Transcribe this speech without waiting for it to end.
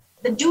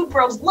the Dude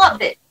Bros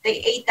loved it. They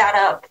ate that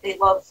up. They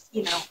love,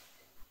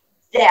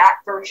 that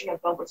version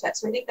of Boba Fett.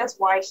 So I think that's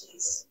why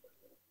he's,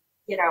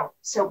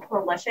 so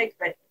prolific.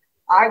 But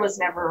I was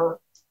never,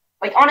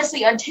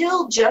 honestly,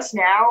 until just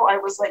now, I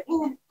was like,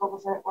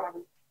 Boba Fett, whatever.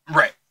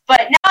 Right.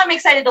 But now I'm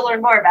excited to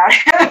learn more about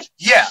him.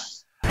 Yeah.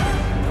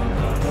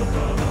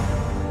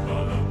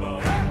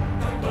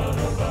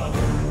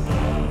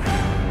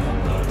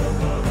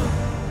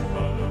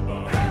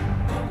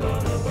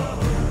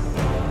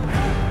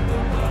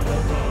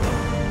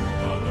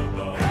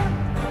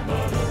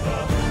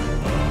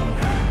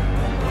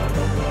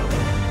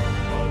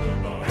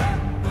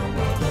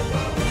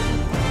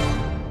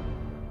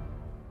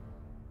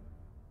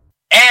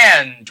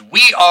 And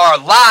we are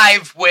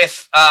live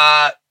with,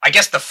 I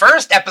guess, the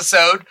first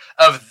episode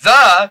of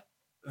the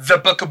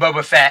Book of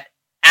Boba Fett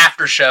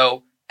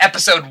Aftershow,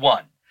 Episode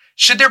 1.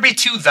 Should there be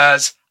two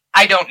thes?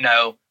 I don't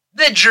know.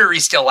 The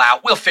jury's still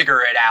out. We'll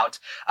figure it out.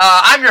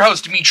 I'm your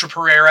host, Dimithri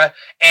Perera,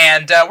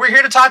 and we're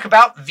here to talk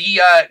about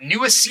the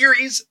newest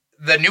series,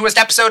 the newest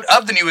episode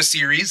of the newest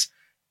series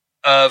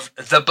of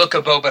the Book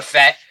of Boba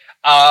Fett.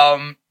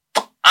 I'm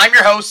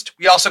your host.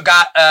 We also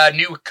got a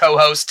new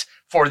co-host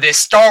for this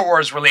Star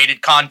Wars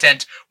related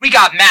content. We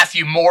got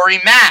Matthew Morey.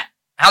 Matt,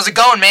 how's it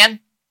going, man?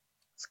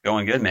 It's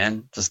going good,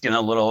 man. Just getting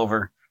a little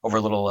over a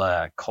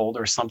little cold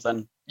or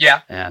something.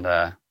 Yeah. And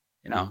got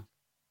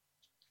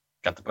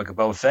the Book of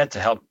Boba Fett to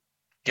help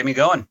get me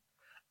going.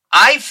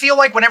 I feel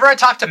like whenever I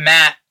talk to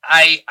Matt,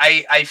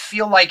 I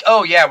feel like,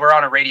 oh yeah, we're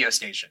on a radio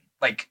station.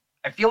 Like,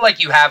 I feel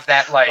like you have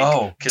that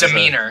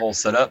demeanor. Whole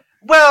setup.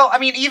 Well, I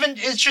mean, even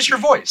it's just your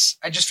voice.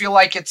 I just feel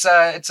like it's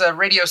a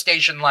radio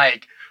station.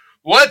 Like,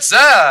 what's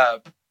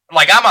up?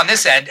 Like, I'm on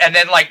this end, and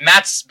then like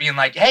Matt's being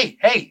like,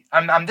 hey,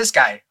 I'm this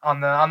guy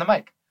on the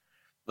mic.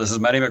 This is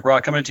Matty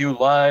McRaw coming to you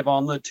live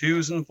on the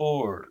 2s and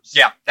 4s.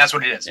 Yeah, that's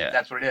what it is. Yeah.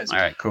 That's what it is. All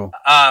right, cool.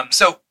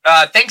 So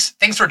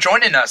thanks for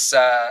joining us,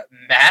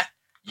 Matt.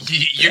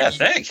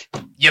 Thanks.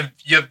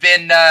 You've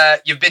been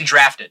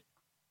drafted.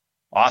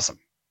 Awesome.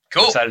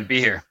 Cool. Excited to be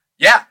here.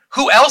 Yeah.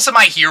 Who else am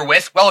I here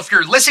with? Well, if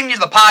you're listening to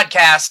the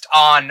podcast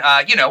on,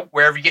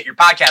 wherever you get your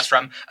podcast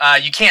from,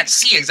 you can't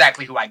see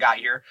exactly who I got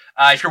here.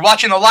 If you're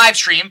watching the live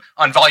stream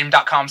on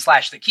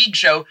volume.com/The Keeg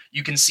Show,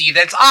 you can see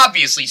that it's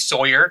obviously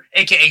Sawyer,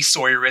 aka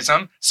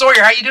Sawyeurism.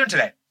 Sawyer, how you doing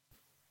today?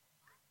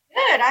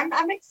 Good.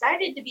 I'm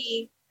excited to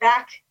be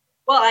back.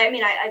 Well, I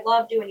mean, I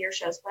love doing your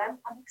shows, but I'm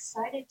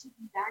excited to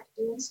be back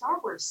doing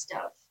Star Wars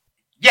stuff.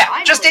 Yeah,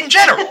 finally. Just in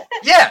general.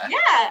 Yeah.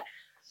 Yeah.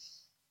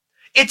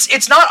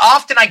 It's not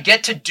often I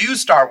get to do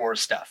Star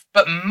Wars stuff,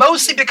 but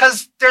mostly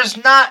because there's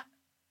not,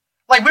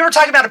 like we were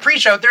talking about a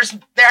pre-show,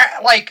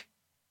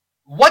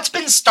 what's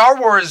been Star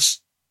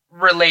Wars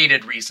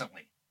related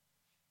recently?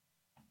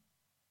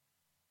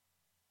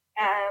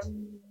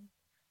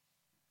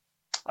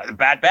 The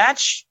Bad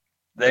Batch.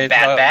 The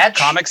Bad Batch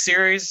comic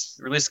series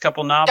released a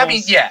couple novels. I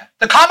mean, yeah,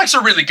 the comics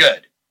are really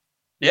good.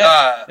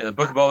 Yeah, the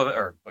Book of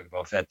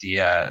Boba Fett, the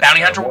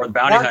Bounty Hunter, War of the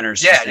Bounty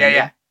Hunters.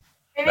 Yeah.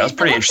 I mean, that was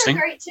pretty interesting.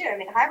 Great too. I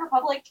mean, High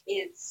Republic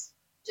is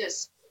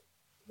just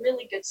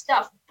really good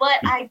stuff. But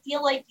I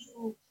feel like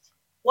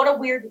what a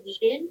weird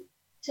lead-in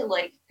to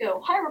go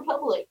High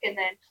Republic, and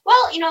then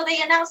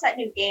they announced that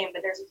new game,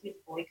 but there's a huge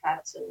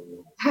boycott.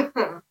 So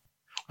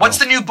what's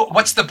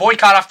the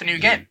boycott off the new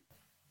game?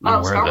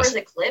 Star Wars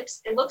Eclipse.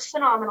 It looks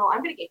phenomenal.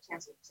 I'm gonna get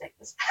canceled for saying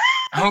this.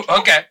 Oh,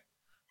 okay.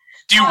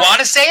 Do you want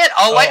to say it?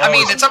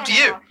 It's up to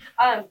you.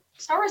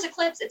 Star Wars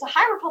Eclipse, it's a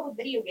High Republic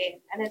video game,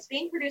 and it's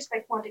being produced by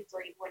Quantic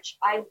Dream, which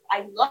I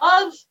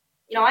love.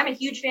 I'm a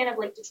huge fan of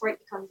Detroit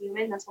Become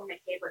Human. That's one of my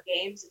favorite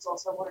games. It's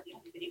also one of the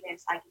only video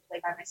games I can play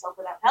by myself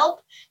without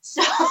help.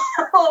 So,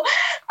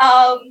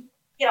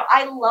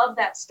 I love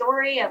that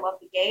story. I love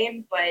the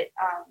game, but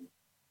I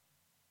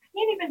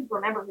can't even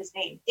remember his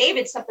name.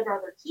 David something or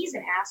other. He's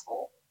an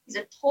asshole. He's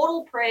a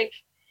total prick.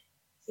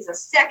 He's a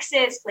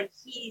sexist.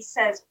 He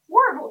says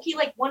horrible.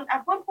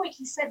 At one point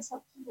he said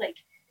something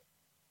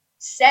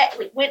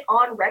went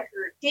on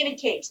record. David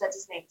Cage, that's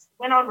his name,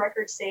 went on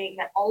record saying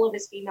that all of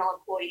his female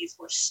employees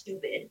were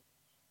stupid,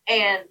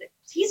 and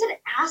he's an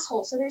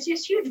asshole. So there's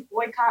this huge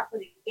boycott for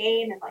the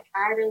game, and I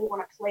really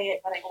want to play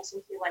it, but I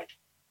also feel like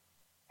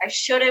I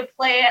shouldn't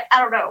play it.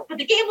 I don't know, but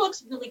the game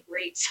looks really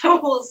great, so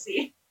we'll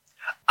see.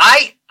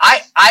 I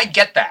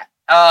get that.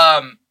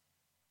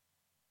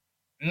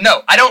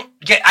 No, I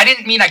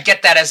didn't mean I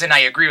get that as in I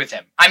agree with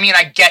him. I mean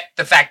I get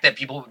the fact that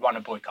people would want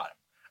to boycott him.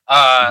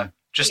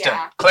 Just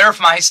to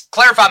clarify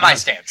my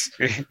stance.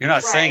 You're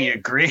not saying you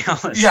agree on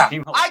this. Yeah,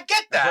 I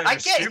get that. I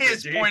get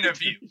his point of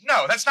view.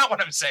 No, that's not what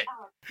I'm saying.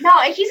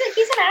 No, he's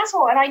an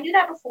asshole, and I knew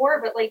that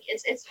before. But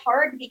it's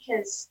hard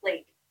because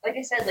like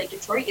I said,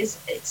 Detroit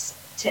it's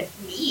to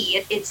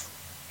me it's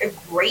a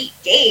great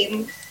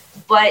game,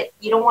 but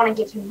you don't want to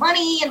give him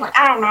money, and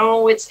I don't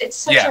know. It's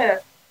such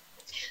a.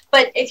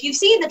 But if you've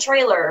seen the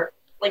trailer,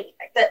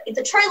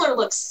 the trailer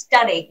looks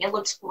stunning. It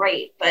looks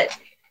great, but.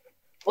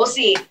 We'll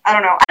see. I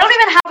don't know. I don't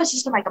even have a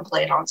system I can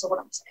play it on, so what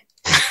I'm saying.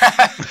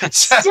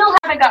 Still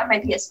haven't gotten my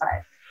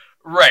PS5.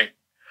 Right.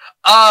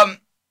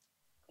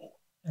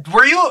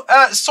 Were you,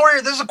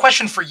 Sawyer, this is a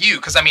question for you,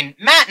 because, I mean,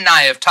 Matt and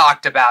I have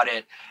talked about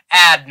it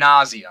ad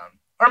nauseum.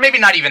 Or maybe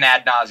not even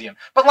ad nauseum.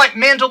 But, like,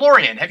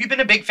 Mandalorian. Have you been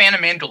a big fan of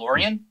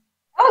Mandalorian?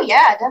 Oh,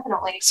 yeah,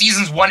 definitely.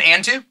 Seasons 1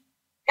 and 2?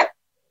 Yep.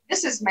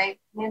 This is my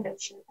Mando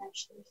shirt,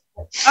 actually.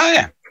 Oh,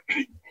 yeah.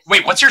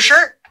 Wait, what's your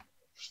shirt?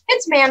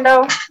 It's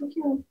Mando.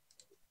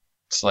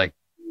 It's like,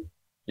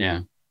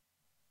 yeah.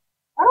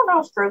 I don't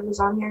know if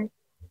Grogu's on here.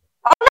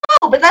 Oh,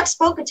 no, but that's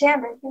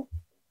Bo-Katan right here.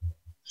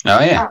 Oh,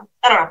 yeah.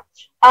 I don't know.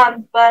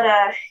 But,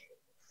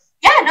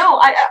 yeah, no,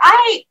 I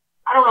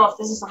don't know if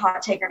this is a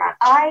hot take or not.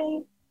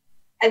 I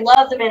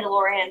love The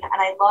Mandalorian, and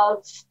I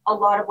love a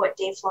lot of what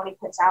Dave Filoni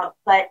puts out,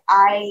 but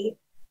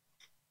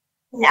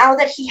now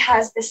that he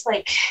has this,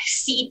 like,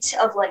 seat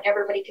of, like,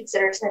 everybody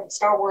considers him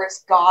Star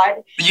Wars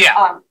God,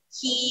 Yeah.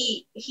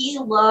 He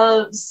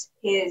loves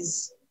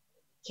his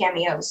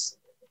cameos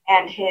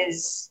and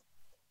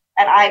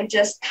I'm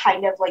just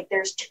kind of like,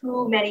 there's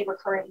too many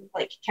recurring,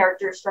 like,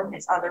 characters from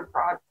his other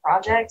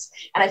projects,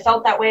 and I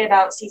felt that way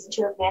about season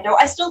 2 of Mando.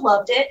 I still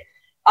loved it,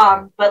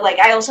 but, like,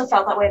 I also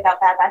felt that way about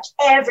Bad Batch.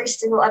 Every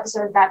single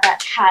episode of Bad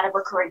Batch had a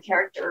recurring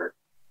character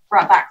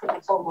brought back from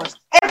the Clone Wars.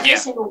 Every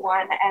single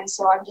one, and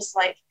so I'm just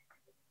like,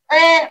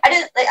 I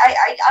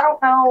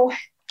don't know.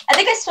 I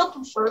think I still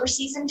prefer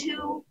season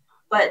 2,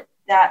 but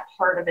that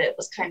part of it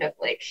was kind of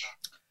like,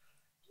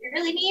 you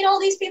really need all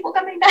these people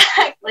coming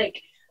back?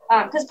 Like,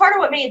 because part of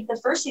what made the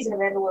first season of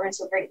Mandalorian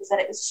so great was that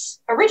it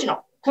was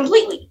original,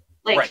 completely.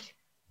 Like, right.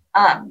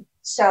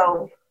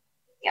 So,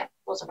 yeah,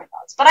 those are my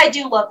thoughts. But I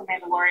do love The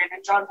Mandalorian,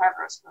 and Jon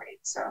Favreau's great,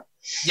 so.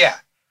 Yeah.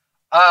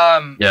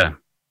 Yeah.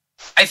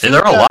 I think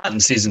there are a lot in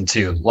season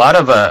 2. A lot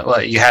of,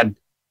 you had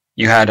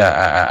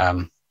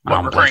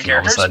recurring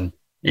characters?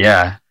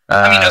 Yeah.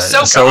 I mean,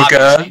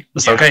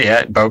 Ahsoka,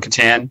 yeah.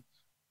 Bo-Katan.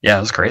 Yeah,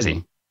 it was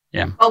crazy.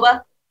 Yeah.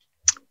 Boba?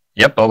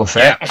 Yep, Boba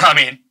Fett. Yeah, I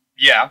mean,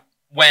 yeah.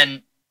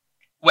 When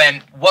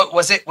what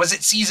was it? Was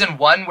it season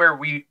 1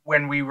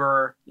 when we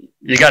were?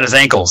 You got his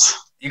ankles.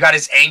 You got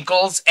his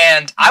ankles,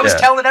 and I was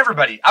telling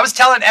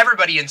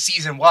everybody. In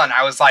season 1,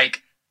 I was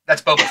like,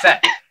 "That's Boba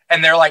Fett,"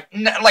 and they're like,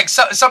 like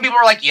some people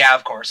were like, "Yeah,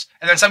 of course,"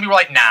 and then some people were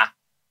like, "Nah,"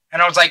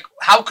 and I was like,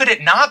 "How could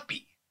it not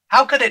be?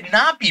 How could it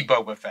not be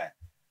Boba Fett?"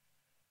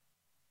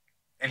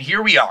 And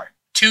here we are,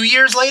 2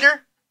 years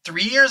later,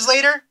 3 years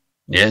later.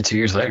 Yeah, 2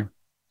 years later.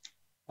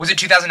 Was it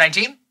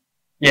 2019?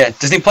 Yeah,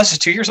 Disney Plus is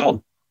 2 years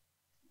old.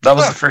 That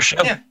was the first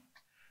show. Yeah.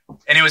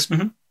 And it was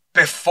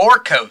before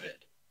COVID.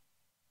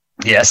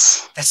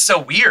 Yes. That's so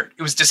weird.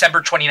 It was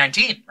December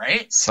 2019,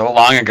 right? So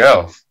long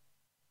ago.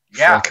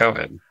 Yeah. Before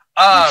COVID.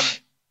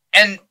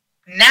 And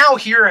now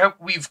here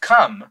we've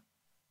come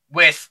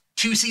with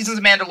 2 seasons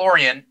of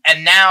Mandalorian,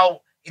 and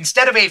now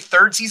instead of a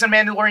 3rd season of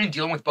Mandalorian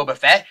dealing with Boba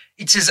Fett,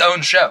 it's his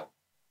own show.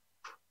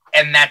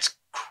 And that's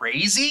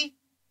crazy.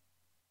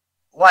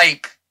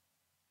 Like,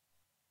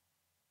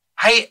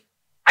 I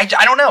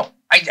don't know.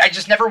 I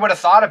just never would have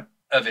thought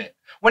of it.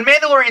 When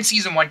Mandalorian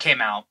season 1 came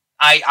out,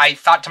 I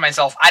thought to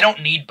myself, I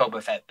don't need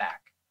Boba Fett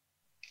back.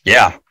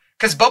 Yeah.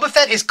 Because Boba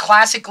Fett is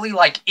classically,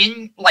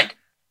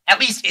 at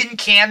least in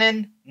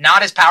canon,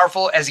 not as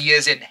powerful as he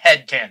is in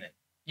head canon.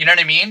 You know what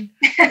I mean?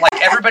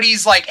 Like,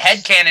 everybody's, like,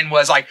 head canon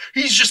was like,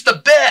 he's just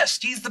the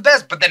best. He's the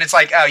best. But then it's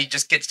like, oh, he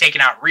just gets taken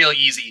out real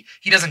easy.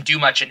 He doesn't do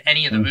much in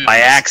any of the movies. By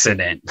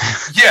accident.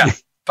 Yeah,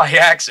 by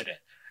accident.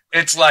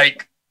 It's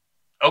like,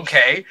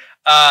 okay.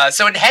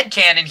 So in head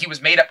canon, he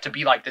was made up to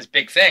be like this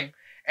big thing,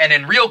 and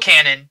in real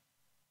canon,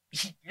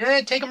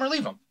 take him or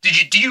leave him.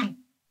 Did you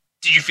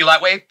feel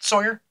that way,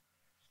 Sawyer?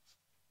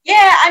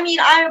 Yeah, I mean,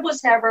 I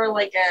was never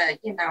like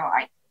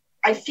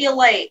I feel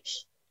like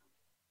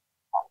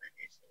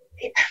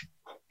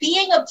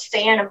being a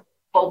fan of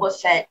Boba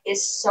Fett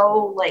is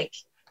so like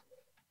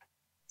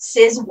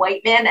cis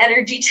white man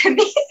energy to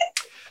me.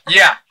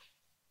 Yeah.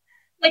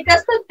 Like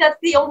that's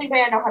the only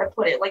way I know how to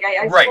put it. Like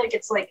I feel like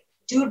it's like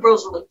dude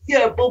bros are like,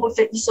 yeah, Boba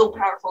Fett, he's so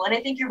powerful. And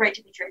I think you're right,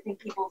 Dimithri. I think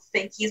people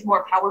think he's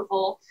more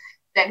powerful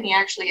than he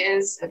actually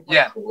is and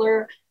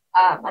cooler.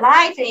 And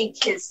I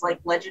think his like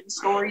legend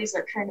stories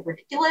are kind of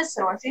ridiculous.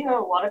 So I think a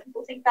lot of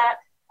people think that.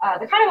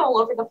 They're kind of all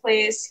over the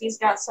place. He's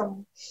got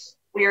some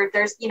weird,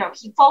 he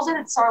falls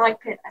into the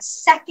Sarlacc pit a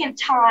second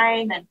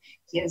time and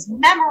he has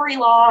memory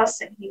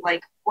loss and he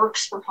like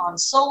works for Han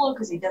Solo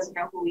because he doesn't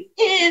know who he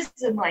is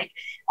and like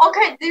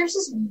there's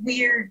this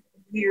weird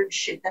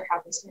shit that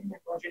happens to him in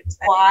Legends.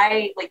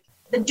 Why, like,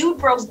 the dude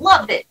bros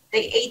loved it.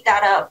 They ate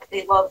that up.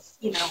 They love,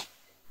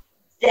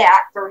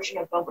 that version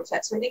of Boba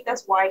Fett. So I think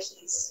that's why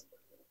he's,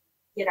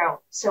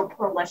 so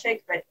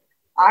prolific. But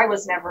I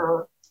was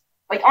never,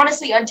 like,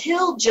 honestly,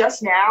 until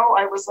just now,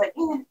 I was like,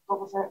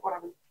 Boba Fett,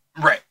 whatever.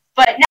 Right.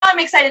 But now I'm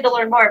excited to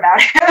learn more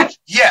about him.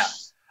 Yeah.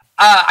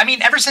 I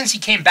mean, ever since he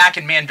came back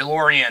in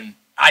Mandalorian,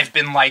 I've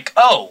been like,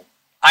 oh,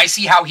 I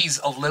see how he's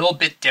a little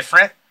bit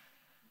different.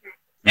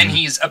 And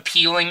he's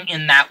appealing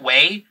in that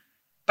way.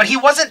 But he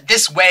wasn't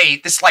this way,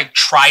 this, like,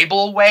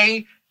 tribal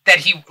way that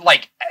he,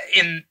 like,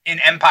 in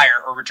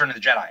Empire or Return of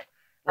the Jedi.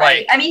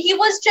 Right. I mean, he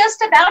was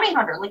just a bounty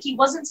hunter. Like, he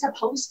wasn't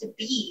supposed to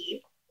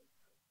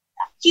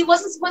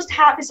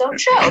have his own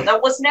show.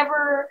 That was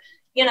never,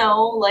 you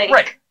know, like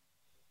Right.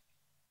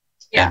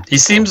 Yeah, he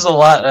seems a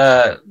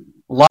lot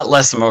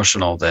less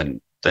emotional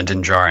than Din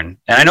Djarin.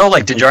 And I know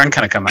like Din Djarin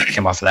kind of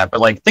came off of that, but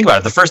like think about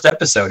it, the first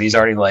episode he's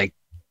already like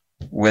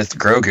with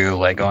Grogu,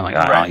 like going like,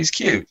 oh, he's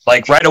cute,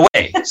 like right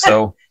away.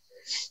 So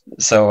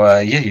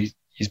yeah,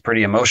 he's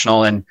pretty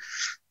emotional, and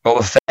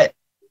Boba Fett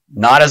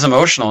not as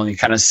emotional. And you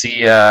kind of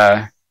see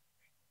the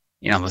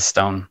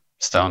stone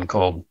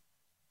cold.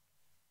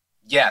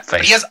 Yeah, face.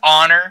 but he has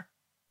honor.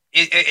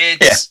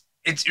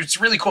 It's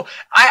really cool.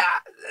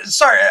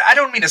 Sorry, I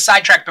don't mean to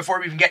sidetrack before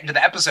we even get into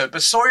the episode,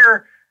 but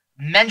Sawyer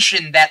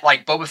mentioned that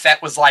like Boba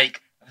Fett was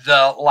like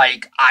the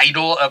like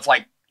idol of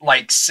like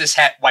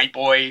cishet white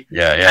boy,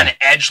 kind of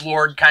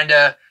edgelord kind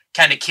of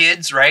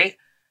kids, right?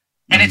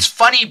 And it's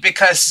funny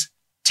because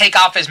take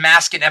off his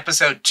mask in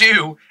episode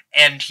 2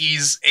 and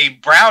he's a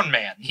brown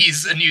man.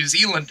 He's a New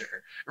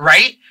Zealander,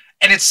 right?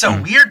 And it's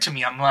so weird to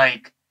me. I'm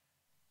like,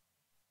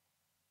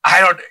 I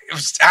don't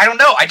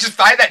know. I just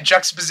find that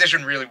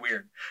juxtaposition really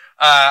weird.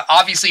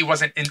 Obviously, he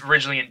wasn't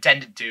originally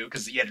intended to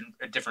because he had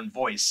a different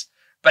voice.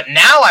 But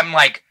now I'm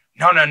like,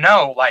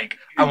 no. Like,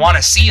 I want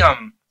to see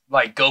him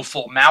like go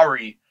full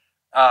Maori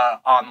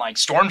on like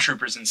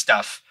stormtroopers and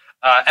stuff,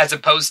 as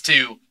opposed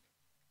to,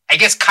 I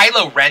guess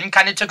Kylo Ren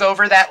kind of took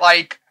over that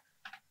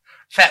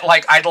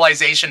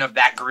idolization of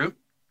that group.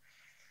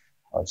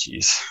 Oh,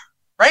 jeez.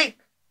 Right?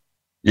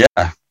 Yeah.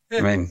 I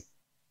mean,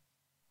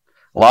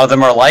 a lot of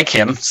them are like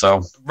him,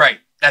 so. Right.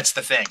 That's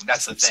the thing.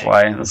 That's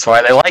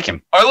why they like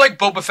him. I like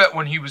Boba Fett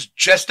when he was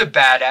just a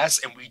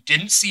badass and we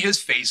didn't see his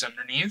face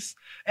underneath.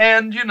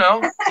 And,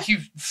 he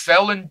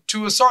fell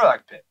into a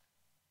Sarlacc pit.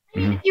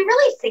 If you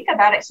really think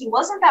about it, he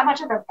wasn't that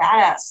much of a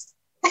badass.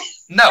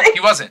 No, he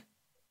wasn't.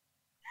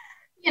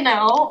 He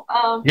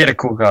had a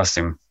cool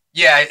costume.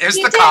 Yeah, it was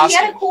costume. He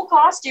had a cool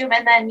costume,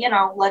 and then,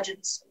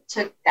 Legends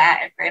took that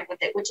and ran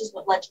with it, which is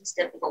what Legends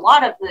did with a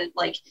lot of the,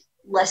 like,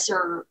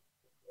 lesser,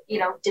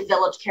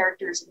 developed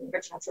characters in the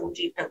original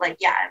trilogy. But, like,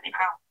 yeah, I mean,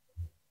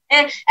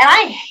 and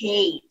I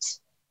hate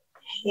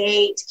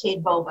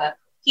Kid Boba.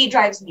 He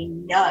drives me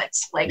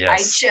nuts. Like, yes. I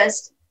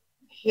just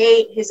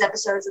hate his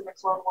episodes in the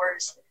Clone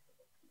Wars,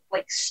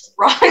 like,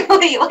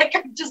 strongly. Like,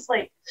 I'm just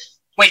like,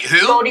 wait,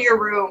 who? Go to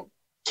your room.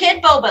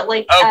 Kid Boba,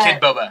 like,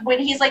 Kid Boba. When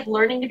he's like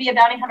learning to be a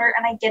bounty hunter,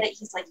 and I get it,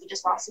 he's like, he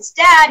just lost his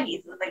dad,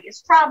 he's like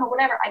his trauma,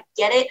 whatever. I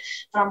get it,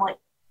 but I'm like,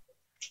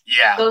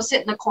 yeah, go sit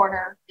in the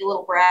corner, you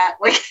little brat.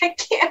 Like, I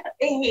can't.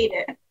 I hate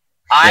it.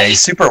 He's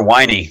super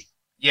whiny.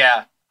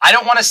 Yeah, I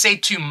don't want to say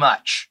too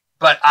much,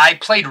 but I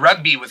played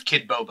rugby with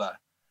Kid Boba,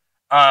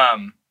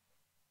 when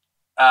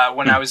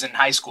I was in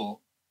high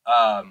school,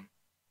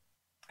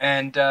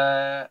 and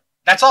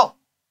that's all.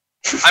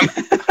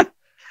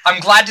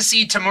 I'm glad to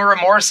see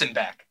Tamura Morrison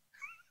back.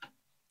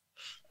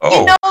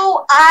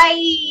 Oh.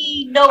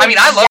 I know I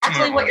love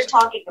exactly what you're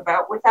talking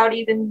about without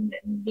even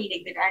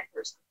meeting the guy in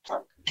person.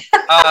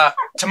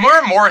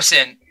 Tamura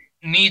Morrison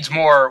needs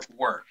more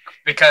work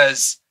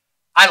because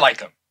I like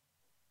him.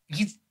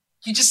 He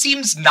just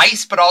seems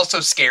nice, but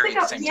also scary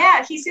at the same time.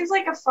 Yeah, he seems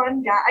like a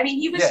fun guy. I mean,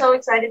 he was so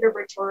excited to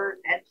return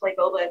and play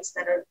Boba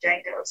instead of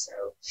Django. So,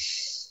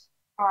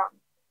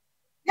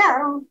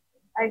 I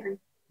agree.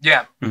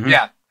 Yeah,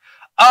 yeah.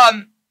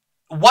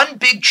 One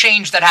big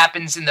change that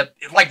happens in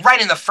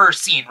right in the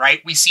first scene, right?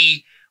 We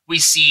see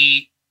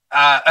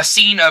a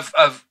scene of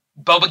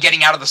Boba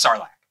getting out of the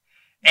Sarlacc,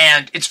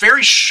 and it's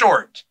very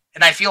short,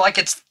 and I feel like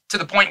it's to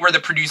the point where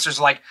the producers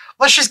are like,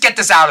 let's just get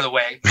this out of the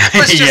way.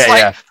 Let's just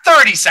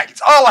 30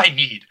 seconds, all I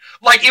need.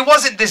 Like, it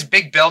wasn't this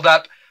big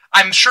buildup.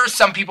 I'm sure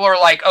some people are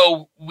like,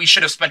 oh, we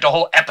should have spent a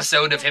whole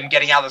episode of him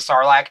getting out of the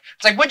Sarlacc.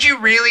 It's like, would you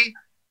really?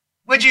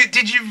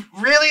 Did you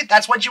really?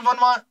 That's what you would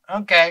want?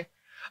 Okay.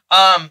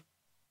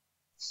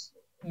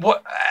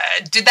 What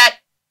did that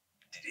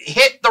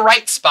hit the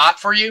right spot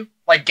for you?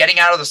 Like getting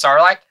out of the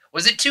Sarlacc?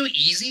 Was it too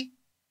easy?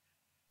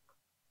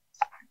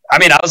 I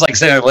mean, I was like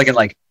sitting there looking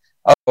like,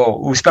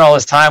 oh, we spent all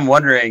this time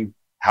wondering,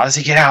 how does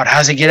he get out? How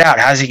does he get out?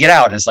 How does he get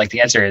out? And it's like,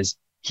 the answer is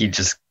he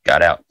just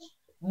got out.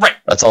 Right.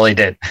 That's all he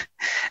did.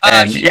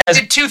 And he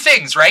did two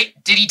things, right?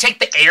 Did he take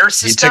the air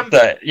system? He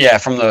took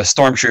from the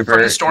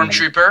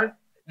stormtrooper.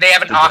 They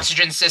have an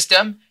oxygen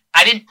system.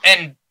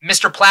 And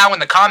Mr. Plow in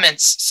the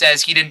comments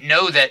says he didn't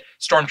know that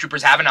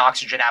stormtroopers have an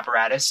oxygen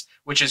apparatus,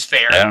 which is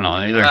fair. I don't know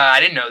either. I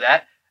didn't know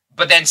that.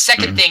 But then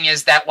second thing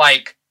is that,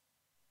 like,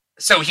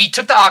 so he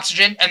took the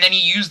oxygen and then he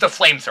used the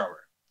flamethrower.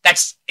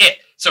 That's it.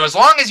 So as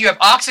long as you have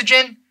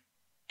oxygen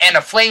and a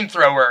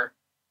flamethrower,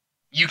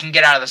 you can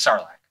get out of the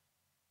Sarlacc.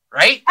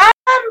 Right? I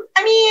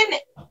mean,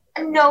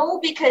 no,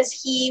 because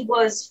he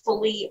was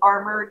fully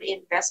armored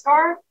in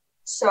Beskar.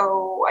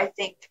 So I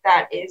think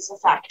that is a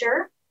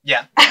factor.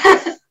 Yeah.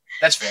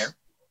 That's fair.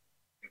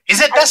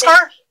 Is it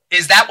Beskar?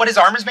 Is that what his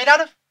armor's made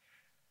out of?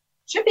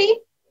 Should be.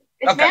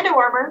 It's okay. Mando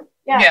armor.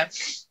 Yeah.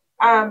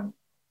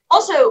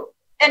 Also,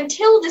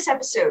 until this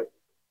episode,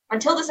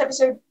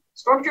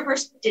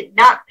 stormtroopers did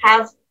not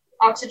have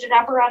oxygen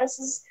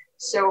apparatuses,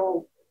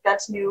 so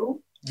that's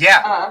new.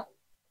 Yeah.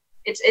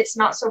 It's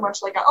not so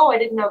much like I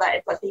didn't know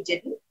that, but they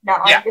didn't.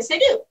 Now I guess they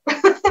do.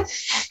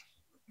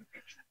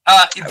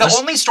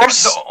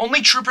 The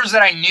only troopers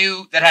that I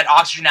knew that had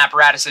oxygen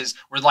apparatuses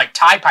were like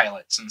TIE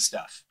pilots and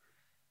stuff.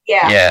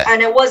 Yeah.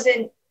 And it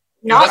wasn't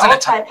all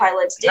TIE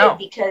pilots did,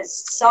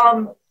 because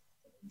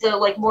the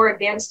like more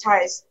advanced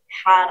TIEs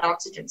had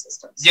oxygen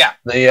systems. Yeah.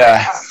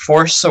 The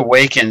Force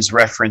Awakens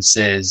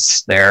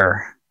references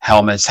their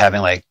helmets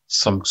having like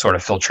some sort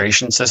of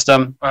filtration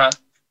system.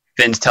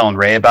 Finn's telling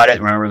Rey about it.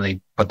 Remember when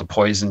they put the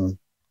poison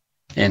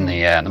in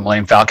the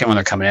Millennium Falcon when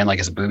they're coming in, like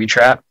as a booby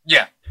trap?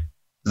 Yeah.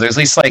 There's at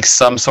least like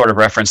some sort of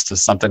reference to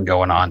something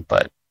going on,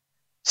 but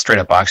straight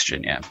up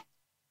oxygen, yeah.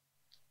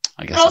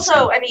 I guess. But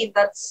also, I mean,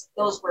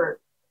 those were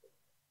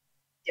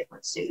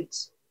different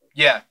suits.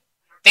 Yeah.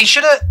 They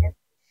should have,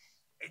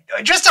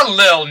 just a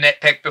little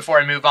nitpick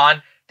before I move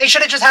on, they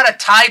should have just had a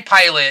TIE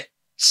pilot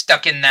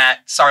stuck in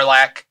that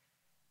Sarlacc.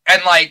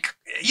 And, like,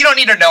 you don't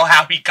need to know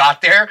how he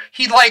got there.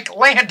 He, like,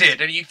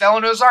 landed and he fell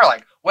into a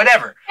Sarlacc.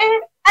 Whatever.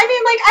 And, I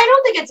mean, like, I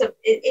don't think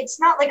it's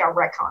not like a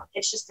retcon.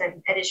 It's just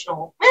an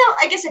additional, well,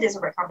 I guess it is a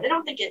retcon, but I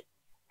don't think it...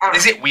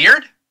 Is it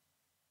weird?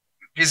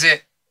 Is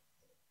it...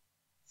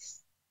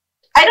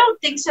 I don't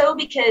think so,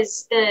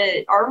 because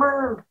the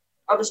armor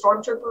of a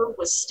Stormtrooper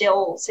was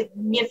still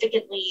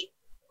significantly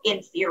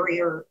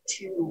inferior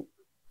to,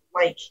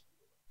 like,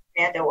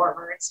 Mando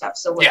armor and stuff.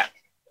 So, like,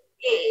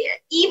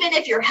 even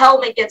if your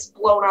helmet gets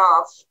blown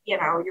off, you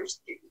know,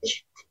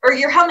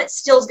 your helmet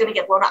still is going to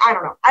get blown off. I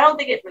don't know. I don't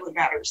think it really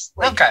matters.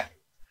 Like, okay.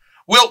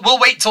 We'll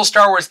wait till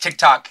Star Wars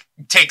TikTok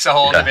takes a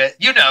hold of it.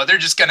 You know, they're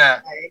just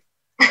gonna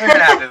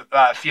have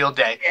a field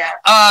day.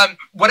 Yeah.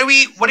 What do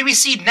we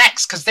see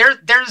next? Because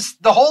there's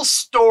the whole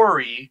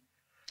story.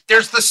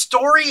 There's the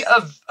story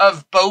of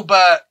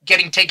Boba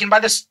getting taken by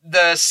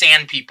the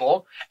Sand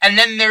People, and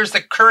then there's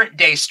the current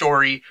day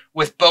story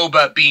with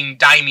Boba being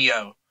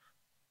daimyo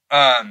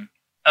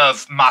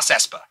of Mos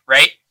Espa,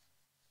 right?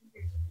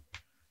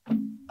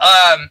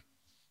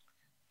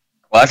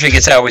 Well, after he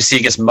gets out, we see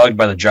he gets mugged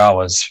by the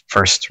Jawas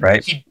first,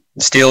 right?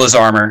 Steal his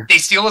armor. They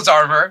steal his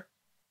armor.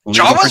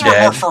 Jawas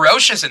were more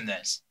ferocious in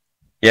this.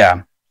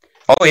 Yeah.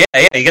 Oh, yeah.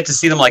 You get to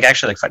see them, like,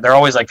 actually, like, they're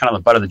always, like, kind of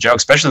the butt of the joke,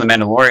 especially the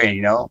Mandalorian,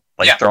 you know?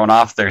 Like, throwing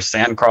off their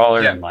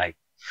sandcrawler and, like,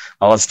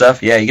 all that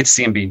stuff. Yeah, you get to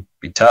see him be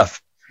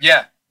tough.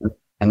 Yeah.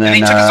 And then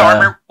he took his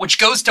armor, which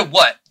goes to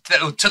what?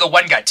 To the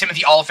one guy,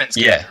 Timothy Oliphant's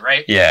character,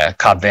 right? Yeah,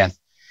 Cobb Vanth.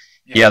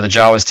 Yeah, the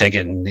Jawas take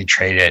it and they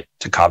trade it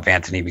to Cobb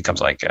Vanth, and he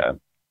becomes, like, a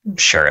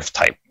sheriff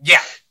type.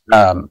 Yeah.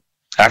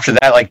 After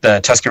that, like,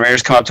 the Tusken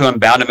Raiders come up to him,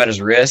 bound him at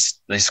his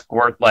wrist. They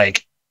squirt,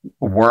 like,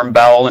 worm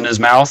bowel in his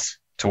mouth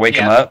to wake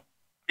him up.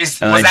 Was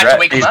that to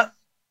wake him up?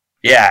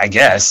 Yeah, I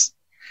guess.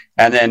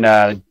 And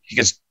then he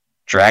gets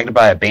dragged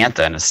by a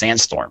bantha in a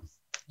sandstorm.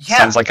 Yeah.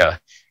 Sounds like a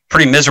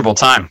pretty miserable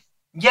time.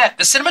 Yeah,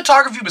 the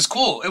cinematography was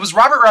cool. It was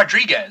Robert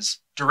Rodriguez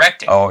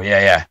directing. Oh,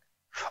 yeah.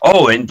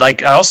 Oh, and,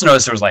 like, I also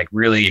noticed there was, like,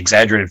 really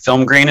exaggerated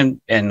film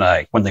grain in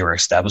like, when they were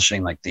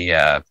establishing, like,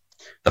 the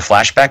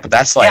flashback. But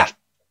that's, like,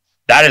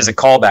 that is a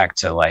callback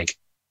to, like,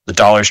 the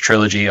Dollars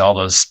trilogy, all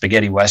those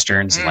spaghetti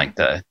westerns, and, like,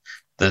 the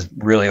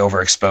really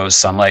overexposed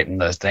sunlight and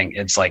the thing.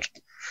 It's like,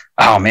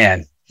 oh,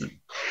 man.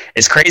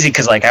 It's crazy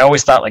because, like, I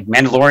always thought, like,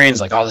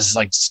 Mandalorian's like, oh, this is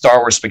like Star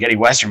Wars spaghetti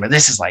western, but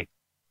this is, like,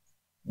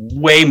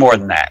 way more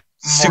than that.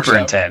 Super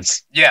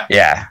intense. Yeah.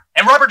 Yeah.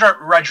 And Robert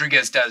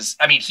Rodriguez does,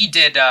 I mean, he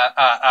did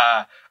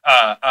The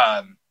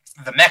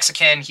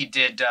Mexican, he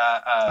did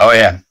oh,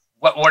 yeah.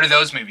 What are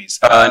those movies?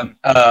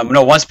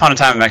 No, Once Upon a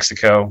Time in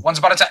Mexico. Once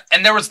Upon a Time,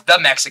 and there was The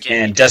Mexican.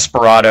 And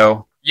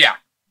Desperado. Yeah.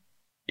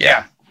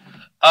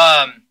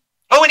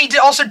 Oh, and he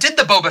also did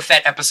the Boba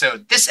Fett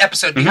episode. This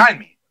episode behind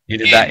me. He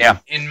did that, yeah.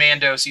 In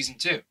Mando season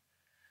 2.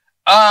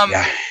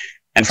 Yeah.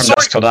 And From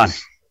Dusk Till Dawn.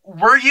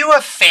 Were you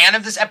a fan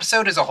of this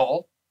episode as a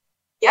whole?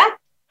 Yeah.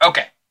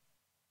 Okay.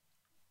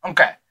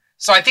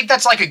 So I think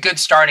that's like a good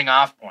starting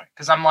off point,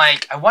 because I'm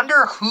like, I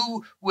wonder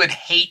who would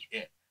hate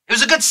it. It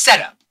was a good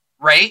setup,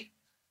 right?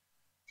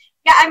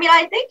 Yeah, I mean,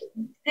 I think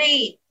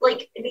they,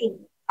 like, I mean,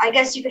 I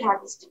guess you could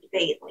have this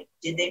debate, like,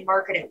 did they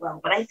market it well?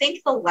 But I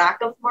think the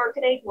lack of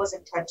marketing was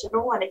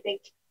intentional, and I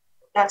think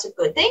that's a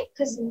good thing,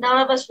 because none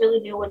of us really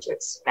knew what to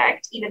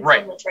expect, even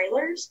from the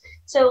trailers.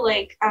 So,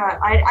 like,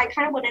 I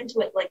kind of went into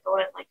it, like,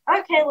 going, like,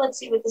 okay, let's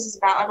see what this is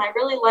about. And I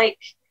really like,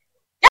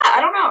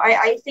 I don't know.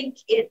 I think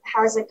it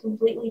has a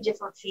completely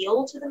different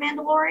feel to The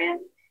Mandalorian.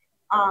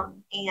 I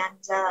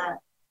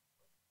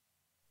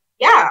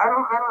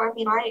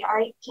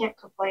can't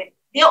complain.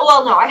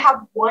 Well, no, I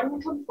have one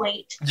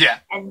complaint. Yeah.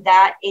 And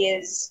that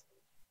is,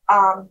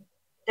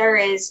 there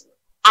is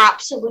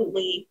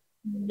absolutely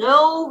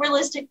no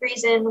realistic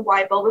reason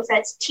why Boba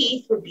Fett's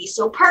teeth would be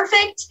so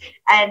perfect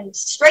and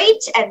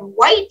straight and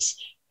white,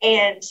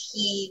 and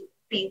he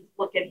be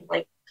looking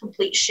like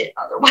complete shit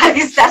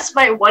otherwise. That's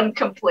my one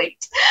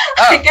complaint.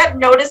 I kept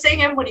noticing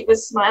him when he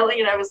was smiling,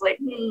 and I was like,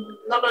 no.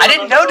 I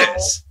didn't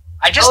notice.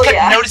 I just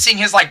kept noticing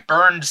his, like,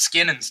 burned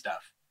skin and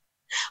stuff.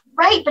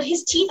 Right, but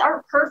his teeth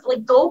are perfect.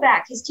 Like, go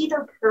back. His teeth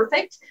are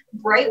perfect,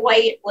 bright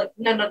white. Like,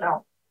 no.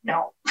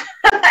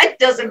 It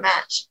doesn't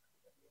match.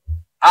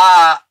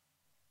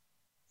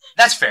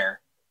 That's fair.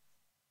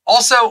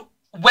 Also,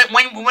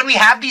 when we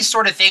have these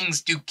sort of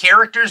things, do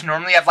characters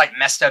normally have like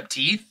messed up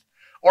teeth,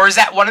 or is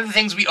that one of the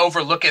things we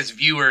overlook as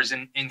viewers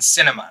in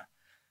cinema?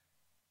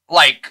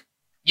 Like,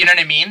 you know what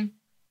I mean?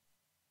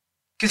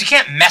 Because you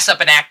can't mess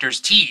up an actor's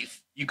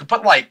teeth. You could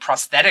put like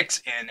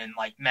prosthetics in and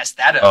like mess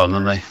that up. Oh, and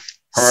then they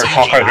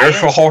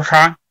CGI the whole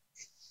time.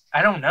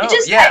 I don't know.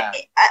 Just, yeah.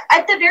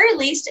 At the very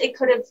least, it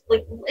could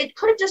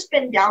have just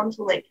been down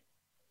to like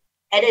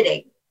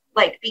editing,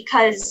 like,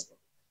 because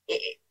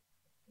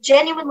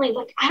genuinely,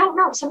 like, I don't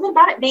know, something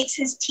about it makes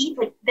his teeth,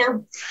 like,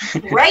 they're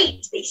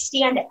bright, they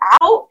stand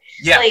out.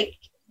 Yeah. Like,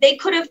 they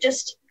could have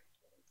just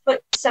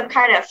put some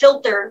kind of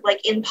filter,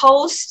 like, in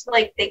post,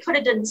 like, they could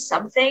have done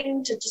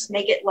something to just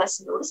make it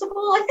less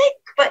noticeable, I think,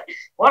 but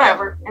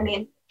whatever. I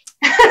mean,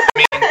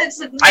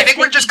 I think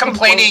we're just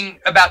complaining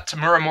about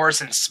Tamura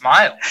Morrison's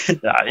smile.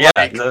 Yeah.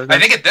 Like, I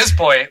think at this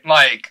point,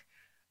 like,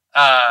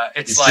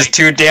 it's like, just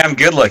too damn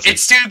good looking.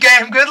 It's too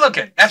damn good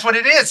looking. That's what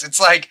it is. It's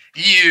like,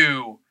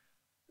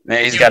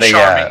 He's got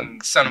a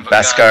son of a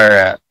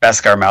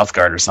Beskar mouth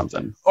guard or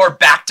something. Or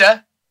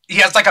Bacta. He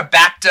has like a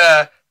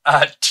Bacta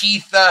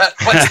teeth.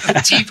 What's the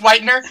teeth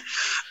whitener?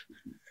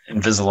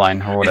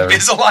 Invisalign or whatever.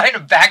 Invisalign, a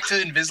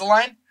Bacta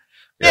Invisalign.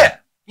 Yeah,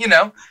 you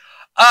know.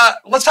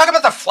 Let's talk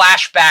about the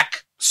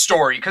flashback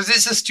story, because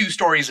this is two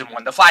stories in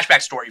one. The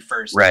flashback story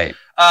first. Right.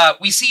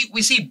 We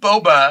see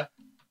Boba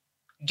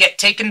get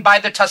taken by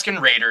the Tusken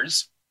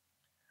Raiders.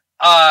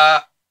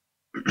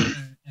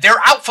 Their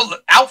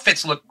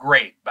outfits look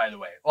great, by the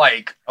way.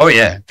 Like, oh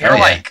yeah, they're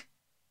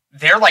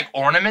like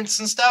ornaments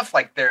and stuff.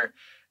 Like they're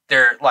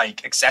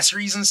like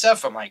accessories and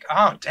stuff. I'm like,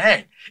 oh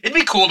dang, it'd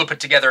be cool to put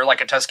together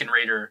like a Tusken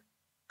Raider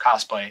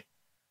cosplay.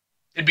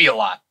 It'd be a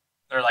lot.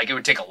 Or like it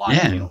would take a lot.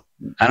 Yeah,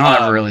 I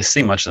don't ever really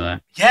see much of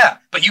that. Yeah,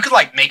 but you could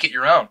like make it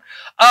your own.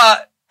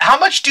 How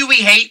much do we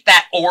hate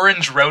that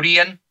orange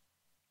Rodian?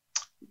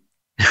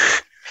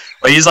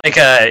 Well, he's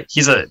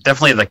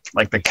definitely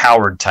like the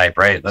coward type,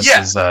 right? That's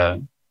his.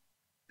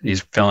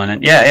 He's filling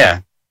it.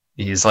 Yeah.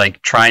 He's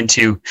like trying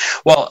to.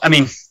 Well, I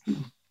mean,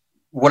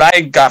 what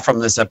I got from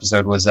this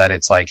episode was that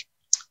it's like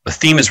the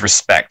theme is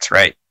respect,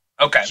 right?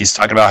 Okay. He's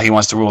talking about how he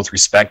wants to rule with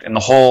respect, and the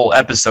whole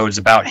episode is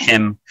about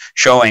him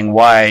showing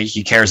why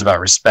he cares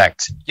about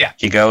respect. Yeah.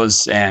 He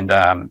goes and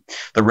the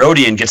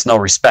Rodian gets no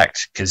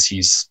respect because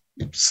he's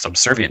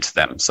subservient to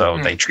them, so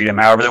they treat him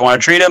however they want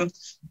to treat him.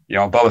 You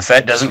know, Boba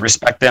Fett doesn't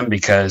respect them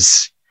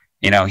because,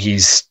 you know,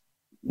 he's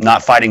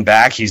not fighting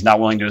back. He's not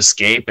willing to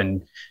escape,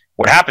 and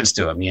what happens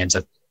to him? He ends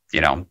up,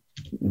 you know,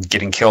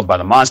 getting killed by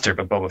the monster,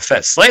 but Boba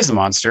Fett slays the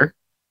monster.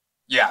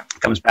 Yeah.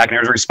 Comes back and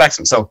everyone respects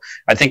him. So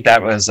I think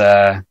that was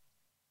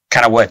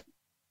kind of what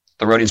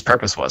the Rodian's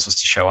purpose was to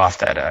show off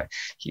that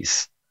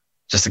he's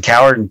just a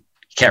coward and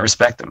you can't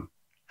respect him.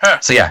 Huh.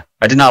 So yeah,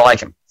 I did not like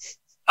him.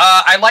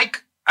 I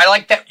like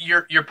that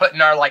you're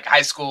putting our like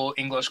high school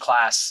English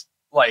class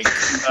like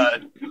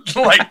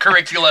like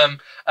curriculum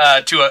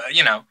to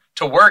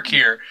work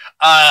here.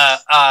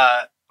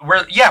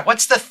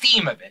 What's the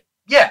theme of it?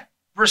 Yeah,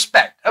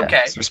 respect. Okay.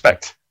 Yeah, it's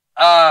respect.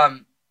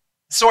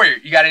 Sawyer,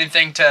 you got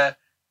anything to?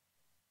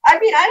 I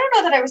mean, I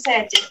don't know that I would say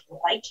I didn't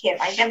like him.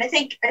 I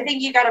think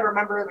you got to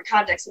remember the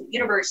context of the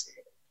universe.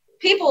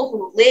 People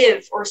who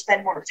live or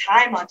spend more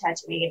time on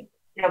Tatooine,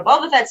 you know,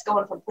 Boba Fett's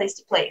going from place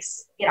to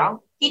place. You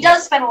know, he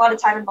does spend a lot of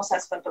time in Mos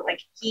Espa, but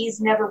like he's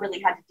never really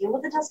had to deal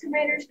with the Tusken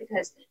Raiders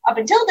because up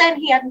until then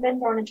he hadn't been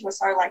thrown into a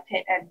Sarlacc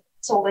pit and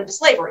sold into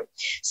slavery.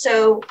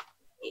 So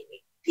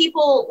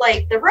people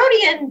like the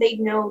Rodian, they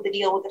know the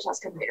deal with the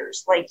Tusken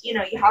Raiders. Like, you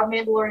know, you have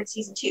Mandalorian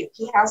season 2.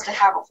 He has to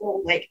have a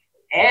whole like.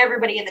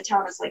 Everybody in the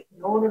town is like,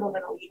 no, you don't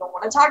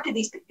want to talk to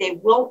these people. They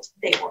won't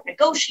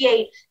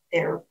negotiate.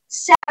 They're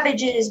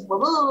savages, blah,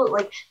 blah, blah.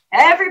 Like,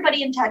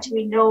 everybody in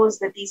Tatooine knows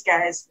that these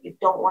guys you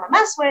don't want to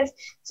mess with.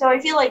 So I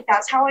feel like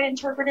that's how I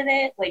interpreted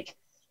it. Like,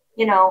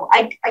 you know,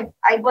 I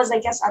was,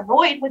 I guess,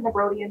 annoyed when the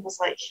Rodian was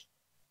like,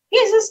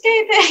 he's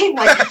escaping.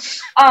 Like,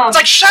 it's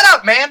like, shut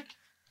up, man.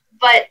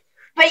 But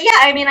yeah,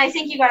 I mean, I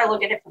think you got to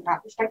look at it from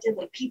that perspective.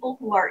 Like, people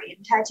who are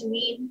in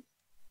Tatooine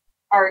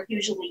are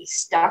usually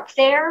stuck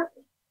there.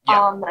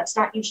 Yeah. That's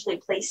not usually a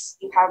place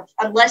you have,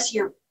 unless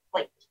you're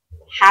like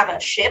have a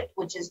ship,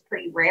 which is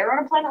pretty rare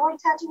on a planet like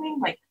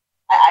Tatooine. Like,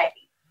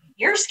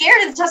 you're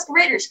scared of the Tusken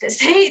Raiders because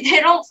they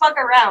don't fuck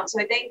around.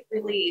 So I think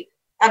really,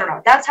 I don't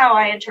know. That's how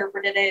I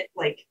interpreted it.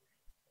 Like,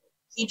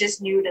 he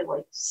just knew to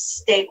like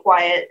stay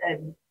quiet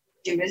and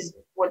do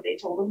what they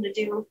told him to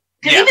do.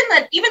 Because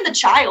even the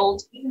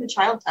child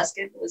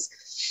Tusken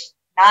was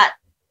not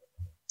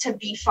to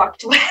be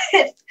fucked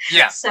with.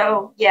 Yeah.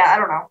 So yeah, I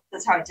don't know.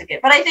 That's how I took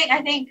it. But I think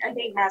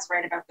Matt's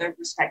right about the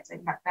respect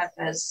thing. That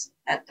does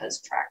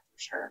track for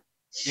sure.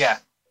 Yeah.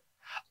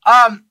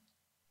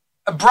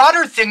 A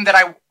broader thing that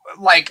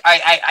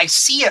I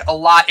see it a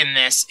lot in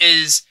this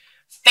is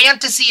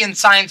fantasy and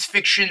science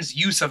fiction's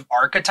use of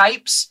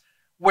archetypes,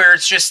 where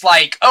it's just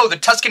like, oh, the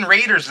Tusken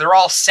Raiders, they're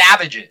all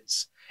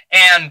savages.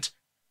 And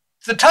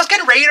the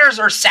Tusken Raiders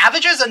are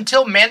savages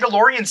until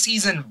Mandalorian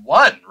season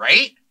 1,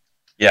 right?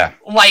 Yeah.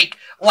 Like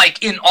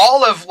in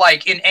all of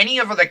in any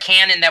of the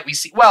canon that we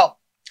see. Well,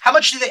 How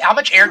much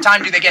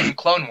airtime do they get in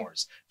Clone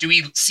Wars? Do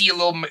we see a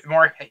little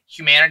more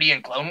humanity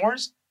in Clone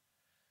Wars?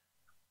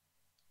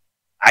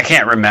 I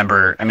can't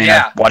remember. I mean,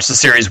 I watched the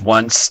series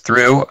once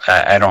through.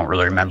 I don't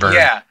really remember.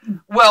 Yeah.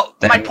 Well,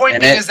 my point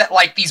being is that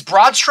like these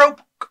broad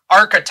stroke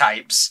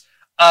archetypes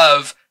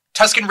of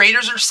Tusken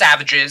Raiders are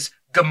savages,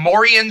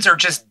 Gamorreans are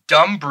just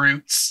dumb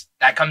brutes.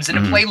 That comes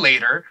into play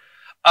later.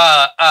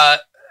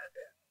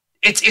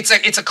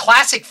 It's a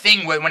classic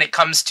thing when it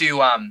comes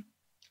to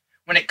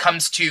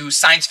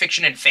science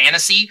fiction and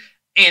fantasy,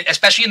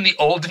 especially in the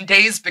olden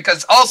days,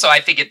 because also I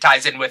think it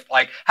ties in with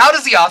like, how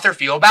does the author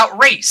feel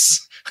about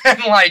race?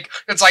 And like,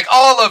 it's like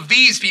all of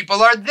these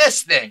people are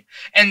this thing.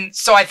 And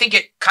so I think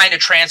it kind of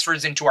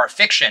transfers into our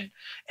fiction.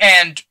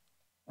 And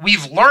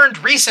we've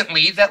learned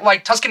recently that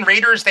like Tusken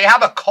Raiders, they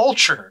have a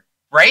culture,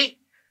 right?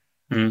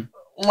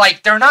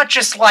 Like they're not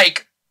just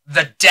like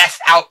the death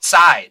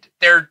outside.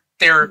 They're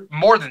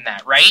more than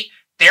that, right?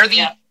 They're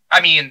the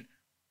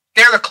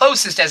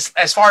closest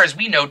as far as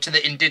we know to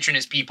the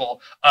indigenous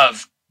people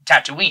of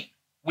Tatooine.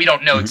 We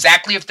don't know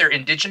exactly if they're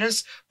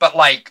indigenous, but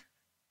like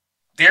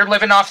they're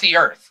living off the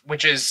earth,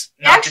 which is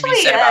not to be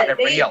said about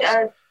everybody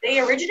else.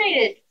 They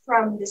originated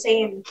from the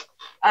same.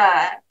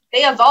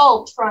 They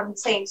evolved from the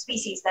same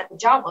species that the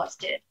Jawas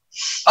did.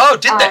 Oh,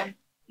 did they?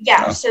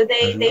 Yeah, so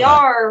they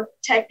are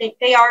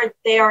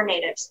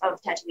natives of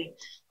Tatooine.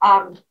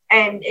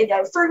 And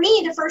for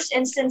me, the first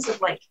instance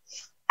of like,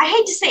 I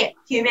hate to say it,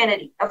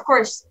 humanity. Of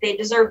course, they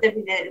deserve the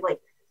humanity. Like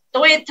the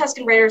way the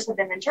Tusken Raiders have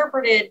been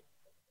interpreted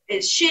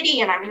is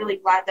shitty, and I'm really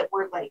glad that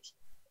we're like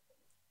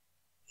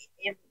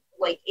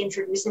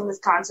introducing this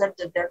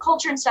concept of their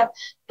culture and stuff.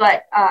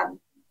 But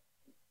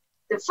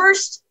the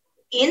first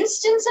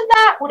instance of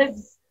that would have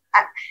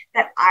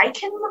that I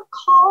can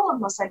recall,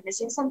 unless I'm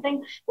missing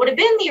something, would have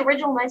been the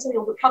original Knights of the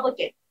Old Republic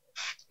game,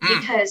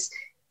 because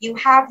you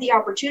have the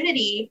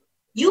opportunity.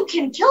 You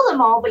can kill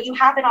them all, but you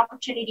have an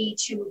opportunity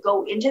to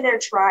go into their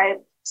tribe,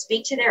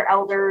 speak to their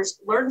elders,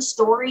 learn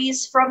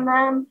stories from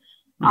them.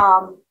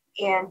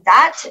 And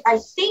that, I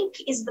think,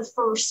 is the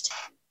first,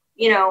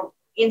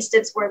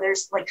 instance where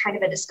there's like kind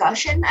of a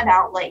discussion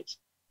about like,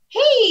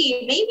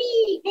 hey,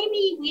 maybe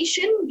we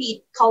shouldn't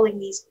be calling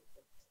these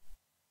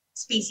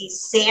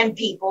species sand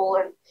people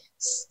and,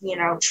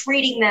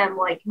 treating them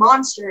like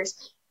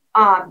monsters.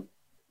 But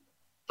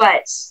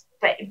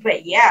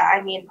yeah,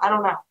 I mean, I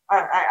don't know.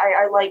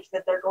 I like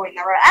that they're going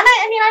that route. And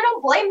I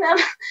don't blame them.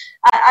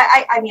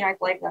 I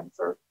blame them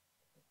for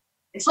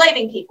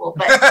enslaving people,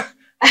 but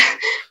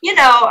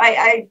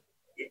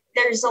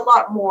there's a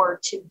lot more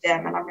to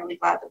them, and I'm really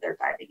glad that they're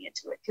diving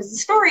into it, because the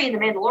story in The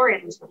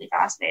Mandalorian was really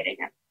fascinating.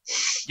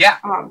 Yeah.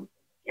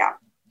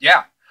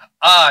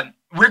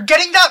 We're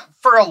getting that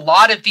for a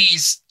lot of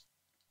these.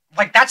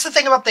 Like, that's the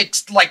thing about the,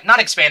 like, not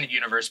expanded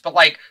universe, but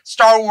like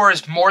Star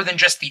Wars more than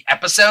just the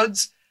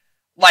episodes.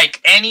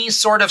 Like any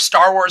sort of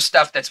Star Wars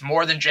stuff that's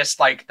more than just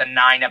like the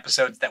 9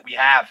 episodes that we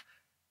have,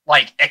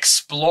 like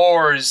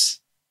explores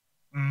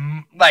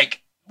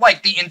like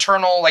the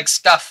internal like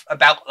stuff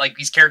about like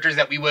these characters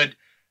that we would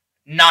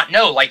not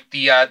know, like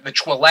the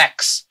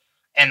Twi'leks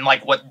and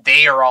like what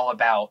they are all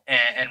about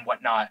and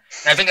whatnot.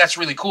 And I think that's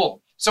really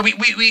cool. So we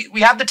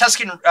have the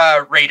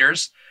Tusken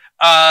Raiders.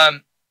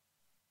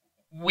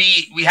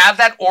 We have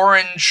that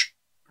orange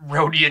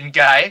Rodian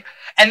guy,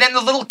 and then the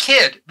little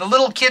kid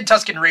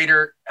Tusken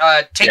Raider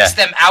takes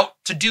them out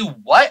to do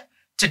what?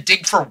 To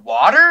dig for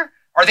water?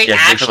 Are they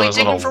actually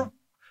digging for?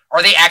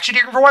 Are they actually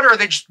digging for water, or are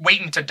they just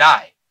waiting to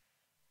die?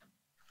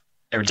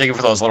 They were digging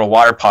for those little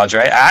water pods,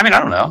 right? I mean, I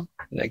don't know.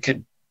 They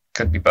could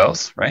be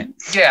both, right?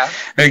 Yeah.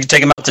 Or you could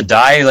take them out to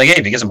die. Like, hey,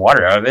 if you get some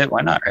water out of it,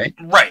 why not, right?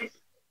 Right.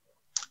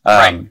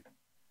 Right.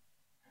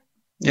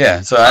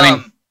 Yeah. So I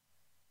mean,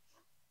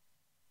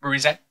 what were you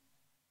saying?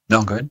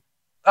 No, good.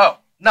 Oh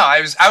no,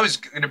 I was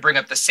going to bring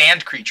up the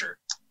sand creature,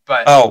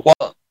 but oh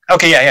well,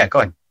 okay, yeah, go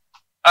ahead.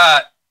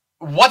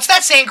 What's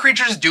that sand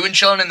creature just doing,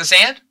 chilling in the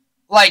sand?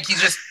 Like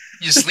he's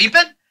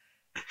sleeping?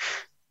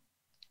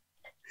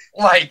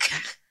 Like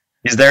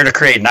he's there to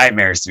create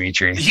nightmares,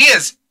 Dimithri. He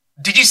is.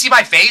 Did you see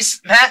my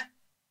face, Matt?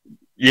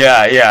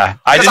 Yeah.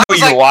 I didn't know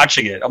you were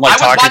watching it. I'm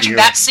like I was watching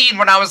that scene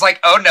when I was like,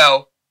 oh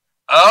no,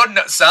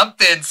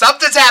 something's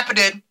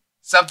happening.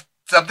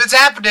 Something's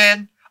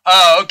happening.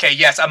 Oh, okay,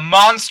 yes, a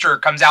monster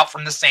comes out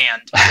from the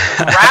sand,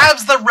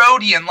 grabs the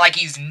Rodian like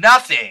he's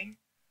nothing,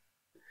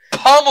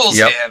 pummels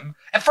him.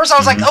 At first I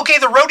was like, okay,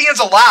 the Rodian's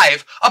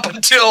alive, up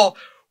until,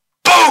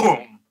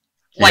 boom!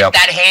 Like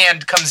that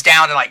hand comes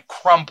down and like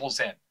crumples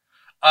him.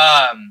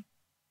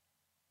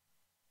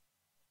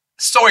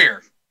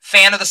 Sawyer,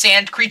 fan of the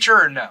sand creature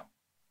or no?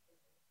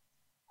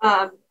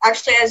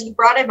 Actually, as you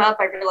brought him up,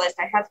 I realized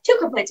I have 2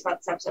 complaints about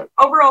this episode.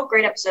 Overall,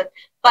 great episode,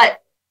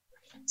 but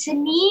to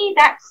me,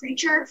 that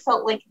creature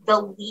felt like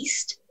the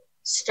least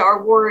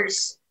Star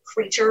Wars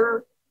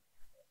creature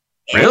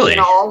in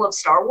all of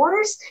Star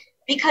Wars,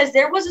 because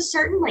there was a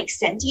certain like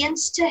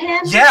sentience to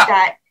him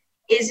that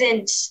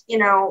isn't,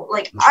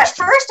 at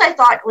first I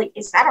thought, like,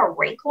 is that a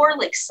Rancor?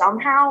 Like,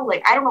 somehow,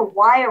 like, I don't know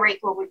why a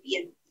Rancor would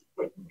be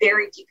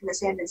very deep in the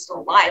sand and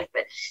still alive,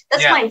 but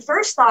that's my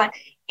first thought.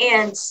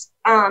 and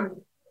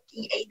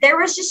there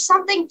was just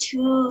something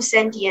too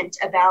sentient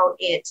about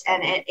it,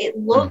 and it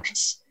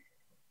looked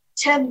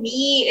to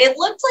me, it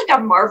looked like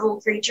a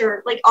Marvel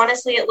creature. Like,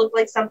 honestly, it looked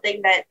like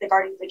something that the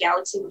Guardians of the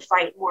Galaxy would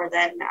fight more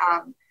than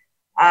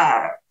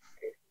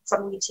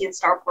something you'd see in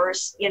Star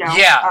Wars, you know.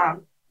 Yeah.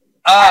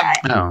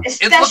 No.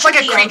 It looks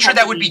like a creature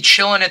that would be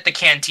chilling at the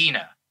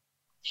cantina.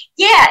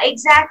 Yeah,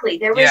 exactly.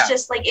 There was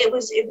just like it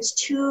was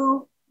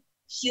too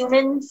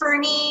human for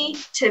me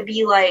to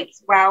be like,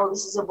 wow,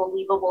 this is a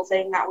believable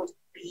thing that would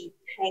be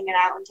hanging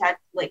out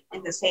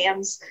in the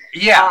sands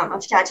of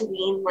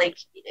Tatooine. Like,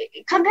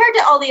 compared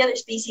to all the other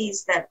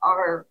species that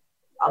are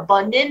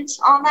abundant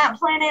on that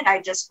planet,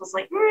 I just was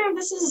like,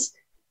 this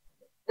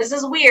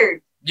is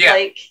weird. Yeah.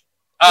 Like,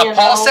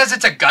 Paul says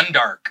it's a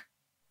Gundark.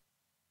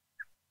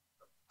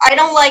 I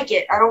don't like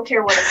it. I don't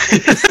care what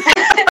it is.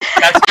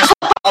 That's just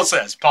what Paul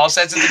says. Paul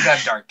says it's a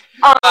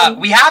Gundark.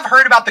 We have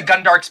heard about the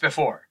Gundarks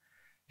before.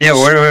 Yeah,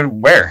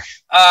 where?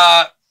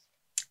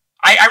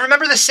 I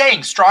remember the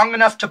saying, strong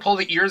enough to pull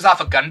the ears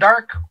off a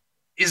Gundark.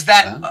 Is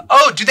that...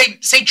 do they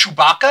say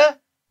Chewbacca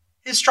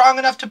is strong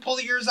enough to pull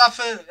the ears off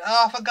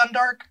a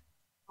Gundark?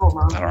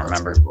 I don't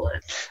remember.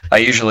 I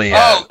usually...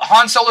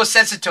 Han Solo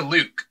says it to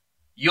Luke.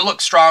 You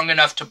look strong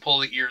enough to pull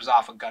the ears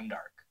off a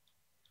Gundark.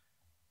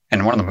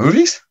 In one of the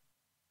movies?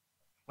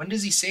 When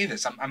does he say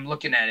this? I'm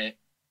looking at it.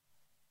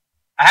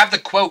 I have the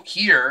quote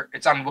here.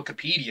 It's on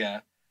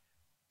Wikipedia.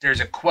 There's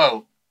a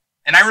quote.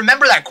 And I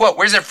remember that quote.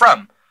 Where's it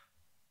from?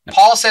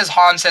 Paul says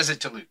Han says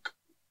it to Luke.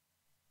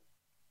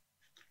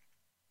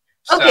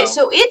 Okay,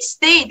 so it's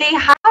they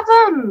have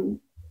them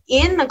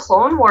in the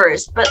Clone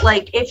Wars, but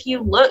like if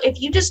you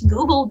just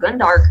Google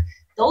Gundark,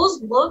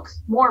 those look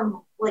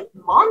more like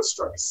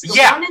monstrous. The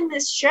one in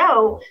this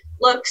show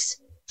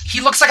he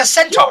looks like a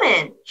centaur.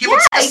 Human. He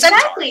looks like a centaur.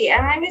 Exactly.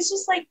 And I was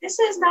just like, this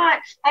is not...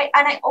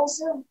 I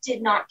also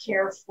did not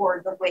care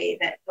for the way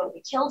that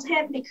Boba killed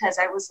him, because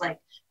I was like,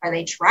 are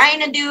they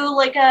trying to do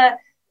like a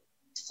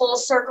full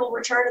circle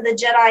Return of the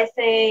Jedi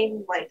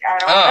thing? Like, I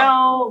don't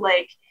know.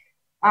 Like,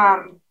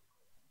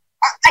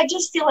 I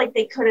just feel like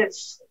they could have...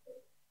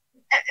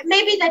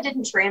 Maybe that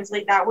didn't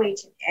translate that way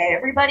to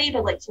everybody,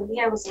 but like for me,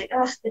 I was like,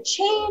 ugh, the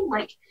chain,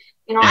 like...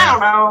 I don't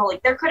know.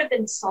 Like, there could have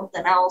been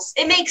something else.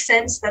 It makes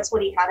sense. That's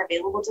what he had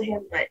available to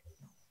him, but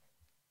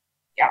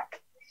yeah.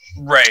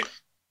 Right.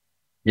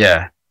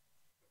 Yeah.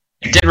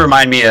 It did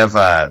remind me of,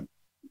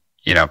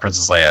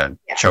 Princess Leia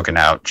choking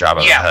out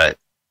Jabba the Hutt.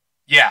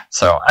 Yeah.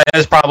 So it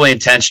was probably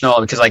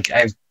intentional, because like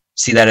I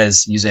see that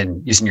as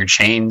using your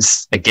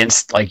chains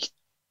against like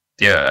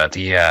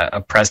the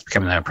oppressed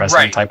becoming the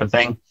oppressor type of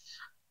thing.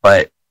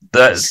 But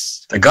the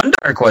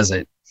Gundark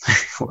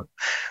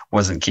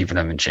wasn't keeping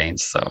them in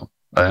chains, so.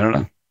 I don't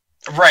know.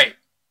 Right.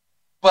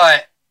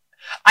 But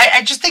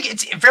I just think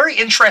it's very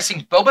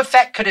interesting. Boba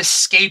Fett could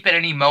escape at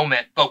any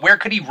moment, but where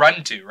could he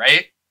run to,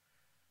 right?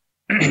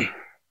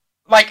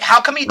 Like, how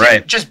come he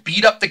didn't just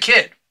beat up the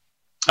kid?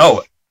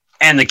 Oh,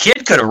 and the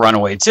kid could have run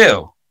away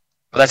too.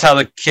 But that's how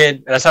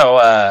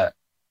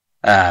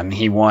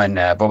he won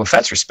Boba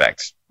Fett's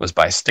respect, was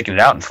by sticking it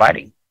out and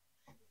fighting.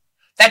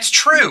 That's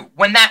true.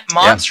 When that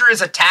monster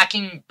is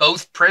attacking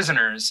both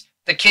prisoners,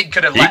 the kid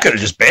could have left. He could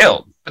have just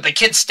bailed. But the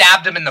kid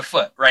stabbed him in the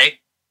foot, right?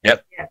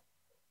 Yep. Yeah.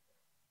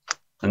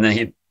 And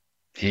then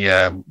he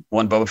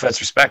won Boba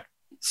Fett's respect.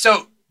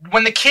 So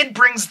when the kid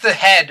brings the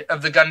head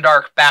of the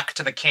Gundark back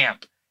to the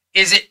camp,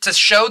 is it to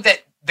show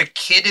that the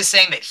kid is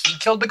saying that he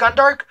killed the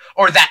Gundark,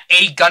 or that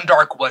a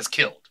Gundark was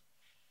killed?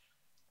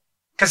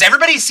 Because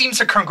everybody seems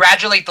to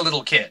congratulate the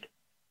little kid.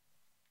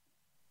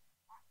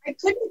 I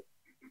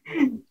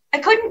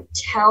couldn't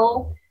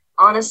tell,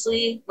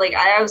 honestly. Like,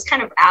 I was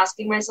kind of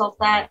asking myself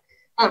that.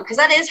 Because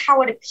that is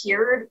how it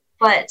appeared,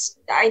 but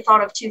I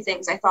thought of two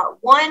things. I thought,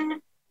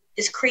 one,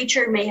 this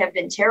creature may have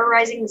been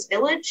terrorizing this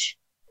village,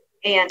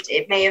 and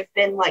it may have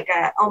been like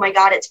oh my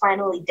god, it's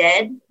finally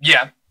dead.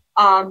 Yeah.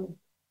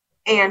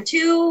 And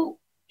two,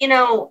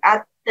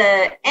 at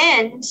the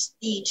end,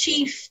 the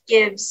chief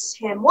gives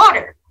him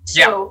water.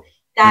 So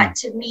that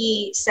to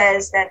me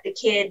says that the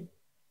kid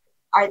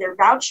either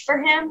vouched for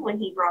him when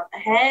he brought the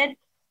head,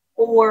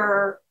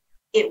 or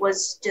it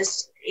was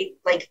just a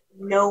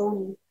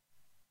known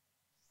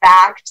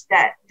fact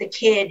that the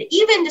kid,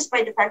 even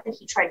despite the fact that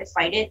he tried to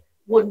fight it,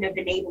 wouldn't have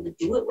been able to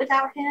do it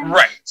without him.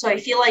 Right. So I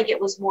feel like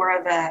it was more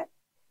of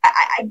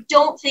I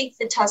don't think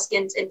the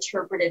Tuskens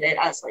interpreted it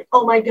as like,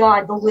 oh my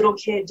god, the little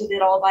kid did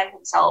it all by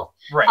himself.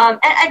 Right.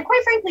 And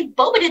quite frankly,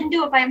 Boba didn't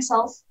do it by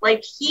himself.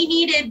 Like, he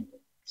needed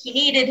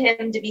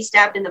him to be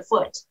stabbed in the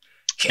foot.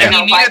 And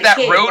he needed that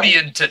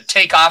Rodian to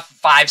take off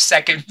 5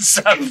 seconds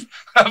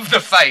of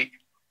the fight.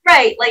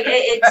 Right, like,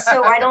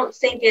 so I don't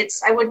think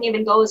I wouldn't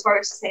even go as far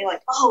as to say,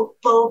 like, oh,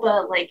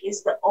 Boba, like,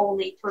 is the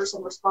only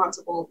person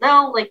responsible.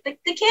 No, like, the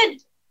kid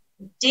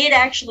did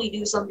actually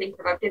do something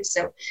productive,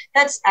 so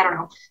that's, I don't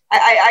know.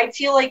 I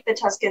feel like the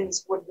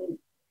Tuskens wouldn't,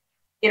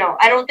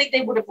 I don't think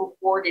they would have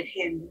rewarded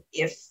him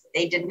if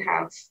they didn't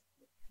have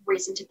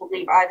reason to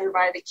believe either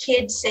by the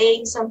kid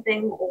saying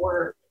something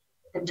or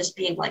them just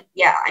being like,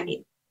 yeah, I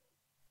mean,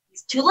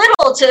 He's too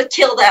little to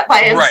kill that by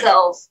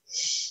himself.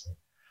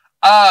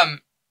 Right.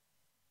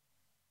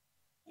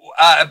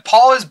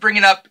 Paul is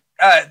bringing up.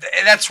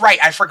 That's right.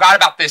 I forgot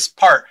about this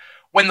part.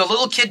 When the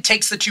little kid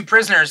takes the 2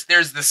 prisoners,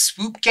 there's the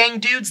swoop gang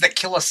dudes that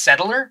kill a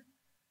settler.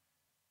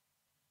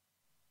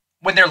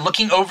 When they're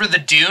looking over the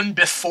dune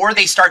before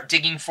they start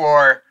digging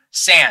for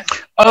sand.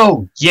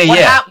 Oh,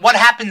 yeah, What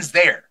happens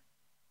there?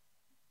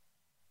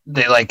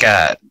 They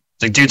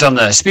the dude's on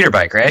the speeder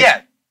bike, right?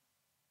 Yeah.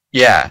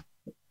 Yeah.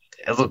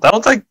 That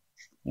looked like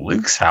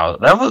Luke's house.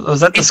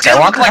 Was that the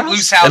Skywalker like house?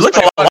 Luke's house. It looked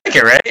a lot like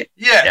it, right?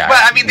 Yeah. But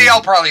I mean, they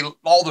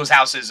all those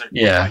houses are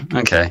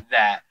okay.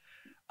 That.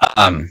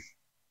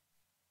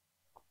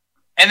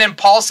 And then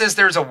Paul says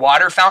there's a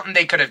water fountain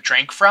they could have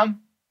drank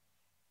from.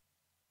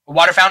 A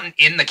water fountain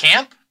in the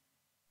camp?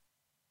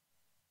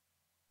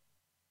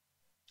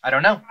 I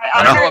don't know.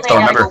 I don't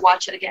remember. Go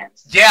watch it again.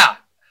 Yeah.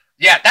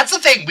 Yeah, that's the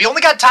thing. We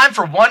only got time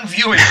for one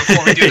viewing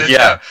before we do this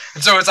show.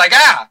 And so it's like,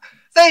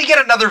 then you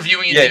get another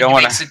viewing and you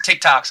make some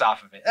TikToks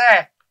off of it.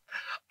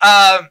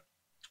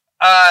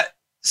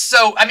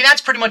 So, I mean,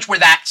 that's pretty much where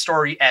that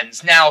story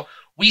ends. Now,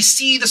 we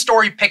see the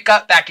story pick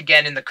up back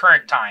again in the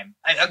current time.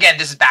 Again,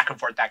 this is back and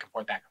forth, back and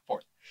forth, back and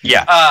forth.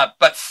 Yeah.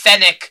 But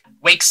Fennec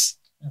wakes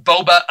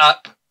Boba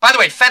up. By the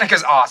way, Fennec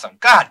is awesome.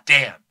 God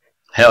damn.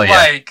 Hell yeah.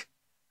 Like,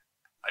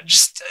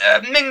 just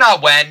Ming-Na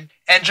Wen,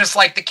 and just,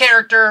 like, the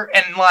character,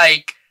 and,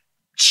 like,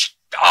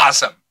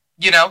 awesome.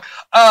 You know?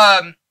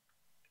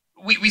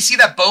 We see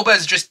that Boba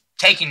is just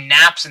taking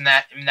naps in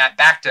that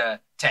Bacta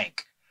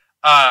tank.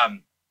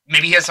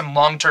 Maybe he has some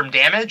long-term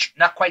damage?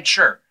 Not quite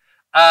sure.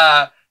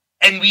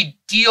 And we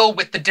deal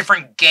with the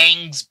different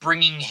gangs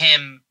bringing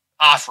him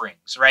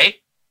offerings, right?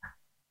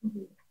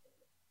 Mm-hmm.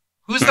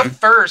 Who's the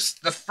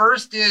first? The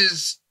first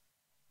is...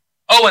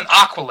 an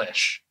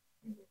Aqualish.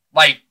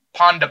 Like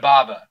Ponda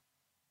Baba.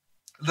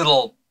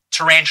 Little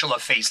tarantula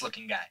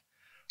face-looking guy.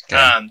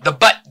 Okay. The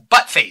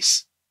butt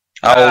face.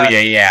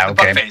 Yeah, the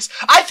butt face.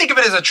 I think of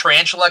it as a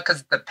tarantula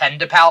because the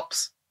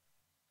pendipalps.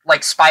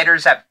 Like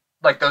spiders have...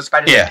 Like those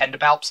spiders have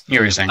pendipalps. You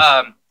were saying.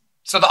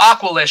 So the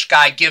Aqualish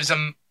guy gives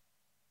him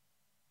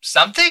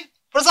something?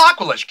 What does the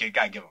Aqualish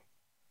guy give him?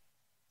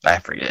 I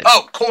forget.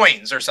 Oh,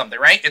 coins or something,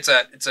 right? It's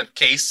a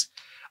case.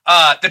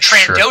 The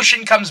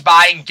Trandoshan comes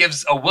by and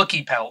gives a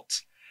Wookiee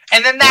pelt.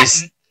 And then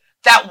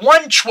that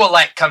one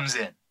Twi'lek comes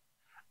in.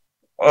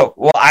 Oh,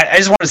 well, I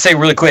just want to say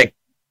really quick,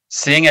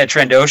 seeing a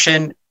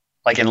Trandoshan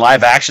like in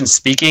live action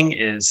speaking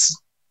is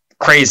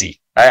crazy.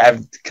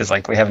 Because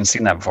like we haven't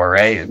seen that before,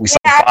 right? We saw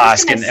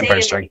Bossk in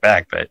Empire Strikes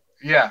Back, but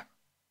yeah.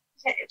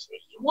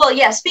 Well,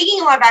 yeah. Speaking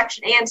in live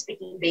action and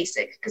speaking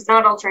basic, because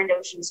not all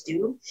Trandoshans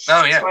do.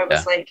 Oh yeah. So I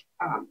was like,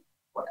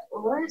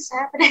 what is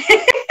happening?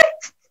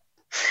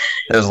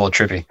 That was a little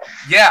trippy.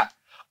 Yeah.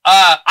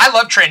 I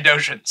love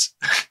Trandoshans.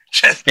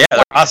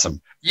 They're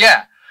awesome.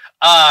 Yeah.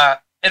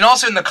 And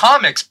also in the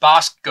comics,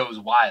 Bossk goes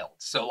wild.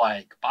 So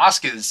like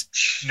Bossk is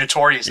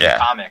notorious in the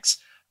comics.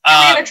 We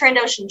have a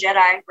Trandoshan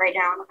Jedi right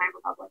now in the High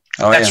Republic.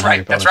 Oh, that's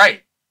right. That's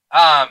right.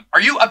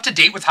 Are you up to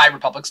date with High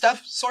Republic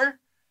stuff, Sawyer?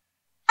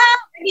 I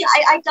mean,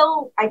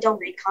 I don't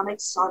read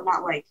comics, so I'm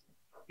not like,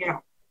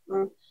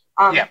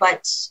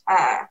 but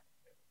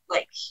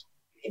like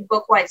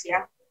book wise,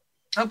 yeah.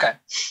 Okay.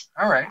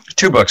 All right.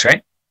 2 books,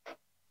 right?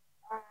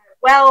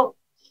 Well,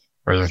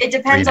 it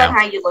depends on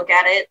how you look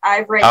at it.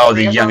 I've read. Oh,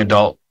 the young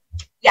adult.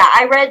 Yeah,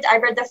 I read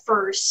the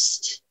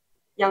first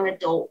young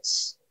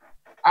adults.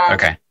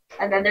 Okay.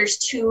 And then there's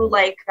 2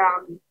 like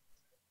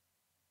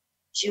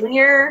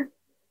junior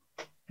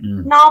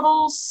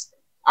novels.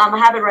 I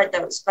haven't read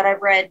those, but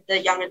I've read the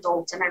young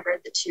adult and I've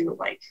read the 2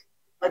 like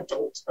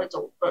adult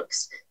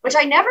books, which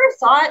I never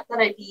thought that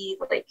I'd be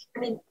like. I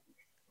mean,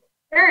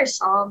 there are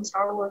some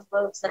Star Wars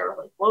books that are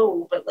like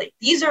whoa, but like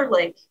these are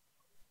like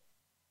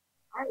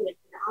I would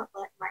not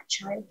let my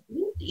child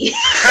read these.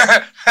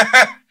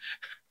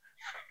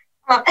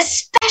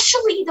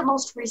 Especially the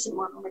most recent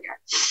one. Oh my god!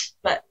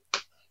 But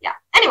yeah.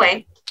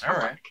 Anyway. All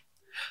right.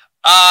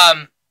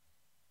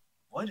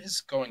 What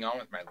is going on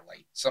with my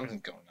light?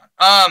 Something's going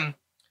on.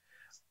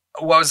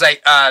 What was I?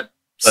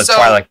 The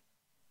Twi'lek.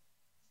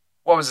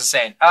 What was it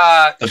saying?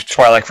 The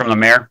Twi'lek from the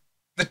mayor.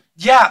 The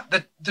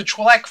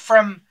Twi'lek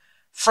from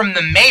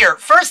the mayor.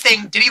 First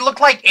thing, did he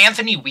look like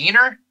Anthony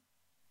Weiner?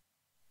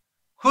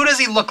 Who does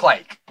he look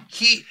like?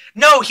 He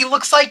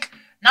looks like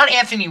not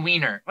Anthony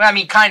Weiner. Well, I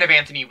mean, kind of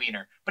Anthony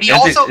Weiner, but he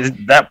is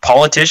that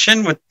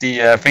politician with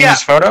the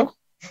famous photo.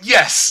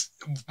 Yes,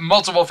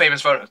 multiple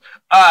famous photos.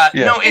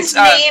 No, his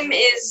name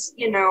is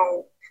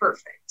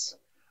perfect.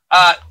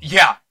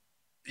 Yeah.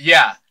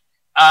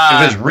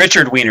 If it was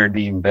Richard Weiner, it'd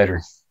be even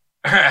better.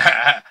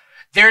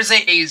 There's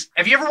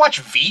have you ever watched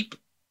Veep?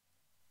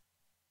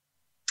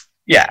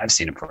 Yeah, I've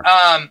seen it before.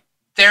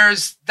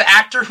 There's the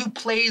actor who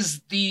plays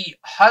the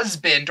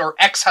husband or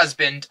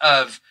ex-husband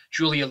of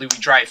Julia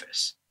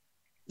Louis-Dreyfus.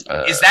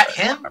 Is that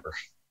him?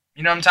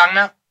 You know what I'm talking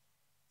about?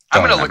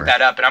 I'm going to look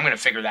that up and I'm going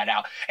to figure that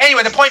out.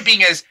 Anyway, the point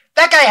being is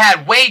that guy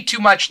had way too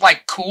much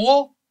like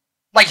cool.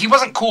 Like he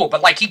wasn't cool,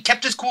 but like he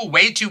kept his cool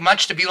way too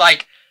much to be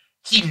like,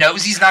 he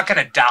knows he's not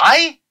going to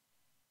die.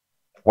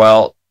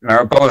 Well,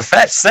 Remember Boba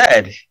Fett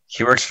said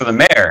he works for the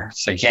mayor,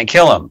 so you can't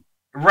kill him.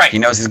 Right. He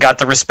knows he's got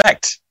the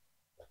respect.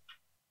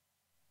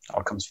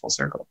 All comes full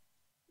circle.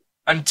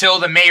 Until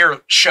the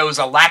mayor shows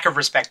a lack of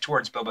respect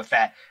towards Boba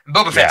Fett. And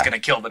Boba Fett's going to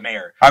kill the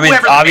mayor. I mean,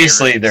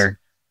 obviously they're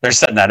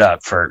setting that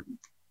up for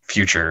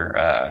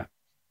future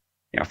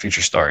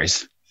future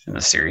stories in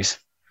the series.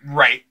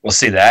 Right. We'll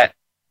see that.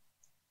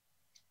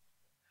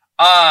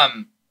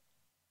 The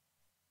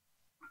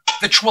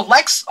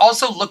Twi'leks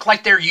also look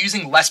like they're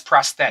using less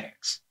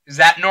prosthetics. Is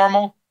that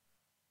normal?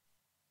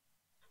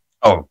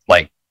 Oh,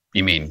 like,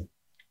 you mean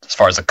as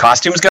far as the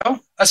costumes go?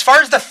 As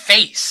far as the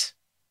face.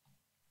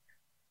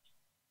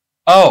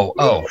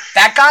 Oh.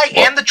 That guy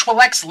and the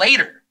Twi'leks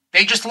later.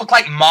 They just look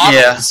like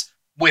models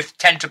with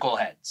tentacle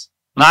heads.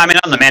 No, I mean,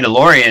 on The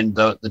Mandalorian,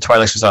 the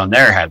Twi'leks was on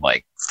there had,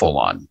 like,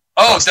 full-on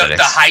the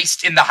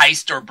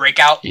heist or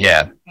breakout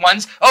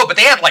ones? Oh, but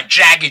they had, like,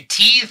 jagged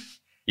teeth.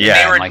 Yeah.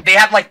 They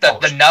had, like,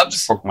 the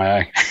nubs. Broke my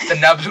eye. The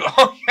nubs.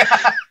 Oh,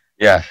 yeah.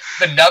 Yeah.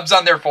 The nubs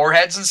on their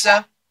foreheads and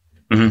stuff.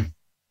 Mm-hmm.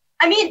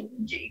 I mean,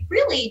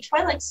 really,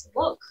 Twi'leks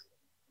look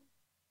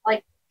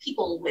like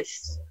people with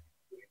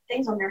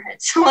things on their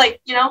heads. Like,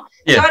 Yeah.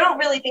 So I don't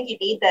really think you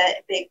need the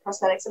big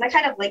prosthetics. And I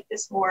kind of like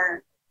this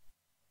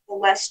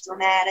less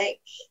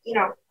dramatic,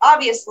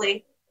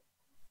 obviously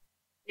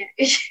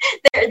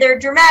they're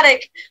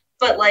dramatic,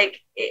 but like,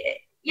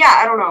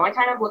 I don't know. I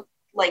kind of look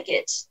like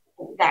it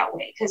that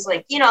way. Cause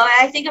like,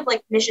 I think of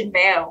like Mission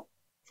Vale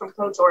from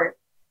KOTOR.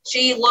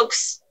 She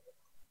looks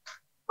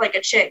like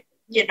a chick,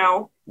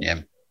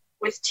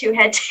 with two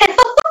head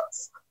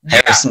tails.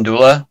 Harrison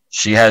Dula,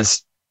 she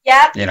has,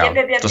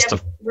 just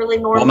a really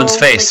normal woman's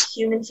face, like,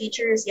 human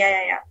features.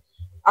 Yeah.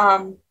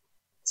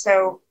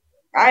 So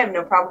I have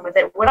no problem with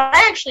it. What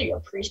I actually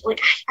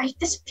appreciate,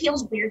 this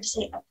feels weird to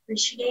say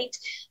appreciate,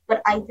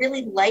 but I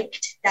really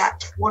liked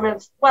that I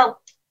thought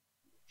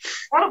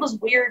it was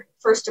weird,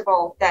 first of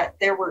all, that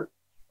there were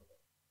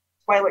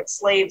Twi'lek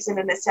slaves in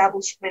an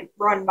establishment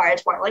run by a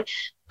Twi'lek,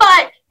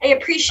 but I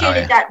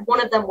appreciated that one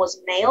of them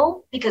was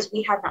male, because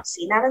we have not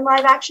seen that in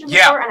live action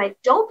before, and I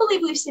don't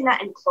believe we've seen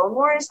that in Clone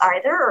Wars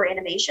either, or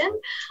animation.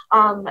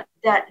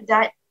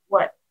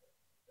 What?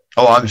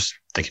 Oh, I'm just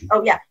thinking.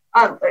 Oh, yeah.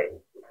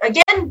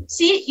 Again,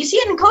 you see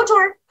it in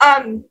KOTOR,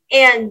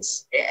 and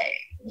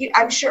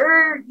I'm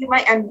sure you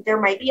might, and there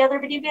might be other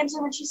video games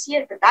in which you see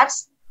it, but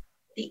that's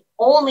the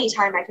only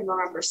time I can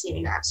remember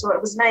seeing that. So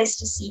it was nice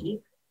to see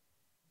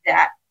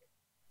that.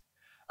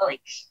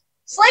 Like,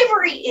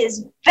 slavery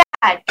is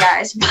bad,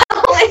 guys, but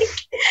like,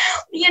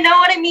 you know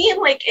what I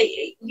mean? Like,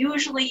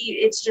 usually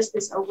it's just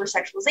this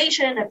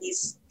over-sexualization of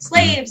these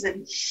slaves,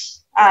 and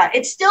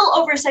it's still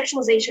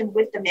over-sexualization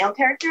with the male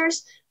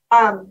characters.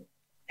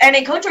 And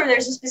in KOTOR,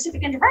 there's a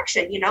specific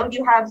interaction. You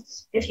have,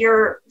 if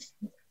you're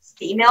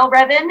female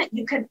Revan,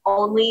 you can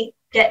only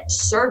get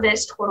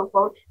serviced, quote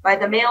unquote, by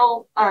the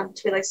male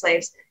Twi'lek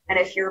slaves. And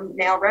if you're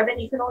male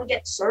Revan, you can only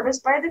get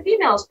serviced by the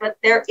females. But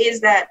there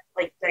is that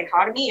like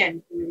dichotomy,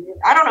 and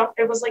I don't know.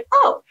 It was like,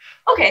 oh,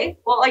 okay,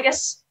 well, I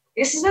guess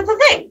this is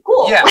the thing.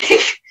 Cool. Yeah.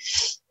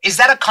 Is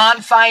that a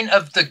confine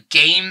of the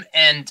game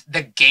and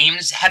the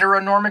game's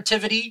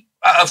heteronormativity?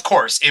 Of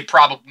course, it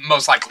probably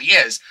most likely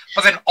is.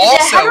 But then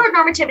also, the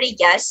heteronormativity,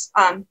 yes.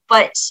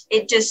 But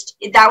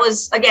that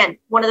was again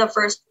one of the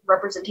first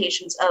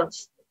representations of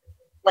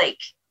like.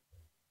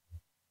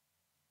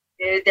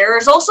 There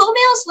is also male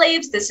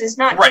slaves. This is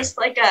not just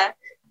like a,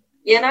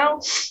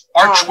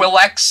 Are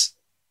Twi'leks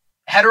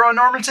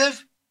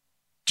heteronormative?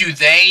 Do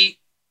they,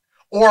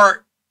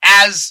 or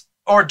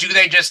do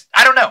they just?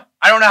 I don't know.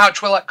 I don't know how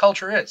Twi'lek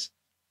culture is.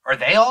 Are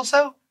they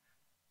also?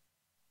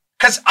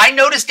 Because I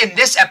noticed in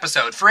this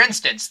episode, for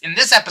instance,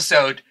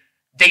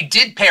 they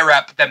did pair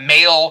up the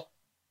male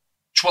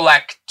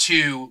Twi'lek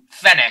to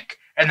Fennec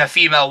and the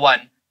female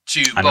one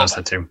to Boba. I noticed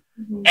that too.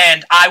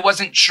 And I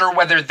wasn't sure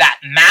whether that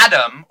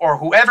madam, or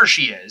whoever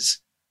she is,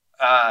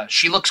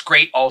 she looks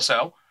great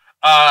also,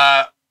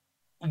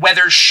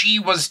 whether she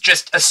was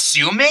just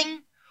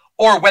assuming,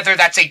 or whether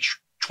that's a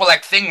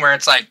Twi'lek thing where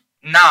it's like,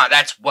 nah,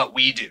 that's what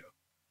we do.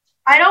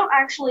 I don't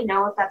actually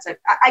know if that's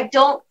I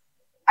don't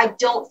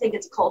think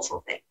it's a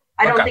cultural thing.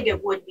 I don't think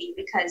it would be,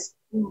 because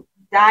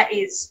that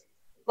is,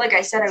 like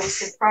I said, I was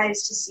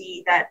surprised to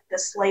see that the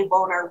slave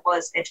owner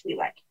was a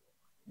Twi'lek.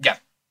 Yeah.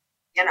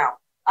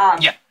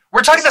 Yeah.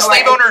 We're talking the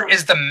slave owner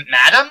is the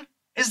madam?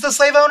 Is the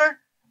slave owner?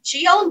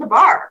 She owned the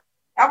bar.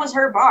 That was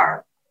her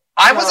bar.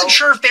 I wasn't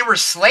sure if they were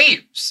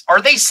slaves.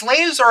 Are they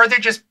slaves, or are they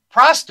just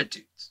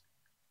prostitutes?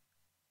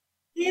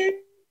 Yeah.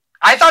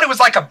 I thought it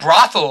was like a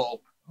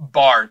brothel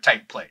bar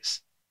type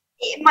place.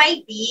 It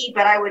might be,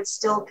 but I would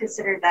still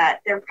consider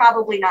that they're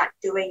probably not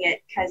doing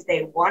it because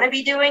they want to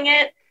be doing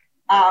it,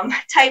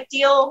 type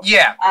deal.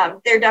 Yeah.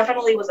 There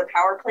definitely was a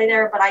power play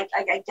there, but I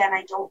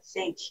don't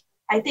think.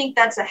 I think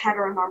that's a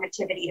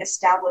heteronormativity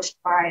established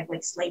by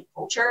like slave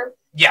culture,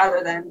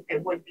 rather than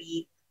it would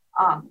be,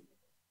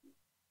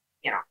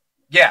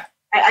 Yeah.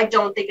 I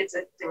don't think it's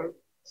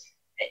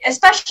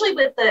especially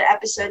with the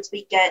episodes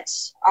we get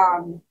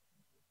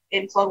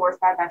in Clone Wars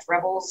Bad Batch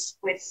Rebels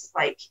with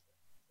like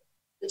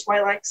the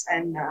Twi'leks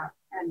and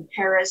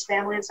Hera's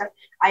family and stuff.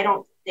 I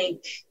don't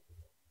think.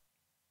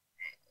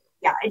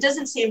 Yeah, it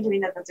doesn't seem to me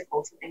that that's a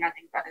cultural thing. I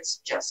think that is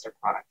just a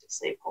product of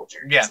slave culture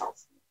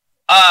itself.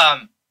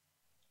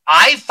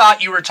 I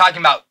thought you were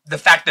talking about the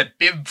fact that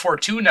Bib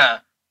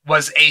Fortuna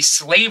was a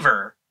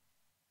slaver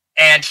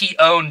and he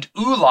owned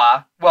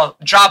Ula. Well,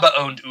 Jabba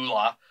owned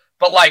Ula,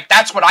 but like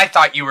that's what I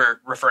thought you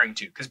were referring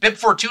to, because Bib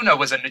Fortuna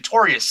was a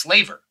notorious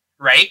slaver,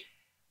 right?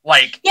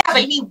 Like, yeah,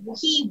 but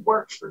he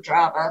worked for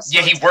Jabba. So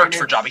yeah, he worked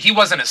for Jabba. He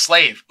wasn't a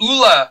slave.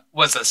 Ula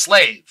was a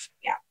slave.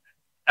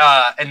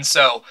 Yeah. And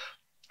so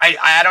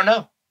I don't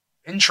know.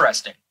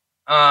 Interesting.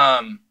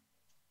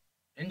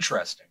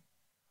 Interesting.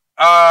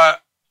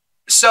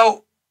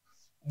 So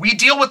we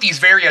deal with these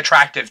very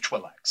attractive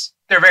Twi'leks.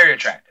 They're very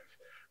attractive.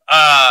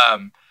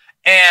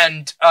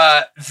 And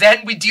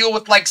then we deal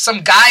with like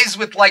some guys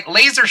with like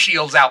laser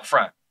shields out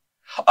front.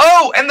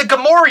 Oh, and the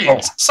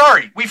Gamorreans. Oh.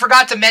 Sorry, we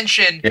forgot to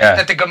mention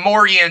that the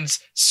Gamorreans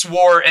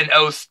swore an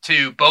oath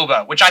to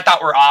Boba, which I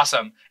thought were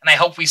awesome, and I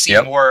hope we see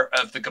more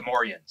of the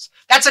Gamorreans.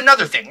 That's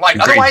another thing. Like,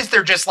 otherwise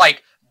they're just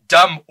like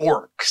dumb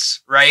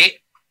orcs, right?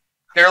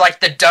 They're like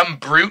the dumb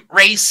brute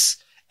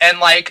race, and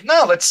like,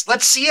 no, let's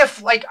see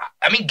if like,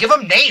 I mean, give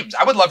them names.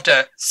 I would love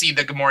to see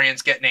the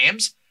Gamorreans get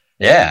names.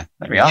 Yeah,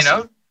 that'd be awesome.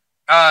 You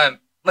know,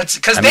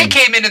 because they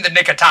came in the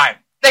nick of time.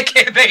 They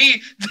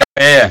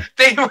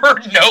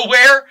were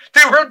nowhere.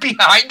 They were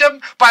behind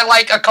them by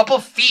like a couple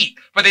feet,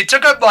 but they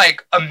took up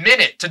like a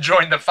minute to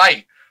join the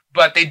fight.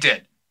 But they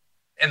did,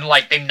 and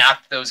like they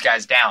knocked those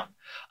guys down.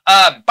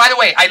 By the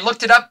way, I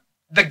looked it up.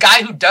 The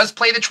guy who does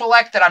play the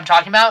Twi'lek that I'm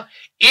talking about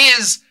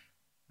is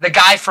the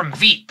guy from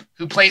Veep,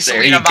 who plays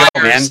Selena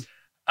Meyer's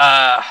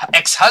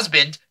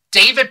ex-husband.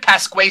 David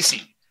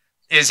Pasquesi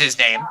is his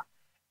name,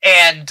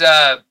 and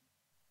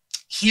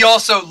he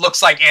also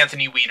looks like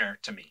Anthony Weiner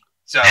to me.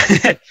 So,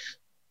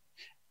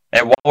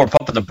 and while we're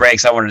pumping the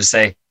brakes, I wanted to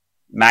say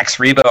Max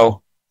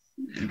Rebo.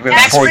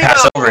 Before we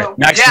pass over,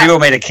 Max Rebo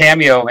made a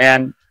cameo,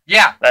 man.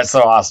 Yeah, that's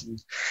so awesome.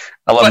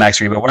 I love Max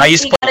Rebo. When I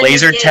used to play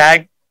laser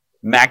tag,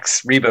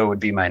 Max Rebo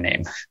would be my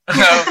name.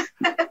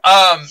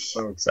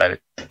 So excited.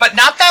 But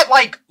not that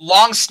like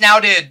long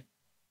snouted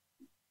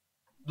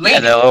lady. Yeah,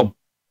 the little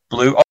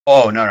blue.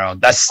 Oh no,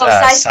 that's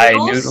Sai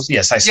Noodles.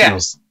 Yeah, Sai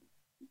Noodles.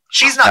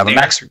 She's not there.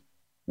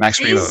 Max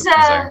Rebo is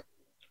there.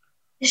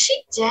 Is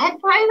she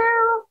dead by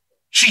now?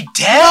 She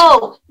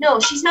dead? No,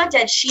 she's not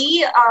dead.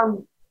 She,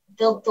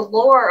 the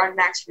lore on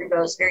Max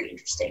Rebo is very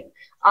interesting.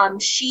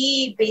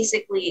 She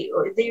basically,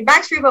 the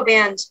Max Rebo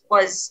band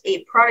was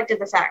a product of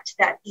the fact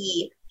that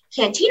the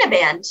Cantina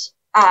band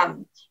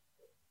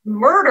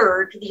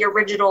murdered the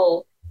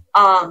original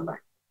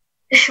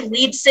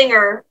lead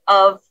singer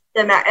of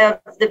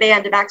the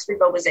band Max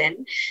Rebo was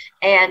in,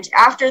 and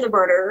after the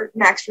murder,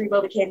 Max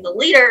Rebo became the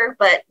leader,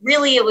 but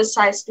really it was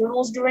Sai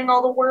Noodles doing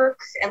all the work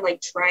and like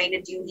trying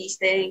to do these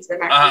things that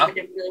Max Rebo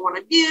didn't really want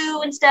to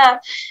do and stuff.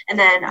 And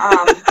then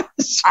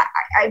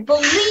I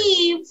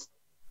believe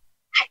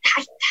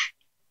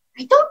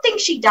I don't think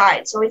she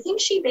died, so I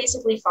think she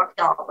basically fucked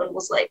off and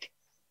was like,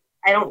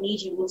 I don't need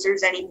you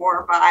losers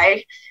anymore,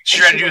 bye. She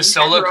tried to do a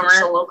solo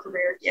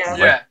career.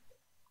 Yeah.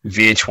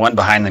 VH1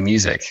 behind the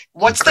music.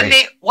 What's the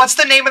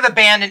name of the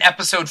band in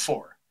episode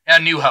 4? A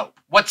New Hope.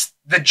 What's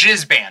the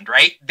Jizz Band,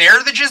 right?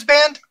 They're the Jizz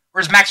Band?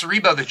 Or is Max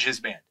Rebo the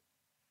Jizz Band?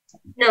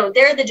 No,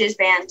 they're the Jizz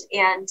Band,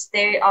 and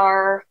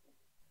they're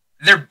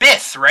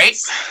Bith, right?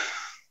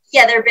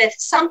 Yeah, they're Bith.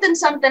 Something,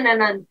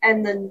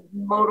 and the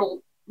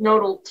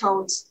nodal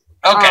tones.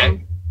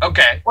 Okay.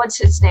 Okay. What's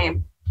his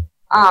name?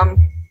 And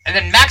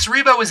then Max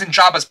Rebo is in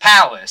Jabba's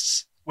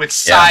palace with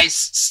Sly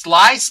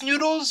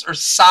Snoodles or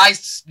Sai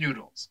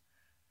Snoodles?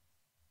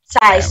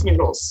 Sai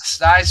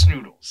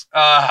Snoodles.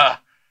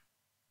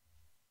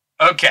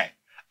 Okay.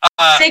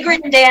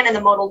 Sigrid and Dan and the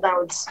modal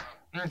nodes.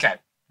 Okay.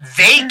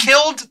 They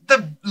killed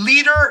the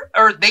leader,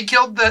 or they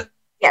killed the...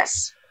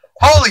 Yes.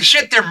 Holy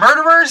shit, they're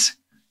murderers?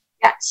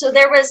 Yeah, so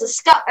there was a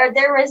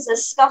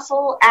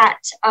scuffle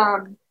at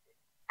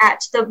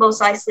the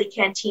Mos Eisley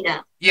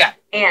Cantina. Yeah.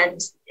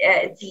 And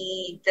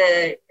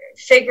the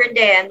Figrin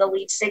Dan, the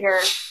lead singer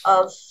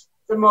of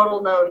the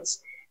modal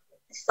nodes,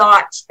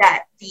 thought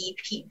that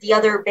the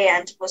other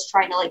band was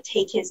trying to like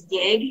take his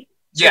gig,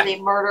 so they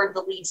murdered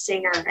the lead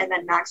singer, and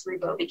then Max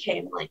Rebo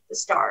became like the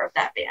star of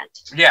that band.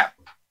 Yeah.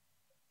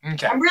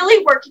 Okay. I'm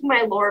really working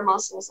my lore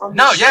muscles on this.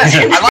 No, yes,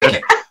 I like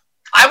it.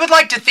 I would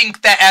like to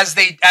think that as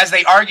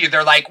they argue,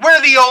 they're like,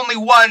 we're the only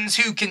ones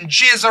who can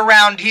jizz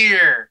around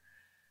here.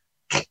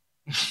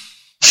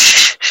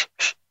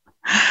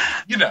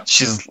 You know.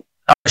 She's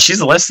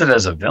listed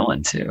as a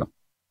villain too.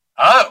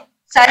 Oh.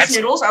 Sai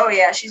Noodles? Oh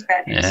yeah, she's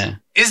bad news. Yeah.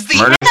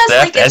 Murder,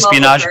 theft,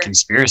 espionage,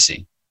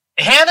 conspiracy.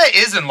 Hannah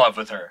is in love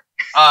with her.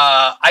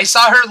 I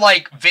saw her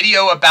like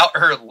video about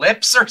her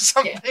lips or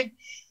something.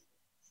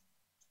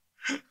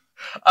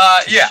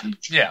 Yeah.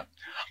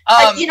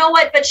 You know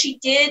what? But she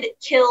did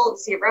kill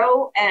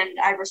Zero, and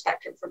I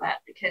respect her for that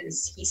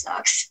because he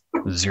sucks.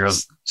 Zero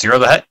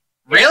the Hutt?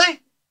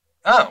 Really?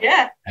 Oh.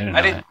 Yeah.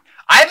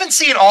 I I haven't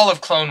seen all of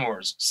Clone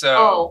Wars, so.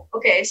 Oh,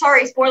 okay.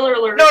 Sorry, spoiler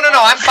alert. No.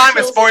 I'm fine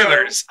with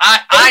spoilers.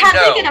 I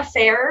know.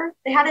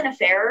 They had an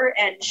affair,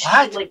 and she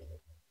What?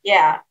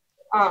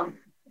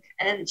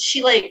 and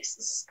she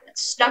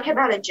snuck him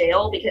out of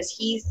jail because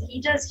he's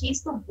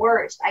the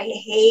worst. I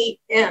hate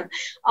him.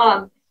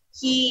 The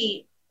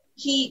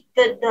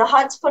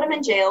Hutts put him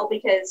in jail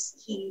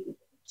because he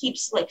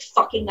keeps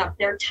fucking up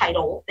their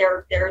title,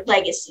 their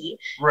legacy,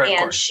 right,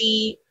 and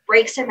she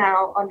breaks him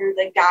out under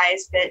the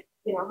guise that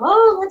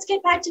let's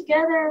get back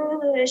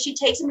together. She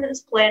takes him to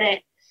this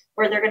planet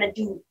where they're gonna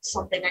do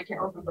something I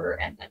can't remember,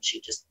 and then she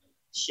just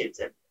shoots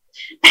him.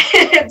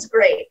 It's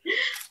great.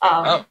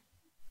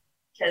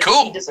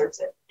 Cool. He deserves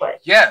it, but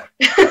yeah.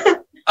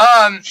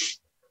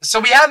 So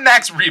we have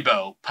Max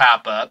Rebo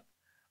pop up.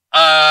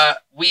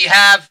 We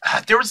have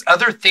there was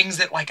other things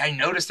that I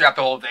noticed throughout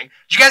the whole thing.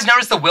 Did you guys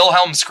notice the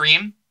Wilhelm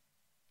scream?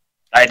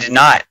 I did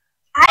not.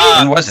 I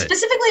when was it?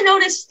 specifically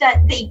noticed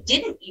that they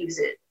didn't use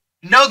it.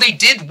 No, they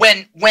did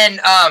when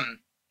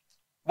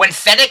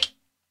Fennec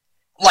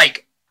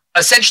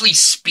essentially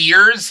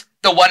spears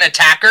the one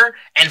attacker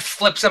and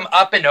flips him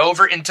up and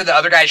over into the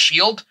other guy's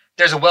shield.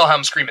 There's a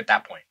Wilhelm scream at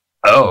that point.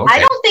 Oh, okay. I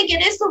don't think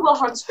it is the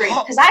Wilhelm scream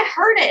because I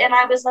heard it and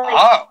I was like,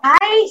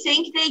 I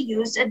think they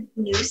used a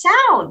new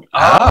sound.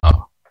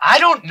 Oh, I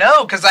don't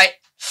know because I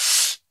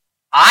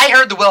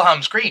heard the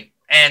Wilhelm scream,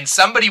 and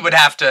somebody would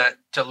have to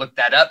look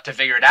that up to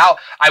figure it out.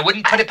 I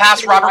wouldn't put it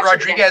past Robert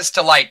Rodriguez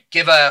to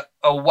give a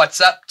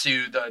what's up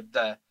to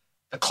the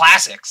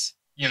classics.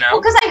 Well,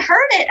 because I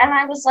heard it and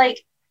I was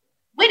like,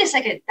 wait a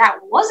second, that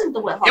wasn't the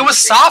Wilhelm. It was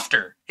scream.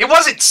 Softer. It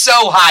wasn't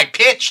so high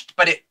pitched,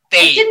 but it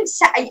didn't.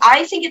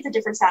 I think it's a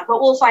different sound, but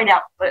we'll find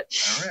out. But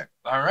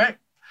all right.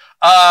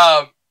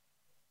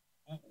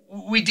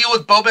 We deal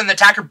with Boba and the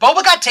attacker.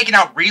 Boba got taken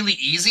out really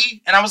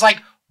easy, and I was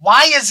like,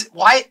 why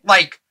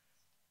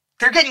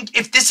they're getting,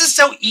 if this is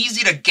so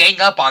easy to gang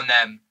up on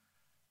them,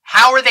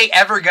 how are they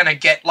ever gonna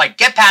get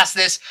past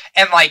this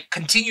and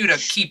continue to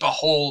keep a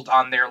hold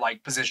on their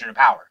position of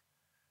power?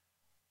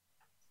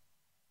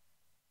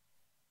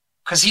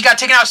 Because he got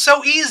taken out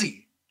so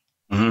easy.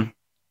 Mm-hmm. I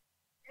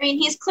mean,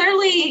 he's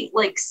clearly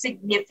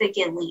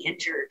significantly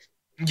injured.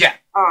 Yeah.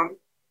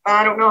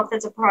 I don't know if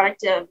that's a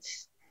product of,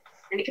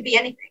 and it could be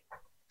anything.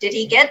 Did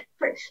he get?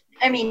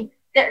 I mean,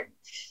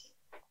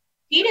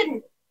 he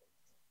didn't.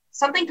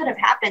 Something could have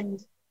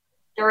happened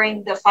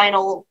during the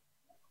final,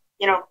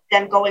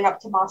 them going up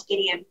to Moff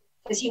Gideon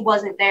because he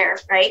wasn't there,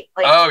 right?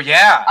 Oh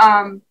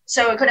yeah.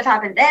 So it could have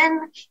happened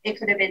then. It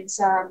could have been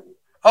some.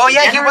 Oh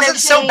yeah, he wasn't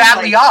so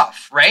badly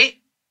off, right?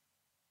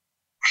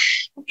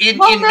 In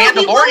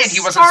Mandalorian, he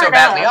wasn't so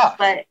badly off.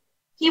 But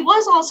he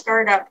was all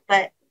scarred up.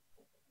 But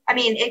I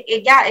mean,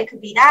 it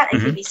could be that. It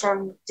could be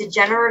some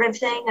degenerative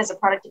thing as a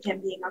product of him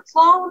being a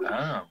clone.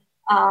 Oh.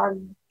 I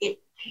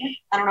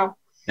don't know.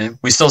 Yeah,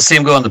 we still see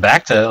him go in the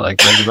back to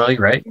regularly,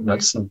 right?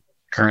 That's in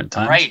current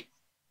time. Right.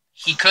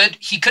 He could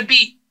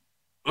be.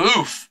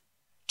 Oof.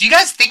 Do you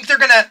guys think they're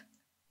gonna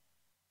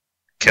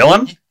kill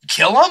him?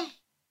 Kill him?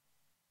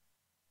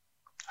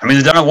 I mean,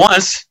 they've done it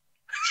once.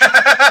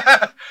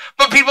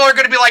 But people are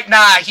going to be like,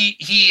 nah,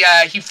 he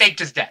faked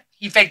his death.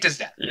 He faked his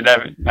death.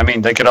 I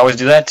mean, they could always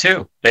do that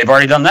too. They've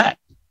already done that.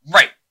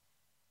 Right.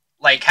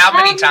 How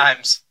many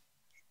times?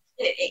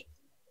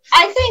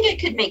 I think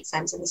it could make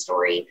sense in the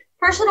story.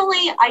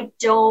 Personally, I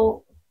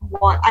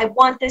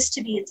want this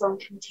to be its own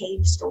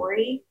contained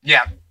story.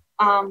 Yeah.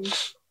 And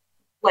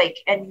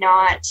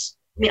not,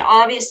 I mean,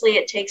 obviously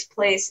it takes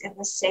place in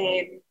the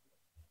same,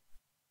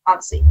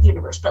 obviously,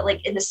 universe, but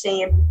in the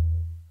same,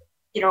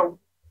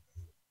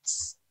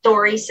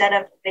 story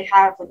setup they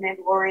have with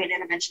Mandalorian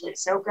and eventually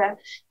Ahsoka,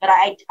 but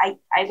I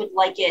would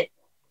like it.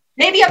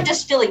 Maybe I'm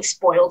just feeling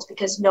spoiled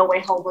because No Way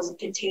Home was a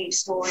contained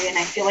story, and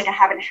I feel like I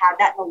haven't had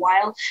that in a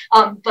while.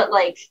 But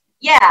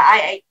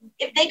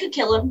if they could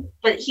kill him,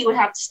 but he would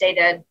have to stay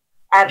dead.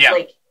 I'd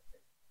in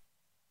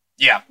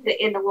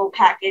the little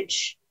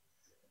package,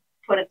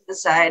 put it to the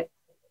side.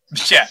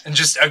 Yeah, and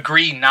just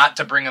agree not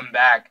to bring him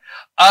back.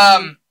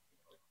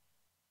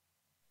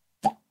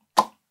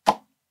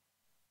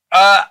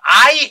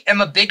 I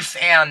am a big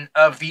fan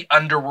of the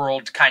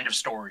underworld kind of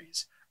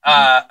stories.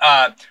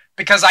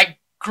 Because I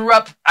grew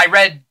up, I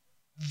read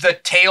the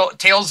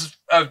Tales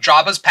of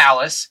Jabba's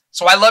Palace.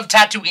 So I love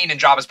Tatooine and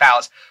Jabba's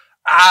Palace.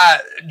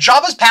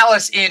 Jabba's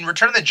Palace in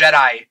Return of the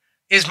Jedi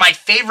is my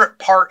favorite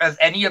part of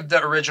any of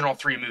the original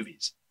 3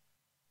 movies.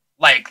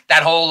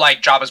 That whole,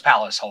 Jabba's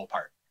Palace whole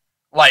part.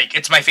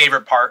 It's my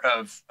favorite part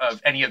of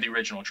any of the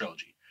original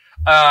trilogy.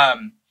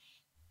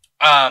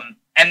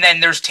 And then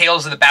there's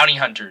Tales of the Bounty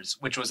Hunters,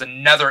 which was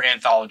another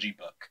anthology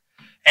book.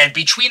 And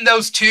between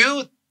those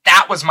two,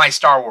 that was my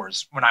Star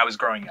Wars when I was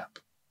growing up.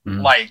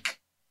 Mm-hmm.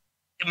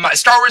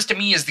 Star Wars to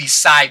me is these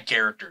side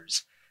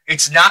characters.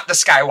 It's not the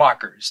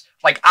Skywalkers.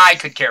 I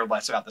could care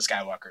less about the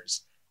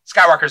Skywalkers.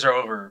 Skywalkers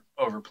are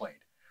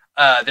overplayed.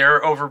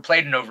 They're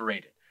overplayed and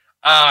overrated.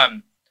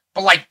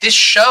 But this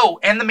show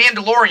and The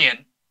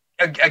Mandalorian,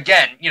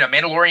 again,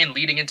 Mandalorian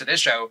leading into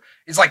this show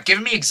is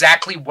giving me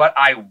exactly what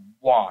I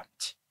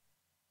want.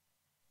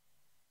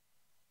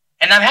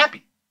 And I'm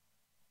happy.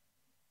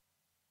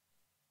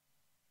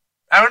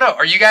 I don't know.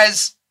 Are you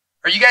guys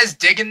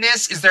digging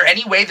this? Is there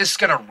any way this is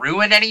going to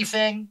ruin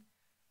anything?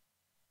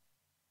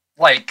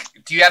 Like,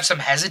 do you have some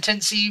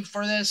hesitancy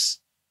for this?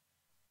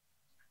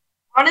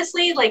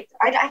 Honestly, like,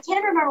 I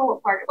can't remember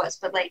what part it was,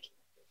 but, like,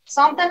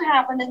 something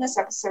happened in this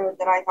episode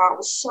that I thought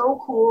was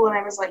so cool, and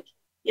I was like,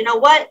 you know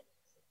what?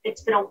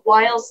 It's been a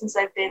while since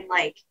I've been,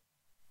 like,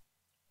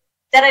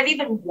 that I've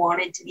even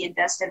wanted to be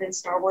invested in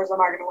Star Wars, I'm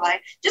not gonna lie.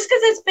 Just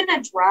because it's been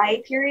a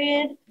dry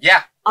period.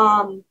 Yeah.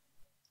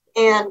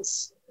 And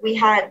we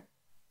had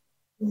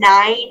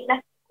nine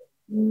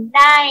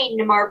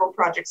Marvel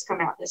projects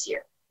come out this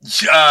year.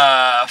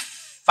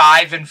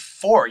 5 and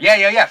 4.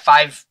 Yeah.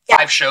 Five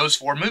shows,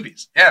 4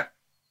 movies. Yeah.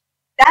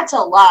 That's a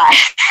lot.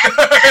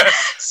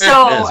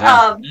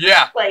 So,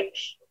 yeah. Like,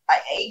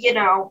 and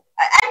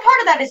part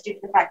of that is due to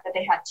the fact that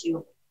they had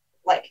to,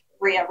 like,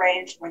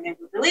 rearrange when they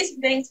were releasing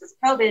things with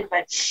COVID,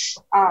 but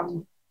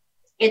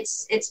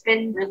it's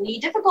been really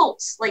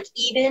difficult. Like,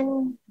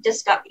 even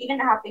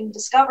having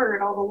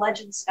discovered all the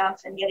legend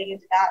stuff and getting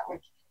into that,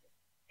 like,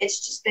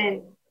 it's just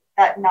been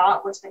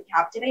not what's been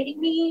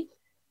captivating me.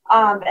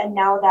 And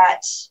now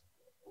that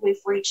we've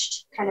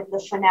reached kind of the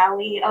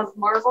finale of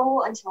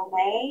Marvel until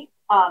May,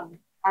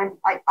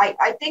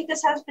 I think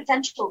this has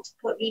potential to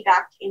put me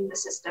back in the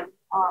system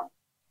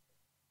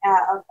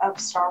of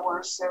Star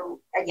Wars.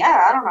 So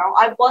yeah, I don't know.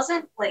 I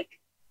wasn't like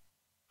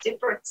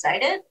super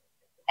excited,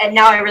 and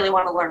now I really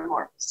want to learn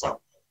more.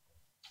 So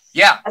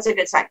yeah, that's a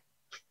good sign.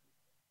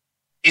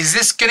 Is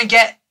this gonna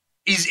get?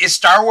 Is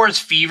Star Wars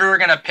fever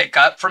gonna pick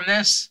up from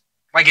this?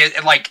 Like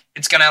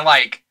it's gonna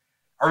like.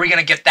 Are we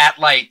gonna get that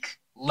like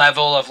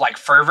level of like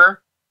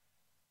fervor?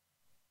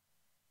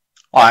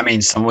 Well, I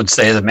mean, some would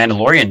say the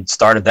Mandalorian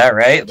started that,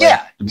 right?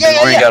 Yeah, like, the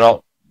Mandalorian got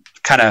all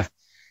kind of,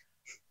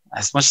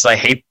 as much as I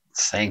hate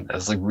saying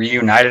this, like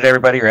reunited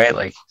everybody, right?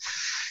 Like,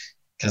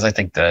 because I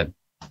think the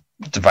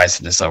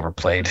divisiveness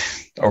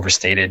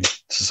overstated.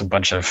 It's just a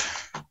bunch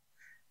of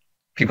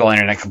people on the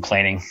internet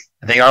complaining.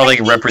 I think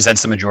Arlie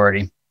represents the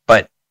majority,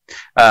 but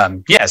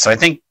so I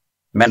think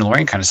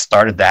Mandalorian kind of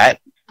started that.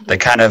 They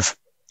kind of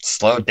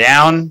slowed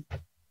down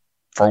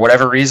for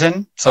whatever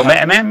reason. So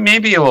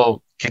maybe it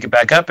will kick it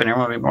back up and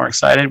everyone will be more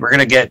excited. We're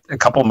going to get a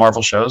couple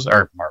Marvel shows,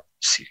 or Marvel,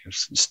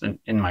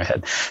 in my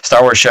head,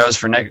 Star Wars shows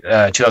for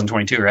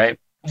 2022, right?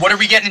 What are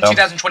we getting in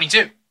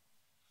 2022?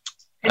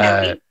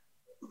 Kenobi.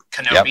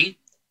 Yep.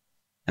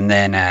 And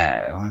then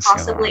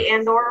possibly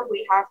Andor.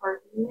 We have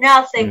heard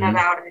nothing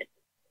about it.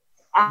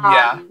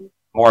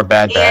 More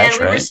Bad Batch, and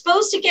we right? were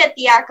supposed to get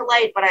The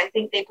Acolyte, but I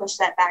think they pushed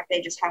that back.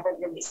 They just haven't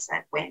really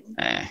said when.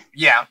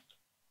 Yeah.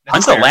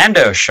 When's the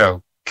Lando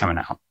show coming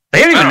out?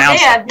 They haven't even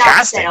announced They have not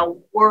casting. said a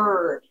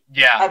word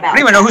about it. I don't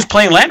even know who's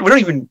playing Lando. We don't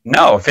even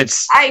know if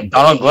it's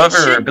Donald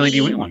Glover or Billy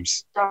D.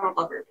 Williams. Donald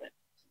Glover, but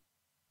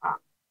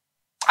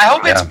I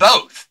hope it's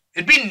both.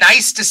 It'd be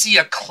nice to see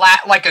a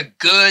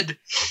good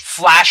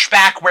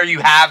flashback where you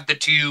have the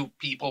two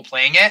people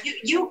playing it.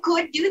 You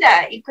could do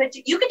that. You could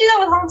do that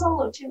with Han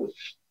Solo too.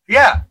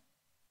 Yeah.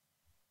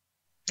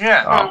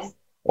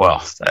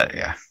 Well,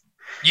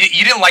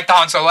 You didn't like the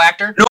Han Solo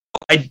actor? No,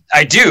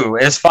 I do.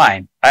 It's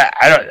fine.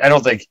 I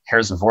don't think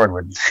Harrison Ford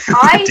would do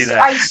that.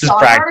 I saw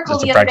an article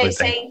the other day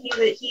saying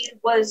he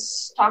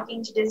was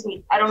talking to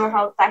Disney. I don't know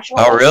how factual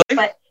it was,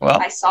 really?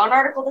 But I saw an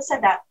article that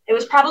said that. It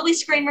was probably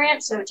Screen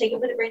Rant, so take it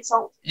with a grain of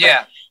salt.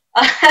 Yeah.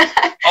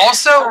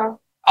 Also,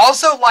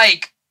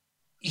 like,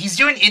 he's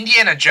doing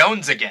Indiana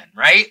Jones again,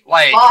 right?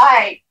 Like,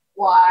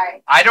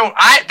 why?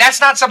 That's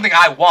not something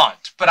I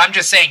want, but I'm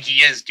just saying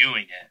he is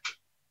doing it.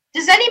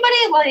 Does anybody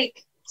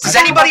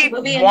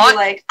want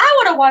like, I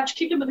want to watch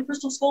Kingdom of the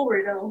Crystal Skull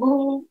right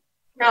now?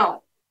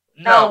 No,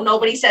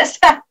 nobody says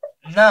that.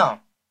 No.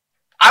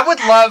 I would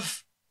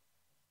love,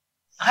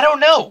 I don't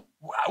know.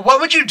 What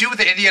would you do with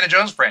the Indiana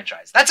Jones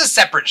franchise? That's a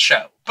separate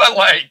show, but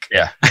like...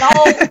 Yeah. No,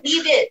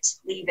 leave it.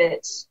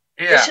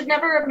 Yeah. They should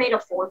never have made a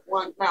fourth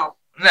one. No,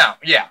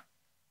 yeah.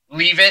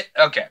 Leave it?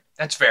 Okay,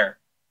 that's fair.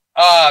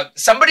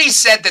 Somebody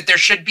said that there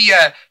should be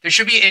an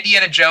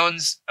Indiana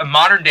Jones, a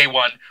modern day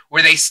one,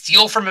 where they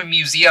steal from a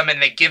museum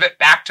and they give it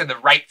back to the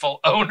rightful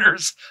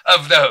owners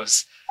of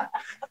those.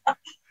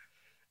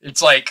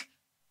 It's like,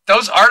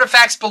 those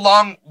artifacts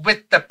belong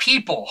with the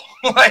people,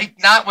 like,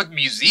 not with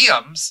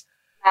museums.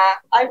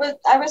 I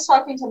was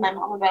talking to my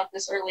mom about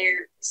this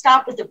earlier.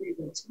 Stop with the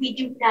reboots. We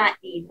do not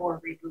need more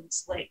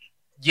reboots. Like,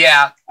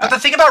 yeah, but the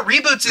thing about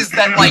reboots is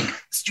that, like,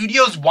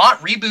 studios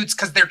want reboots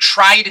because they're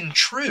tried and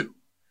true.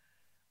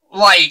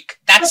 Like,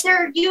 that's... But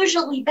they're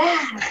usually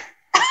bad.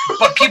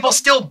 But people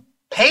still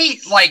pay,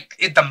 like,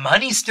 the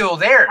money's still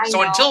there.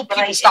 So until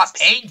people stop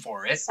paying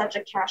for it... It's such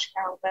a cash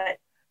cow, but...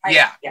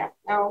 I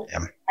don't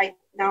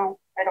know.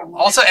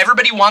 Also,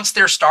 everybody wants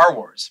their Star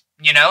Wars,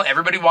 you know?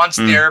 Everybody wants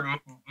their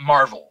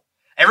Marvel.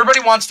 Everybody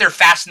wants their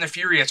Fast and the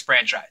Furious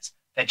franchise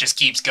that just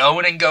keeps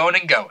going and going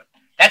and going.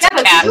 That's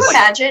but can you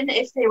imagine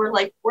if they were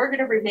like, we're going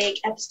to remake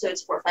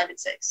episodes 4, 5, and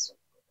 6?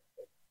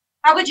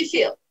 How would you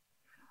feel?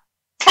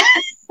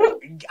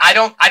 I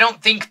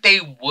don't think they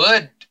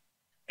would.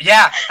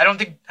 Yeah, I don't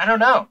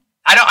know.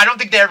 I don't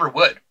think they ever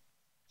would.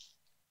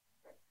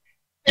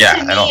 Yeah,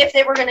 to me, if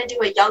they were going to do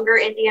a younger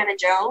Indiana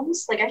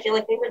Jones, like, I feel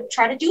like they would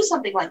try to do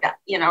something like that,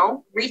 you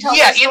know? Retell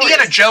Yeah, the stories.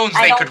 Indiana Jones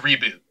they could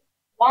reboot.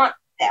 Want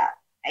that.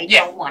 I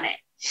don't want it.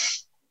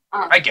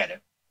 I get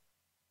it.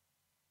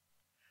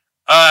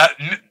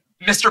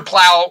 Mr.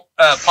 Paul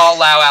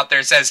Lau out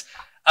there says,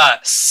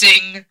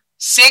 Sing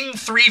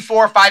 3,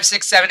 4, 5,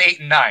 6, 7, 8,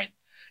 and 9.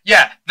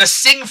 Yeah, the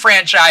Sing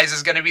franchise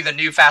is going to be the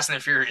new Fast and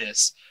the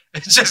Furious.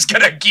 It's just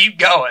going to keep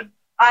going.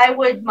 I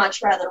would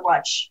much rather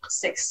watch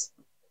 6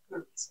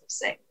 movies of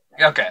Sing.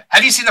 Okay.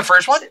 Have you seen the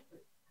first one?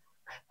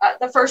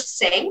 The first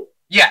Sing?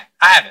 Yeah,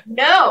 I haven't.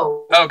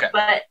 No. Okay.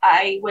 But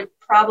I would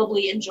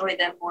probably enjoy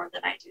them more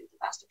than I do the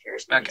Fast and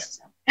Furious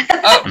movies.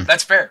 Okay. Oh,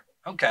 that's fair.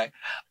 Okay.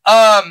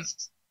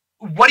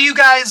 What do you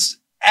guys,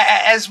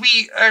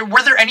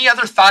 were there any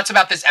other thoughts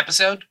about this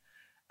episode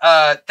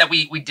that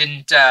we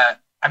didn't,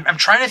 I'm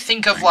trying to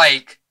think of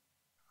like.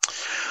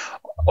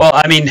 Well,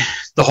 I mean,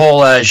 the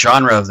whole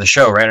genre of the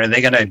show, right? Are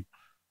they going to,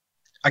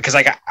 because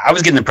like I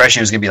was getting the impression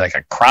it was going to be like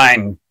a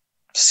crime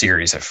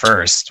series at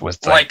first with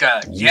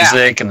the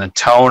music and the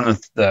tone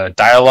of the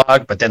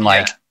dialogue, but then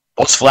like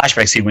those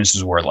flashback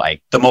sequences were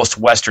like the most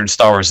Western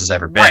Star Wars has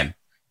ever been. Right.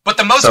 But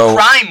the most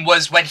crime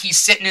was when he's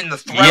sitting in the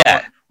throne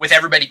with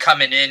everybody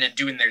coming in and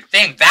doing their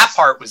thing. That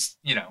part was,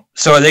 you know.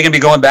 So are they going to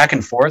be going back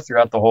and forth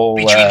throughout the whole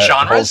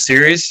the whole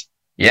series?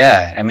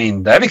 Yeah, I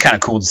mean that'd be kind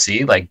of cool to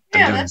see, like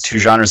them doing 2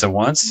 genres at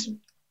once.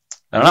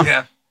 I don't know.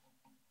 Yeah.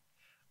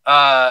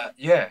 I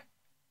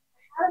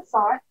had a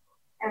thought,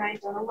 and I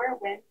don't know where it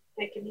went.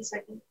 Wait, give me a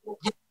second.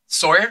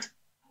 Sawyer?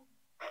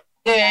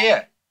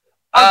 Yeah.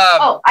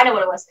 I know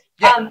what it was.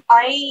 Yeah.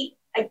 I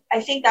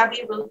think that'd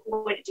be a really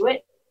cool way to do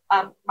it.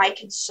 My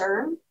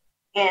concern,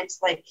 and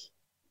like,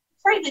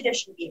 frankly, there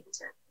shouldn't be a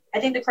concern. I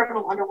think the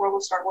criminal underworld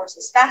of Star Wars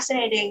is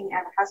fascinating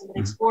and it hasn't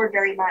been explored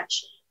very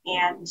much,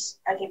 and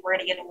I think we're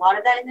going to get a lot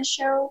of that in this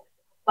show.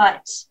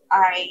 But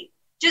I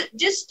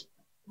just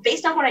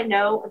based on what I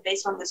know and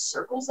based on the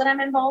circles that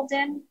I'm involved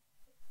in,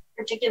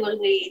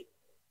 particularly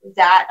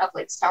that of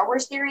like Star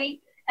Wars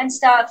theory and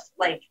stuff,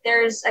 like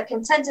there's a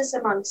consensus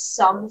among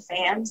some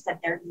fans that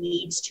there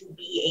needs to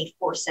be a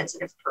force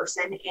sensitive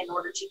person in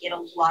order to get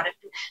a lot of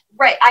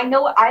I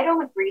know I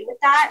don't agree with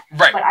that,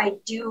 but I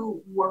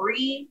do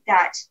worry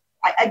that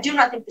I do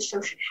not think the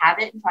show should have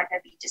it. In fact,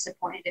 I'd be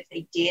disappointed if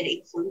they did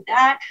include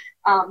that.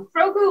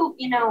 Grogu,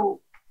 you know,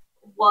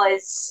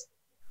 was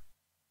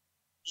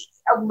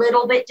a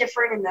little bit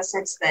different in the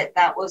sense that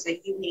that was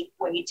a unique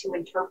way to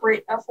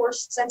interpret a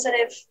force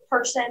sensitive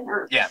person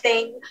or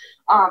thing.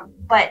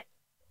 But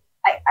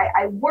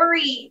I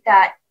worry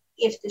that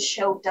if the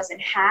show doesn't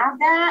have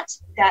that,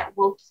 that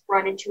will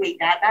run into a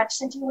Bad Batch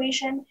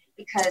situation,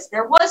 because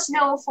there was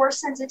no force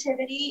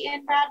sensitivity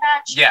in Bad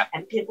Batch. Yeah.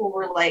 And people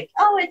were like,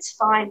 oh, it's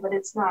fine, but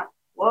it's not.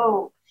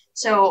 Whoa.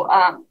 So,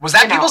 was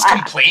that people's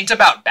complaint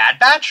about Bad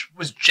Batch?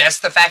 Was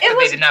just the fact that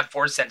they didn't have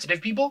force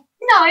sensitive people?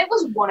 No, it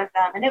was one of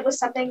them, and it was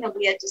something that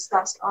we had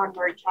discussed on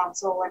Nerd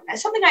Council, and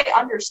something I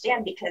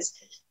understand because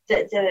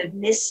the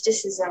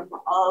mysticism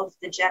of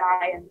the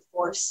Jedi and the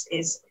Force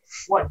is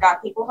what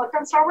got people hooked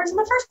on Star Wars in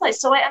the first place.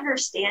 So I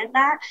understand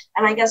that,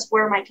 and I guess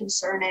where my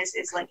concern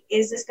is like,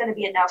 is this going to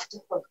be enough to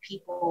hook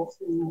people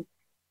who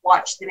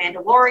watched The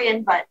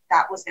Mandalorian, but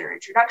that was their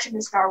introduction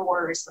to Star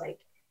Wars, like?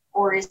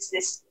 Or is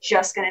this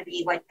just going to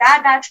be like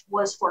Bad Batch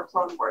was for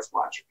Clone Wars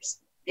watchers?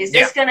 Is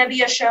this going to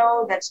be a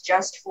show that's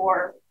just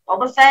for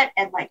Boba Fett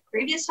and like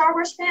previous Star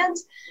Wars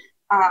fans?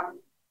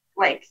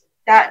 Like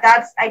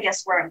that's I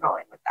guess where I'm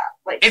going with that.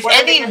 Like, if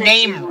any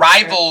name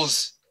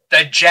rivals the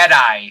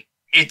Jedi,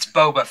 it's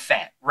Boba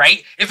Fett,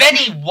 right? If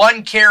any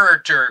one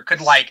character could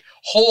like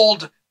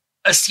hold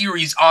a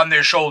series on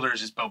their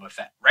shoulders, is Boba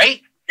Fett, right?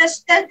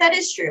 That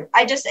is true.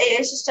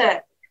 It's just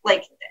a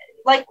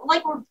like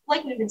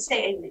we've been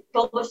saying,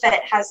 Boba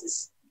Fett has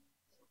this,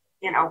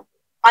 you know,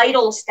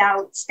 idol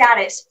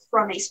status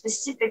from a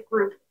specific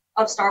group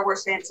of Star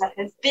Wars fans that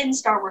have been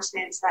Star Wars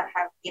fans that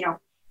have, you know,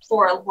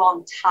 for a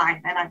long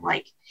time. And I'm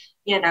like,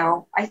 you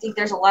know, I think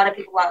there's a lot of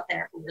people out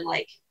there who are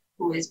like,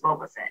 who is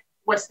Boba Fett?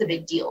 What's the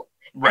big deal?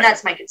 Right. And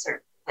that's my concern.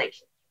 Like,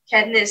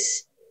 can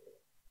this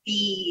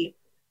be...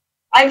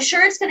 I'm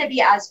sure it's going to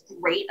be as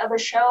great of a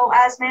show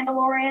as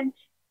Mandalorian,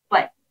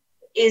 but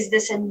is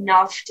this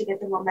enough to get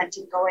the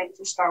momentum going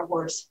for Star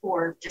Wars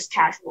for just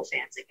casual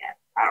fans again?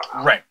 I don't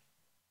know. Right.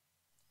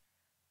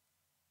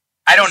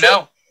 I don't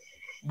know.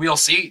 We'll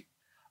see.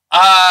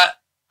 I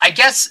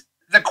guess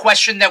the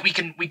question that we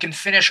can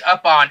finish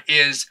up on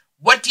is,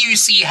 what do you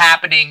see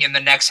happening in the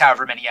next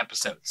however many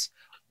episodes?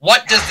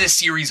 What does this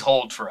series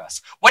hold for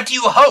us? What do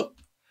you hope?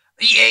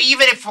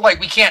 Even if like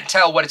we can't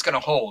tell what it's going to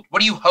hold, what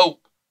do you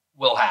hope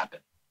will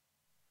happen?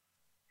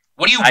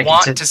 What do you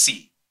want to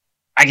see?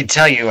 I can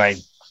tell you, I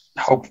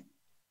hope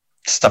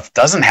stuff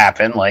doesn't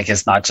happen. Like,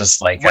 it's not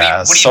just like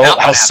how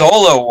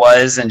Solo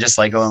was and just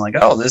like going like,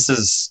 oh, this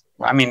is,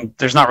 I mean,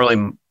 there's not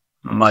really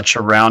much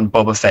around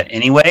Boba Fett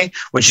anyway,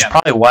 which is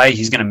probably why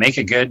he's going to make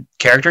a good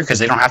character, because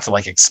they don't have to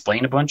like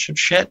explain a bunch of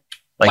shit.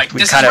 Like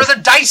this is where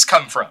the dice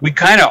come from. We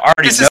kind of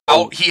already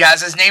know. He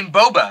has his name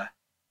Boba.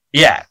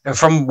 Yeah,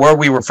 from where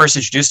we were first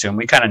introduced to him,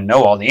 we kind of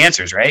know all the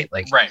answers, right?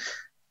 Like, right.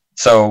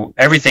 So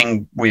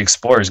everything we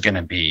explore is going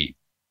to be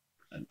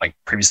like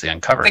previously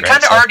uncovered. They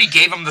kind of already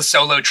gave him the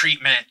Solo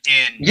treatment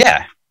in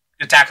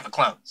Attack of the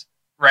Clones,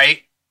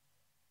 right?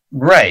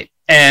 Right,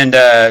 and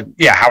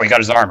how he got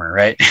his armor,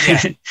 right?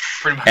 Yeah,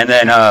 pretty much.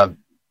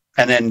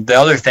 And then the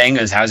other thing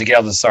is how does he get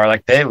out of the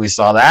Sarlacc pit? We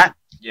saw that.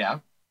 Yeah,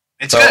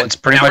 it's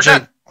pretty much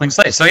a clean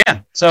slate. So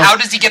yeah, how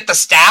does he get the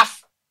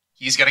staff?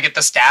 He's gonna get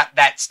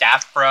that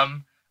staff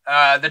from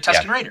the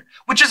Tusken Raider,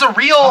 which is a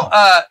real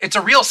it's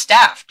a real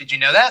staff. Did you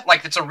know that?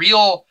 Like, it's a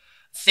real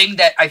thing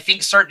that I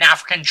think certain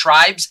African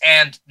tribes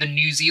and the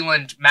New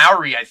Zealand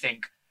Maori, I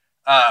think,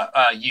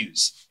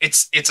 use.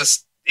 It's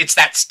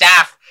that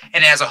staff,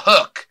 and it has a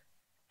hook,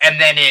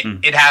 and then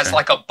it has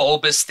like a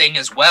bulbous thing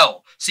as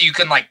well, so you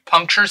can like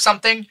puncture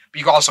something, but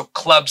you can also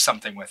club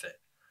something with it.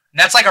 And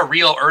that's like a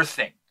real Earth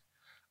thing,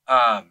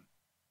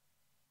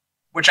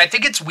 which I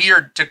think it's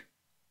weird to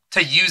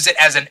use it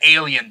as an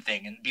alien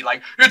thing and be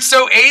like, it's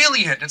so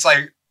alien. It's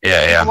like,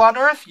 people on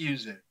Earth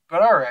use it,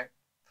 but all right.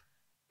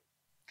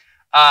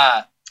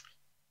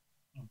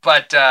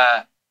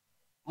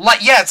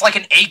 It's like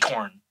an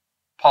acorn,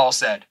 Paul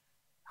said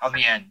on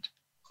the end.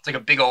 It's like a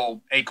big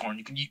old acorn.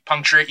 You can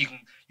puncture it. You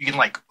can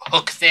like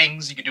hook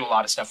things. You can do a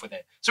lot of stuff with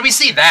it. So we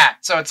see that.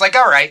 So it's like,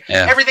 all right,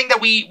 everything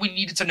that we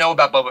needed to know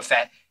about Boba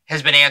Fett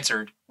has been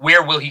answered.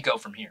 Where will he go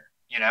from here?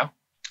 You know?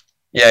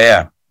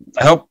 Yeah.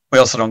 I hope we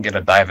also don't get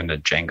a dive into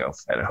Jango.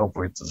 I hope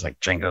it's like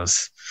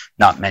Jango's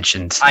not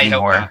mentioned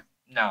anymore. I hope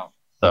not.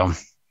 No.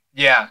 So.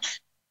 Yeah.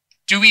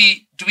 Do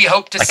we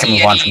hope to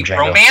see any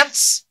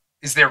romance?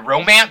 Is there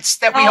romance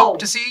that we hope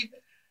to see?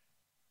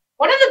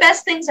 One of the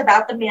best things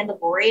about The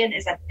Mandalorian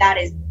is that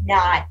is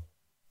not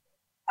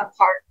a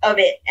part of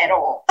it at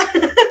all.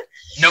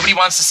 Nobody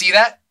wants to see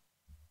that?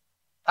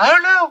 I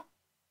don't know.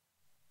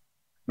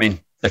 I mean,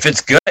 if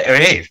it's good,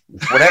 hey,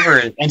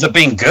 whatever ends up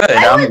being good,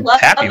 I'm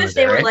happy with it. If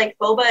they were like,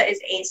 Boba is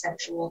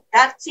asexual.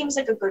 That seems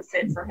like a good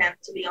fit for him,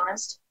 to be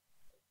honest.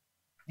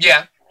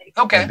 Yeah.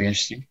 Okay. That'd be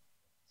interesting.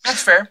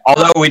 That's fair.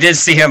 Although we did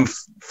see him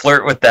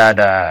flirt with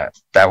that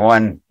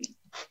one.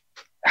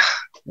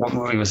 What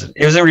movie was it?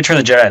 It was in Return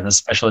of the Jedi in the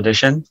special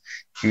edition.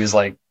 He was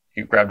like,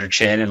 he grabbed her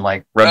chin and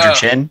like rubbed her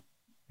chin.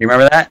 You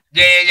remember that?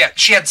 Yeah.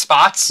 She had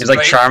spots. He was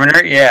like charming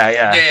her. Yeah.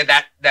 Yeah.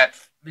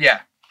 Yeah.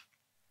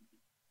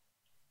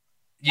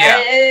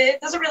 It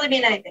doesn't really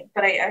mean anything,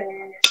 but I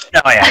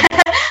No, yeah.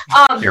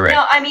 You're right.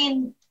 No, I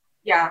mean,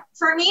 yeah.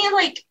 For me,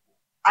 like,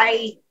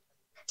 I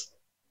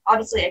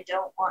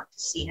don't want to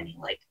see any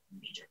like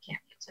major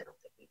cameos. I don't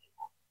think we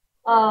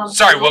do.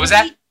 Sorry, what was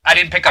that? I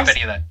didn't pick up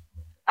any of that.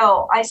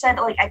 Oh, I said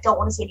like I don't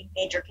want to see any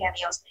major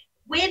cameos.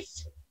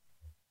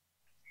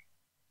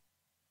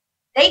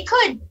 They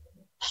could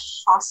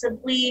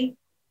possibly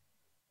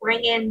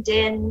bring in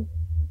Din,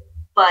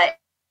 but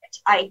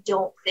I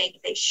don't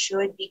think they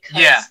should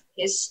because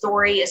his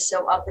story is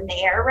so up in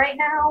the air right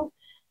now.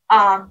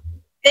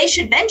 They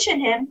should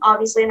mention him,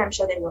 obviously, and I'm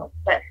sure they will.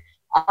 But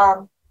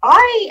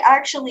I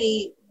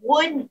actually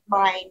wouldn't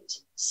mind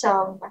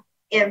some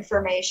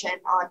information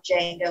on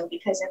Jango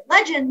because in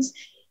Legends,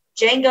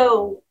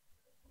 Jango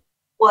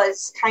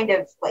was kind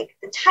of like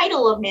the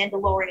title of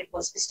Mandalorian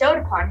was bestowed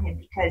upon him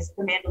because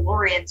the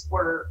Mandalorians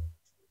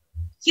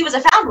he was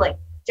a foundling.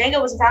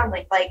 Jango was a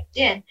foundling like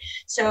Din.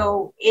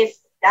 So if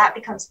that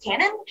becomes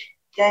canon,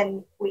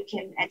 then we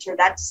can enter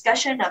that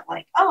discussion of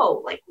like,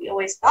 oh, like we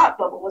always thought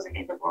Boba was a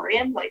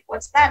Mandalorian. Like,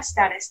 what's that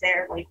status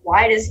there? Like,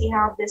 why does he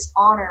have this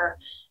honor?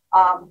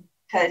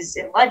 Because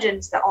in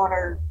Legends, the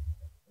honor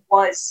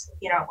was,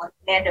 like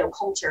Mando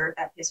culture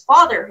that his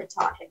father had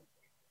taught him.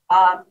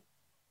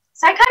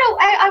 So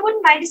I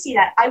wouldn't mind to see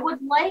that. I would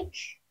like,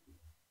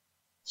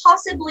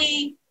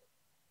 possibly,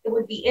 it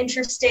would be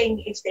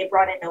interesting if they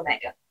brought in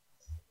Omega.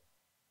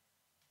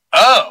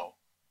 Oh,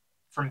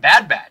 from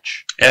Bad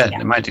Batch. Yeah,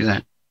 they might do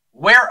that.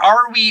 Where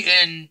are we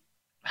in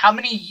how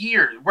many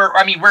years?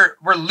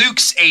 We're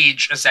Luke's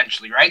age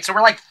essentially, right? So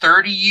we're like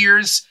 30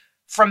 years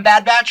from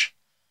Bad Batch.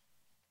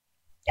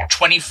 Yeah.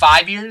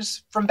 25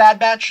 years from Bad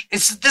Batch.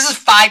 This is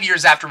 5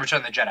 years after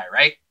Return of the Jedi,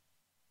 right?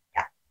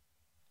 Yeah.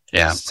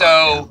 Yeah.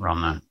 So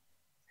around that.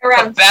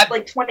 Around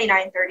like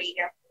 29, 30.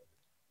 Yeah.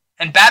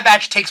 And Bad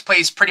Batch takes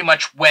place pretty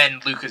much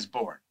when Luke is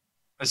born,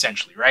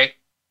 essentially, right?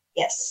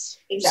 Yes,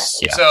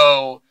 exactly. Yeah.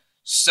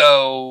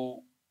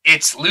 So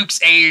it's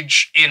Luke's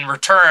age in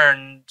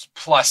Return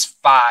plus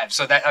 5.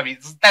 So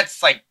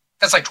that's like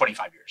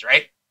 25 years,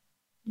 right?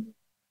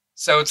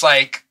 So it's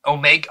like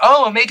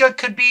Omega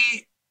could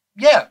be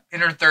in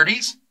her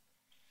 30s.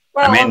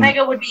 Well,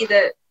 Omega would be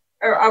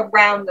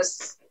around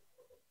this.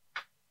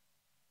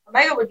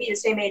 Omega would be the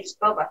same age as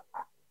Boba.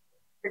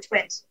 They're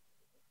twins.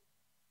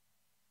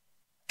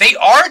 They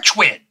are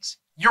twins.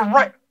 You're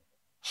right.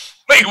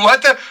 Wait,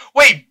 what the?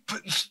 Wait.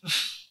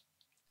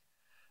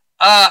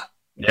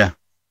 Yeah.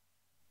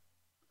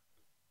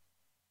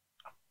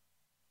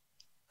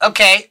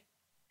 Okay.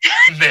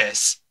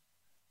 Miss.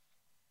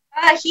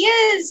 He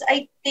is,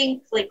 I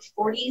think, like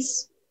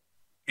 40s.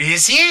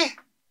 Is he?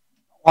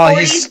 Well,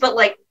 40s, but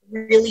like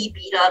really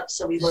beat up,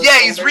 so he looks. Yeah,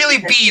 he's really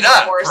beat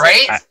up,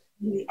 right?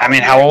 I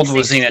mean, how old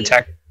was he in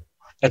Attack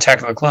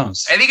of the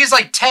Clones? I think he's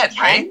like 10,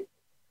 right?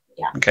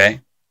 Yeah.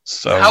 Okay.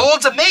 So how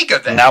old's Omega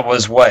then? And that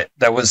was what?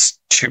 That was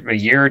a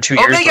year or 2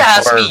 years before Omega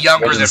has to be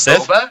younger than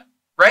Boba,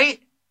 right?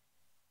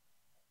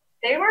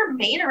 They were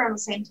made around the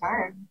same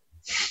time.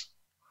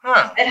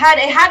 Huh. It had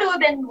to have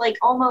been like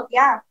almost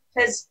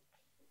because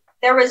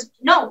there was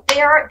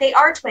they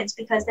are twins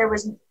because there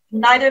was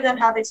neither of them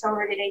have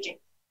accelerated aging.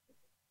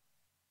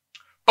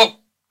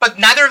 But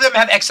neither of them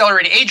have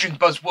accelerated aging,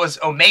 but was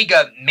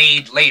Omega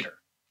made later?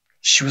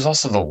 She was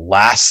also the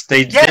last.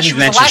 They didn't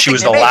mention she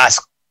was the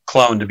last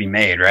clone to be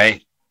made,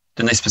 right?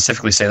 Didn't they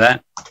specifically say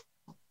that?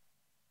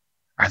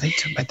 Are they?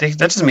 That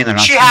doesn't mean they're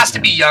not. She has to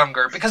be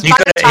younger because by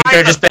the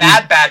time of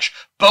Bad Batch,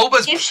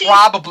 Boba's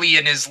probably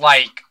in his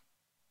like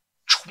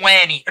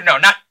 20. No,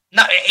 not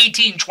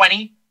 18,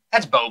 20.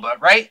 That's Boba,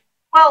 right?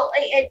 Well,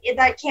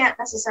 that can't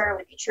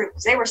necessarily be true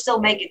because they were still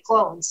making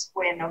clones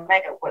when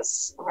Omega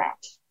was around.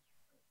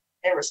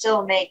 They were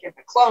still making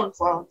the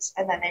clones,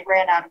 and then they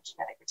ran out of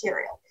genetic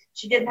material.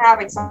 She didn't have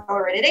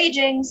accelerated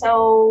aging,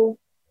 so...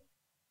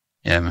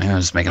 Yeah, I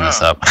was making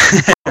this up.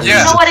 Yeah. You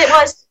know what it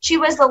was? She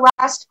was the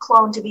last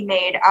clone to be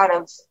made out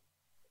of,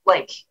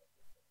 like...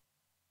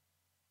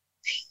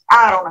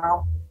 I don't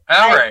know.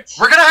 All right.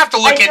 We're going to have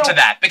to look into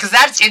that, because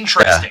that's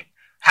interesting. Yeah.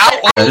 How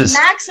old?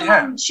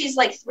 Maximum, she's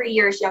like 3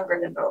 years younger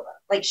than Boba.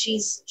 Like,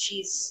 she's...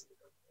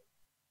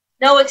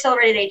 No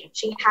accelerated aging.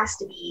 She has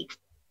to be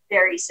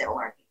very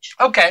similar in age.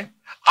 Okay.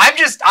 I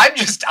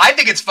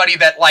think it's funny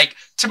that, like,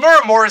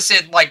 Temuera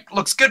Morrison, like,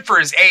 looks good for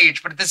his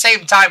age, but at the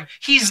same time,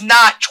 he's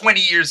not 20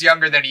 years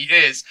younger than he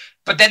is.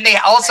 But then they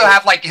also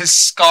have, like, his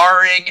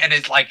scarring, and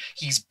it's like,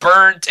 he's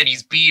burnt, and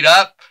he's beat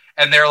up,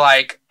 and they're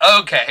like,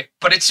 okay.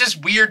 But it's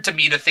just weird to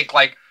me to think,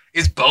 like,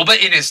 is Boba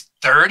in his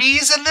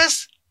 30s in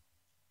this?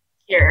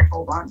 Here,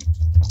 hold on.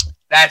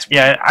 That's weird.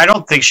 Yeah, I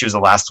don't think she was the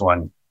last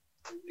one,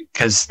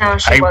 because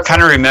I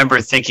kind of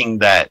remember thinking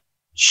that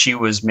she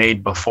was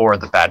made before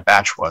the Bad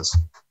Batch was.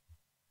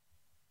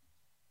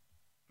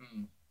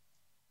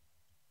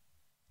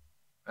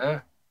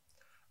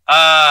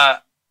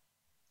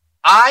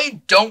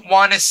 I don't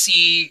want to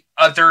see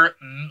other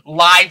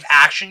live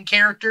action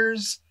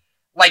characters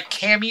like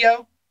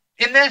cameo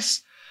in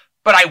this,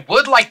 but I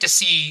would like to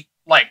see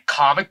like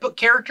comic book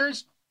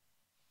characters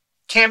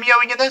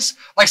cameoing in this.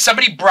 Like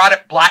somebody brought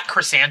up Black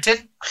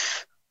Chrysanthemum.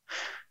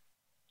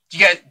 Do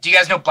you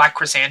guys know Black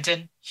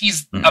Chrysanthemum?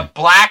 He's a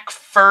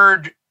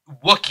black-furred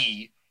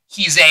Wookiee.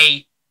 He's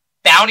a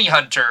bounty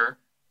hunter.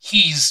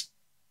 He's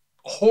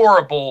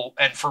horrible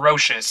and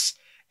ferocious,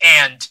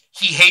 and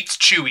he hates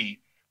Chewie.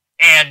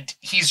 And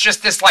he's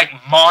just this, like,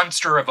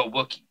 monster of a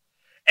Wookiee.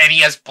 And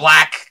he has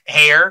black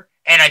hair,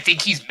 and I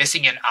think he's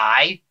missing an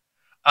eye.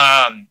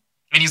 And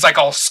he's, like,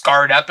 all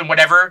scarred up and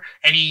whatever.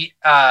 And he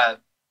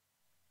fought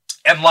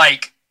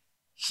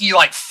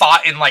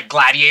in, like,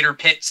 gladiator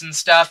pits and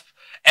stuff.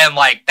 And,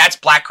 like, that's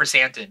Black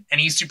Chrysanthemum, and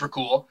he's super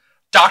cool.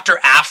 Dr.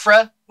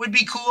 Aphra would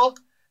be cool.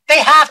 They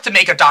have to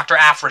make a Dr.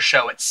 Aphra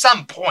show at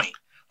some point.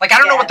 Like, I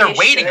don't know what they're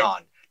waiting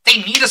on. They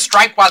need to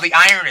strike while the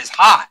iron is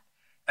hot.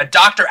 A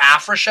Dr.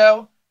 Aphra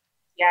show?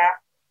 Yeah.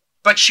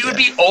 But she would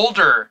be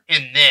older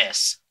in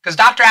this. Because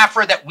Dr.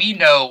 Aphra that we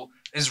know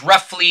is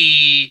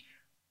roughly...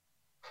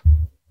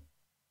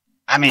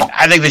 I mean,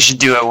 I think they should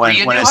do it when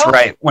it's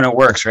right, when it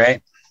works,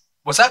 right?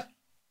 What's that?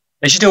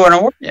 They should do it when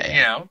it works. Yeah.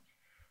 You know?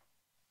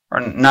 Or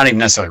not even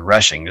necessarily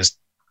rushing, just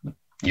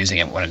using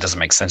it when it doesn't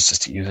make sense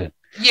just to use it.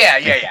 Yeah.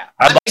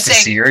 I'd like to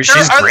see her.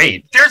 She's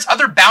great. There's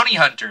other bounty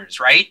hunters,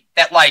 right?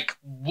 That, like,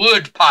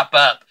 would pop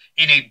up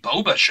in a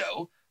Boba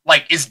show.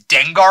 Like, is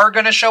Dengar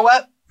gonna show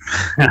up?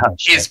 Oh,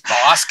 is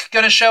Bosk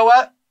gonna show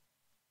up?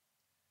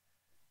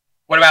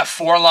 What about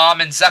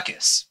Forlom and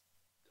Zuckuss?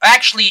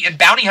 Actually, in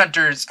Bounty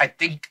Hunters, I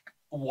think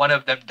one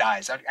of them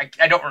dies.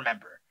 I don't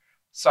remember.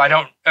 So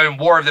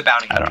War of the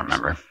Bounty Hunters. I don't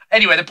remember.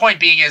 Anyway, the point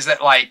being is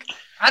that, like,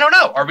 I don't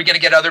know. Are we going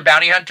to get other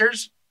bounty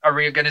hunters? Are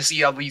we going to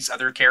see all these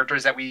other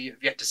characters that we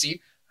have yet to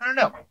see? I don't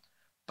know.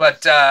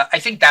 But I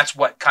think that's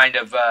what kind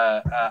of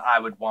I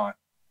would want.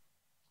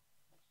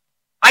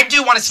 I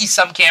do want to see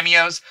some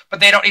cameos,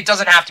 but it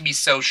doesn't have to be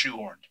so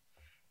shoehorned.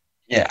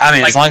 Yeah, I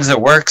mean, like, as long as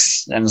it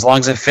works, and as long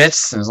as it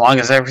fits, and as long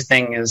as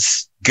everything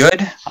is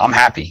good, I'm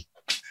happy.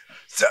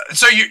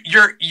 So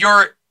your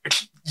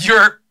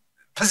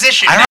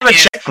position I don't have a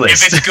is, checklist.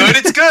 If it's good,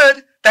 it's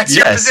good. That's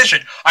your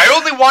position. I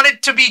only want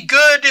it to be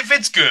good if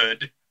it's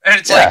good. And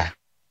it's like...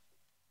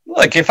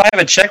 Look, if I have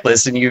a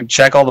checklist and you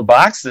check all the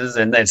boxes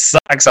and it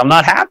sucks, I'm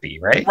not happy,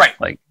 right? Right.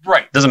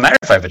 It doesn't matter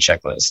if I have a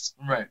checklist.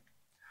 Right.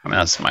 I mean,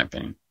 that's my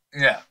opinion.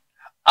 Yeah.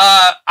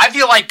 I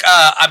feel like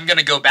I'm going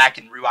to go back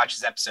and rewatch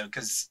this episode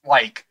because,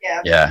 like...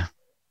 Yeah.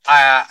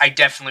 I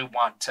definitely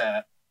want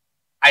to...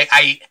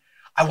 I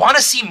want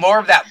to see more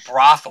of that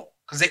brothel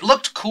because it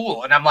looked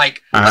cool. And I'm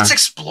like, let's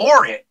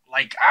explore it.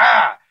 Like,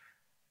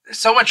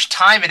 so much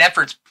time and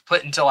effort's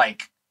put into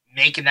like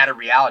making that a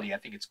reality. I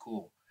think it's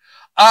cool.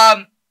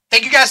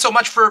 Thank you guys so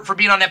much for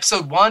being on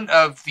episode 1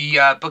 of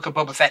the Book of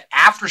Boba Fett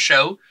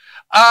Aftershow.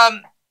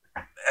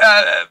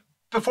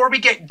 before we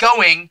get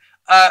going,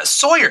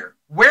 Sawyer,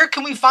 where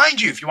can we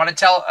find you? If you want to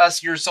tell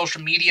us your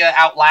social media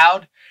out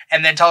loud,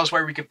 and then tell us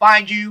where we can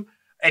find you,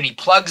 any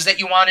plugs that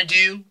you want to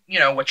do,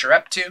 what you're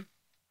up to.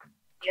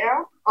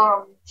 Yeah.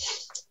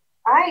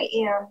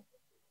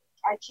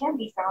 I can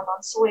be found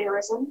on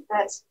Sawyeurism.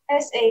 That's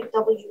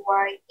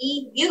Sawyeurism.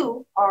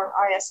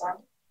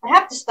 I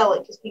have to spell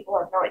it because people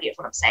have no idea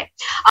what I'm saying.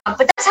 But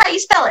that's how you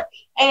spell it.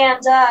 And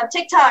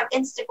TikTok,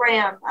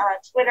 Instagram,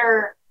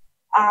 Twitter.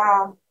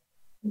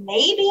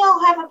 Maybe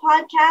I'll have a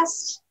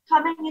podcast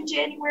coming in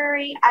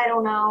January. I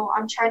don't know.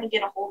 I'm trying to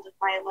get a hold of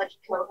my alleged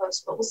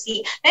co-host, but we'll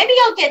see. Maybe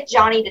I'll get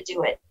Johnny to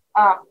do it.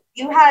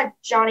 You had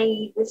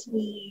Johnny with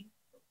me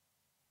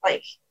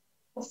like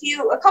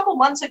a couple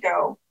months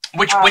ago.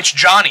 Which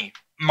Johnny?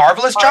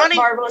 Marvelous Johnny?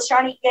 Marvelous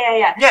Johnny,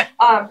 yeah.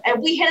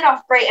 And we hit it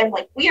off great, and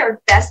like we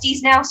are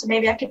besties now, so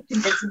maybe I could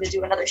convince him to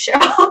do another show.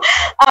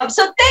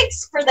 So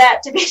thanks for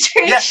that,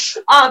 Dimithri. Yeah.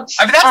 That's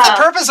the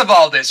purpose of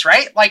all this,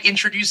 right? Like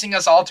introducing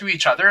us all to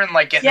each other and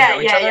like getting to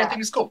know each other. I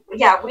think it's cool.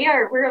 Yeah,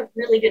 we're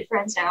really good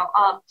friends now.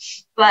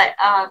 But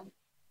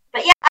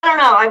yeah, I don't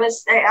know.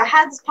 I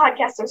had this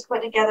podcast I was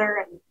putting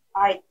together, and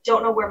I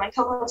don't know where my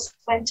co-host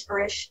went or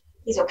if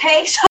he's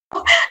okay. So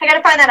I got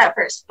to find that out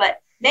first.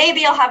 But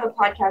maybe I'll have a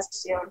podcast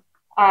soon.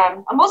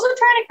 I'm also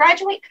trying to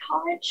graduate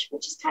college,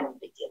 which is kind of a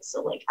big deal.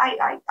 So like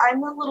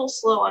I'm a little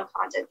slow on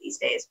content these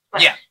days,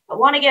 but yeah. I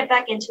want to get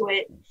back into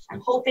it.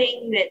 I'm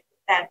hoping that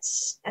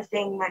that's a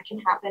thing that can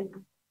happen,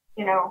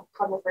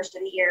 come the first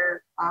of the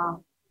year.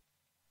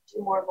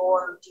 Do more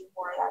lore, do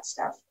more of that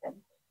stuff. And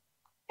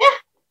yeah.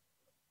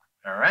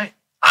 All right.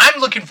 I'm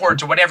looking forward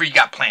to whatever you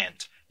got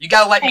planned. You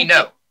got to let me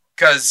know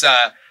because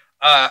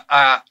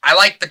I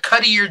like the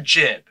cut of your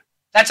jib.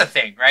 That's a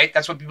thing, right?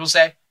 That's what people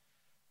say.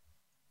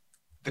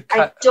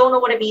 I don't know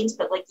what it means,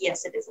 but like,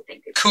 yes, it is a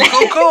thing.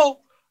 Cool.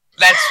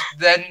 That's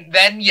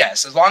then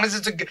yes. As long as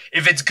if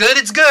it's good,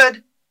 it's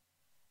good.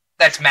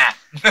 That's Matt.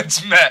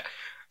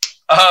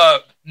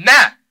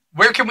 Matt,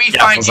 where can we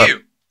find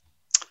you?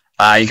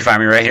 You can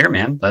find me right here,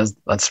 man.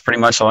 That's pretty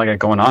much all I got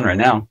going on right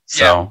now.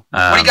 So,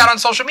 what do you got on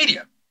social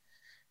media?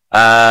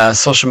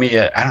 Social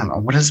media. I don't know.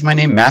 What is my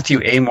name?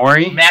 Matthew A.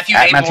 Morey. Matthew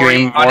A.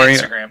 Morey on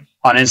Instagram.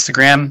 On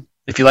Instagram.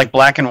 If you like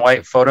black and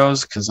white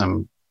photos, because I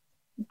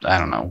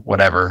don't know,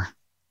 whatever.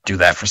 Do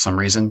that for some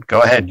reason.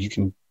 Go ahead. You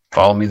can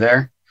follow me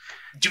there.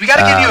 Do we got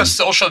to give you a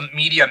social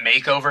media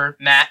makeover,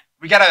 Matt?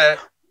 We got to.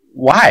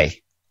 Why?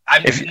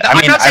 I'm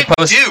not saying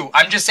do.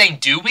 I'm just saying,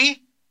 do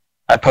we?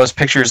 I post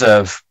pictures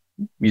of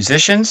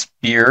musicians,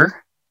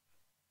 beer,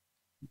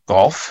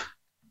 golf,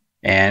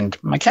 and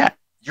my cat.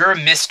 You're a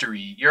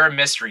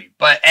mystery.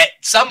 But at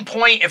some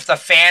point, if the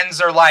fans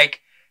are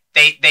like,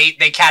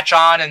 they catch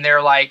on and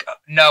they're like,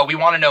 no, we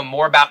want to know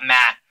more about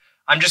Matt.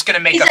 I'm just going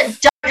to make He's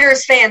a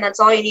Dodgers fan.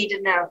 That's all you need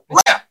to know.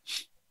 Yeah.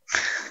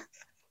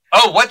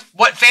 Oh, what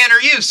fan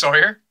are you,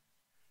 Sawyer?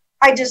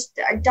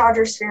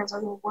 Dodgers fans are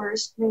the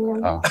worst,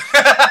 man. Oh.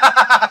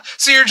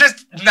 So you're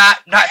just not.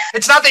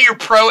 It's not that you're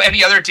pro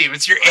any other team.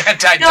 It's you're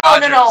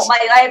anti-Dodgers. No.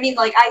 I mean,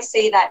 like I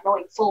say that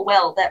knowing full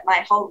well that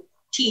my home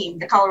team,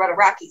 the Colorado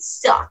Rockies,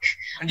 suck.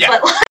 Yeah.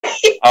 But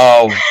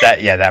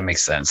that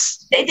makes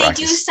sense. They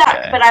do suck,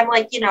 but I'm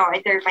like,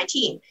 they're my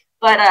team.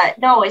 But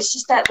no, it's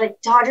just that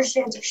like Dodgers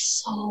fans are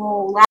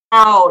so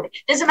loud.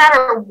 Doesn't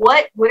matter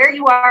where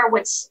you are,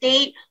 what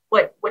state,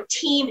 what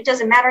team. It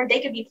doesn't matter. They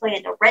could be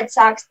playing the Red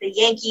Sox, the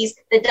Yankees.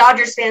 The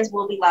Dodgers fans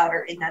will be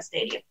louder in that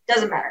stadium.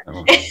 Doesn't matter.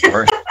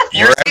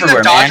 You're saying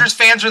the Dodgers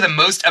fans are the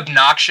most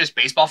obnoxious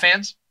baseball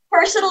fans?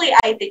 Personally,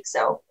 I think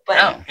so.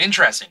 But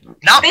interesting.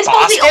 Not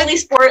baseball's Boston? the only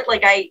sport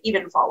like I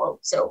even follow.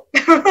 So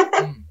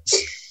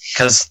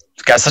because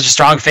we've got such a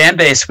strong fan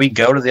base, we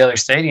go to the other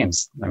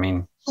stadiums. I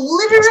mean.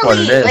 Literally, that's what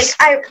it is.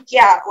 I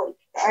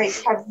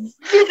have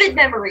vivid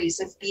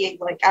memories of being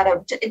like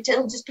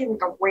it'll just be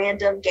like a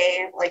random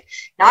game, like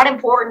not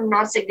important,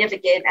 not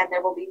significant, and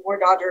there will be more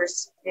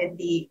Dodgers in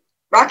the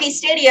Rocky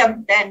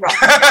Stadium than Rocky.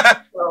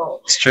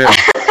 So. It's true.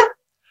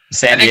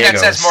 San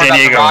Diego.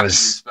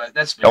 Was. But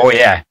that's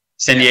yeah,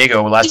 San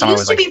Diego. Last time I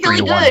was like 3-1. It used to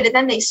be really good, and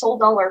then they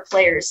sold all our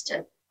players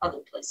to other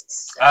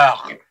places. So,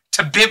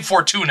 to Bib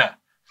Fortuna.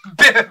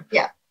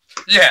 Yeah.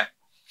 Yeah.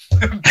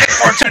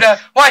 Fortuna,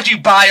 why'd you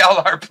buy all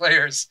our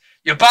players?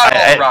 You bought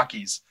all the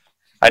Rockies.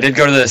 I did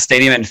go to the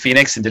stadium in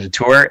Phoenix and did a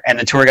tour, and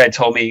the tour guide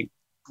told me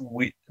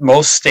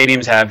most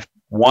stadiums have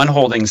one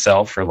holding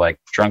cell for like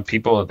drunk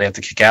people that they have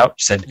to kick out.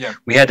 She said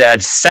we had to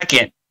add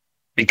second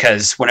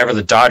because whenever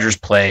the Dodgers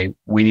play,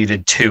 we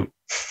needed 2.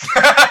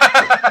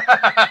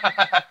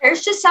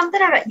 There's just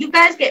something about you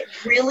guys get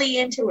really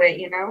into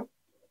it,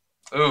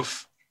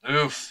 Oof.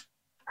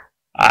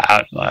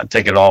 I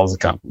take it all as a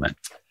compliment.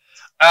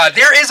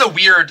 There is a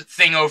weird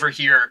thing over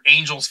here,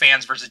 Angels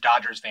fans versus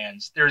Dodgers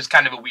fans. There's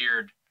kind of a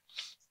weird...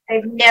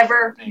 I've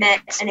never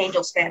met an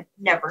Angels fan.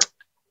 Never.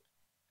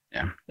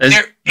 Yeah.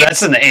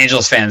 That's in the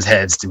Angels fans'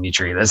 heads,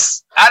 Dimithri.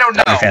 I don't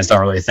know. Dodgers fans don't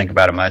really think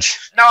about it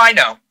much. No, I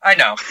know.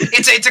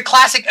 It's a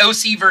classic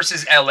OC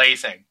versus LA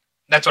thing.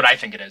 That's what I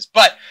think it is.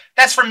 But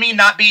that's from me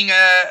not being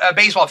a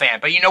baseball fan.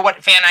 But you know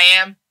what fan I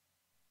am?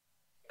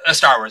 A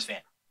Star Wars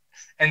fan.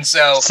 And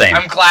so Same.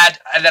 I'm glad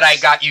that I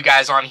got you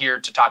guys on here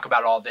to talk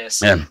about all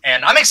this. Yeah.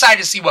 And I'm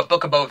excited to see what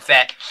Book of Boba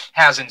Fett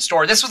has in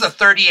store. This was a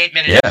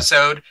 38-minute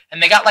episode,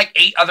 and they got like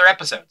 8 other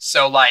episodes.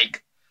 So,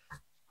 like,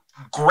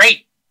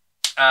 great.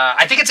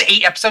 I think it's an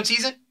 8-episode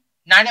season,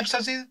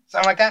 9-episode season,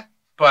 something like that.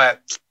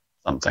 But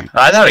something.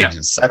 I thought it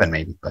was 7,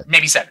 maybe. But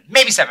maybe 7.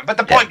 But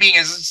the point being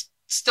is it's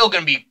still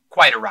going to be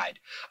quite a ride.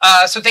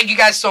 So thank you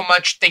guys so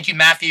much. Thank you,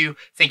 Matthew.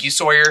 Thank you,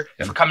 Sawyer,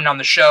 for coming on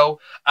the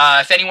show.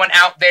 If anyone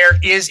out there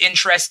is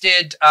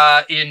interested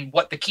in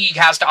what the Keeg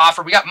has to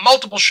offer, we got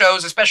multiple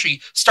shows,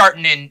 especially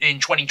starting in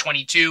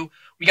 2022.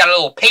 We got a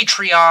little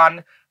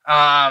Patreon,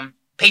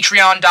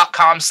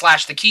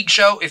 patreon.com/The Keeg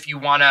Show if you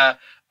want to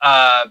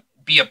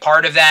be a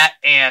part of that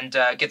and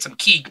get some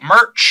Keeg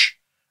merch.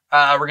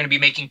 We're going to be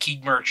making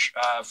Keeg merch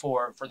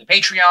for the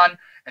Patreon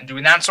and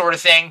doing that sort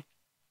of thing.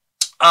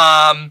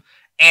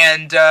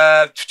 And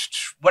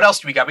what else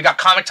do we got? We got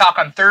Comic Talk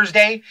on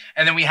Thursday,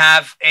 and then we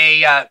have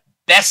a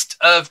Best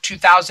of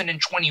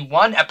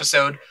 2021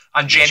 episode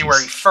on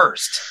January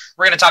 1st.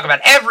 We're going to talk about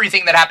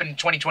everything that happened in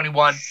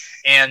 2021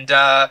 and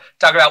talk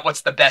about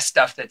what's the best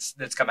stuff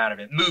that's come out of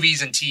it.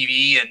 Movies and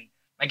TV and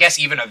I guess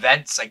even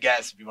events, I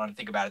guess, if you want to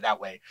think about it that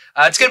way.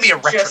 It's going to be a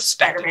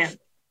retrospective. Spider-Man.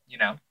 You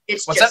know?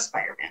 It's What's just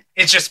up? Spider-Man.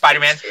 It's just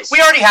Spider-Man.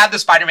 We already had the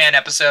Spider-Man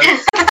episode.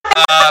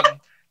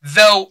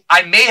 Though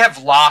I may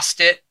have lost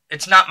it.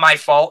 It's not my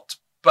fault,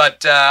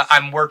 but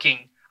I'm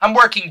working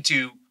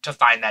to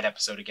find that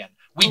episode again.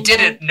 We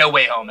did a No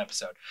Way Home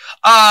episode.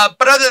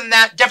 But other than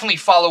that, definitely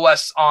follow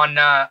us on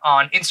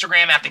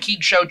Instagram at The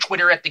Keeg Show,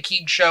 Twitter at The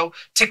Keeg Show,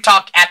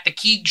 TikTok at The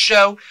Keeg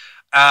Show.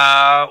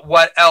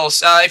 What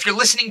else? If you're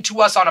listening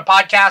to us on a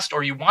podcast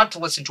or you want to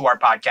listen to our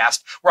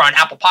podcast, we're on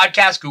Apple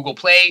Podcasts, Google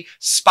Play,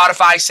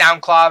 Spotify,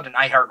 SoundCloud, and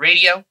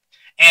iHeartRadio.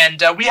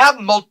 And we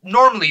have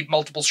normally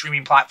multiple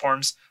streaming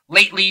platforms.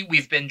 Lately,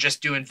 we've been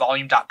just doing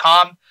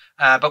volume.com,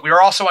 but we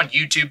are also on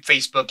YouTube,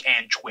 Facebook,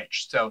 and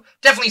Twitch. So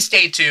definitely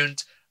stay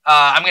tuned.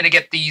 I'm going to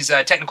get these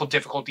technical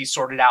difficulties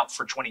sorted out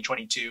for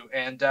 2022,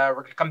 and we're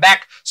going to come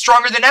back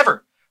stronger than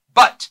ever.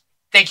 But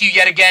thank you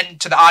yet again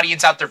to the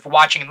audience out there for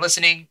watching and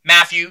listening.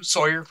 Matthew,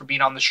 Sawyer, for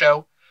being on the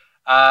show.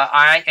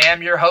 I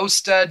am your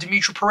host,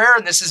 Dimithri Perera,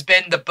 and this has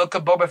been the Book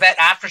of Boba Fett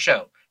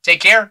Aftershow.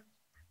 Take care.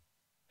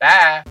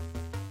 Bye.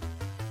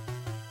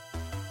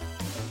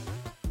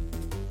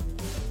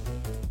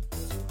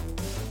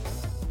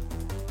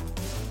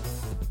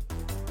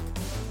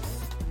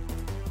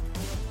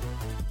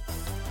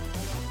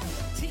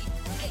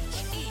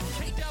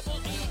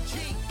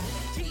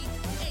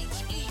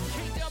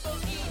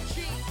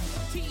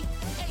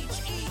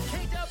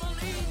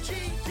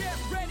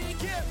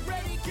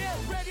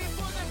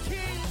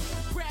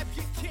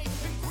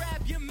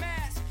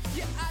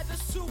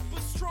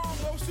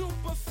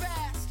 Super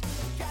fast,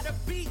 gotta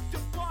beat the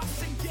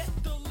boss and get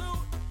the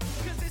loot,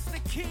 cause it's the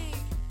king,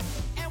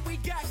 and we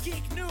got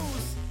geek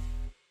news.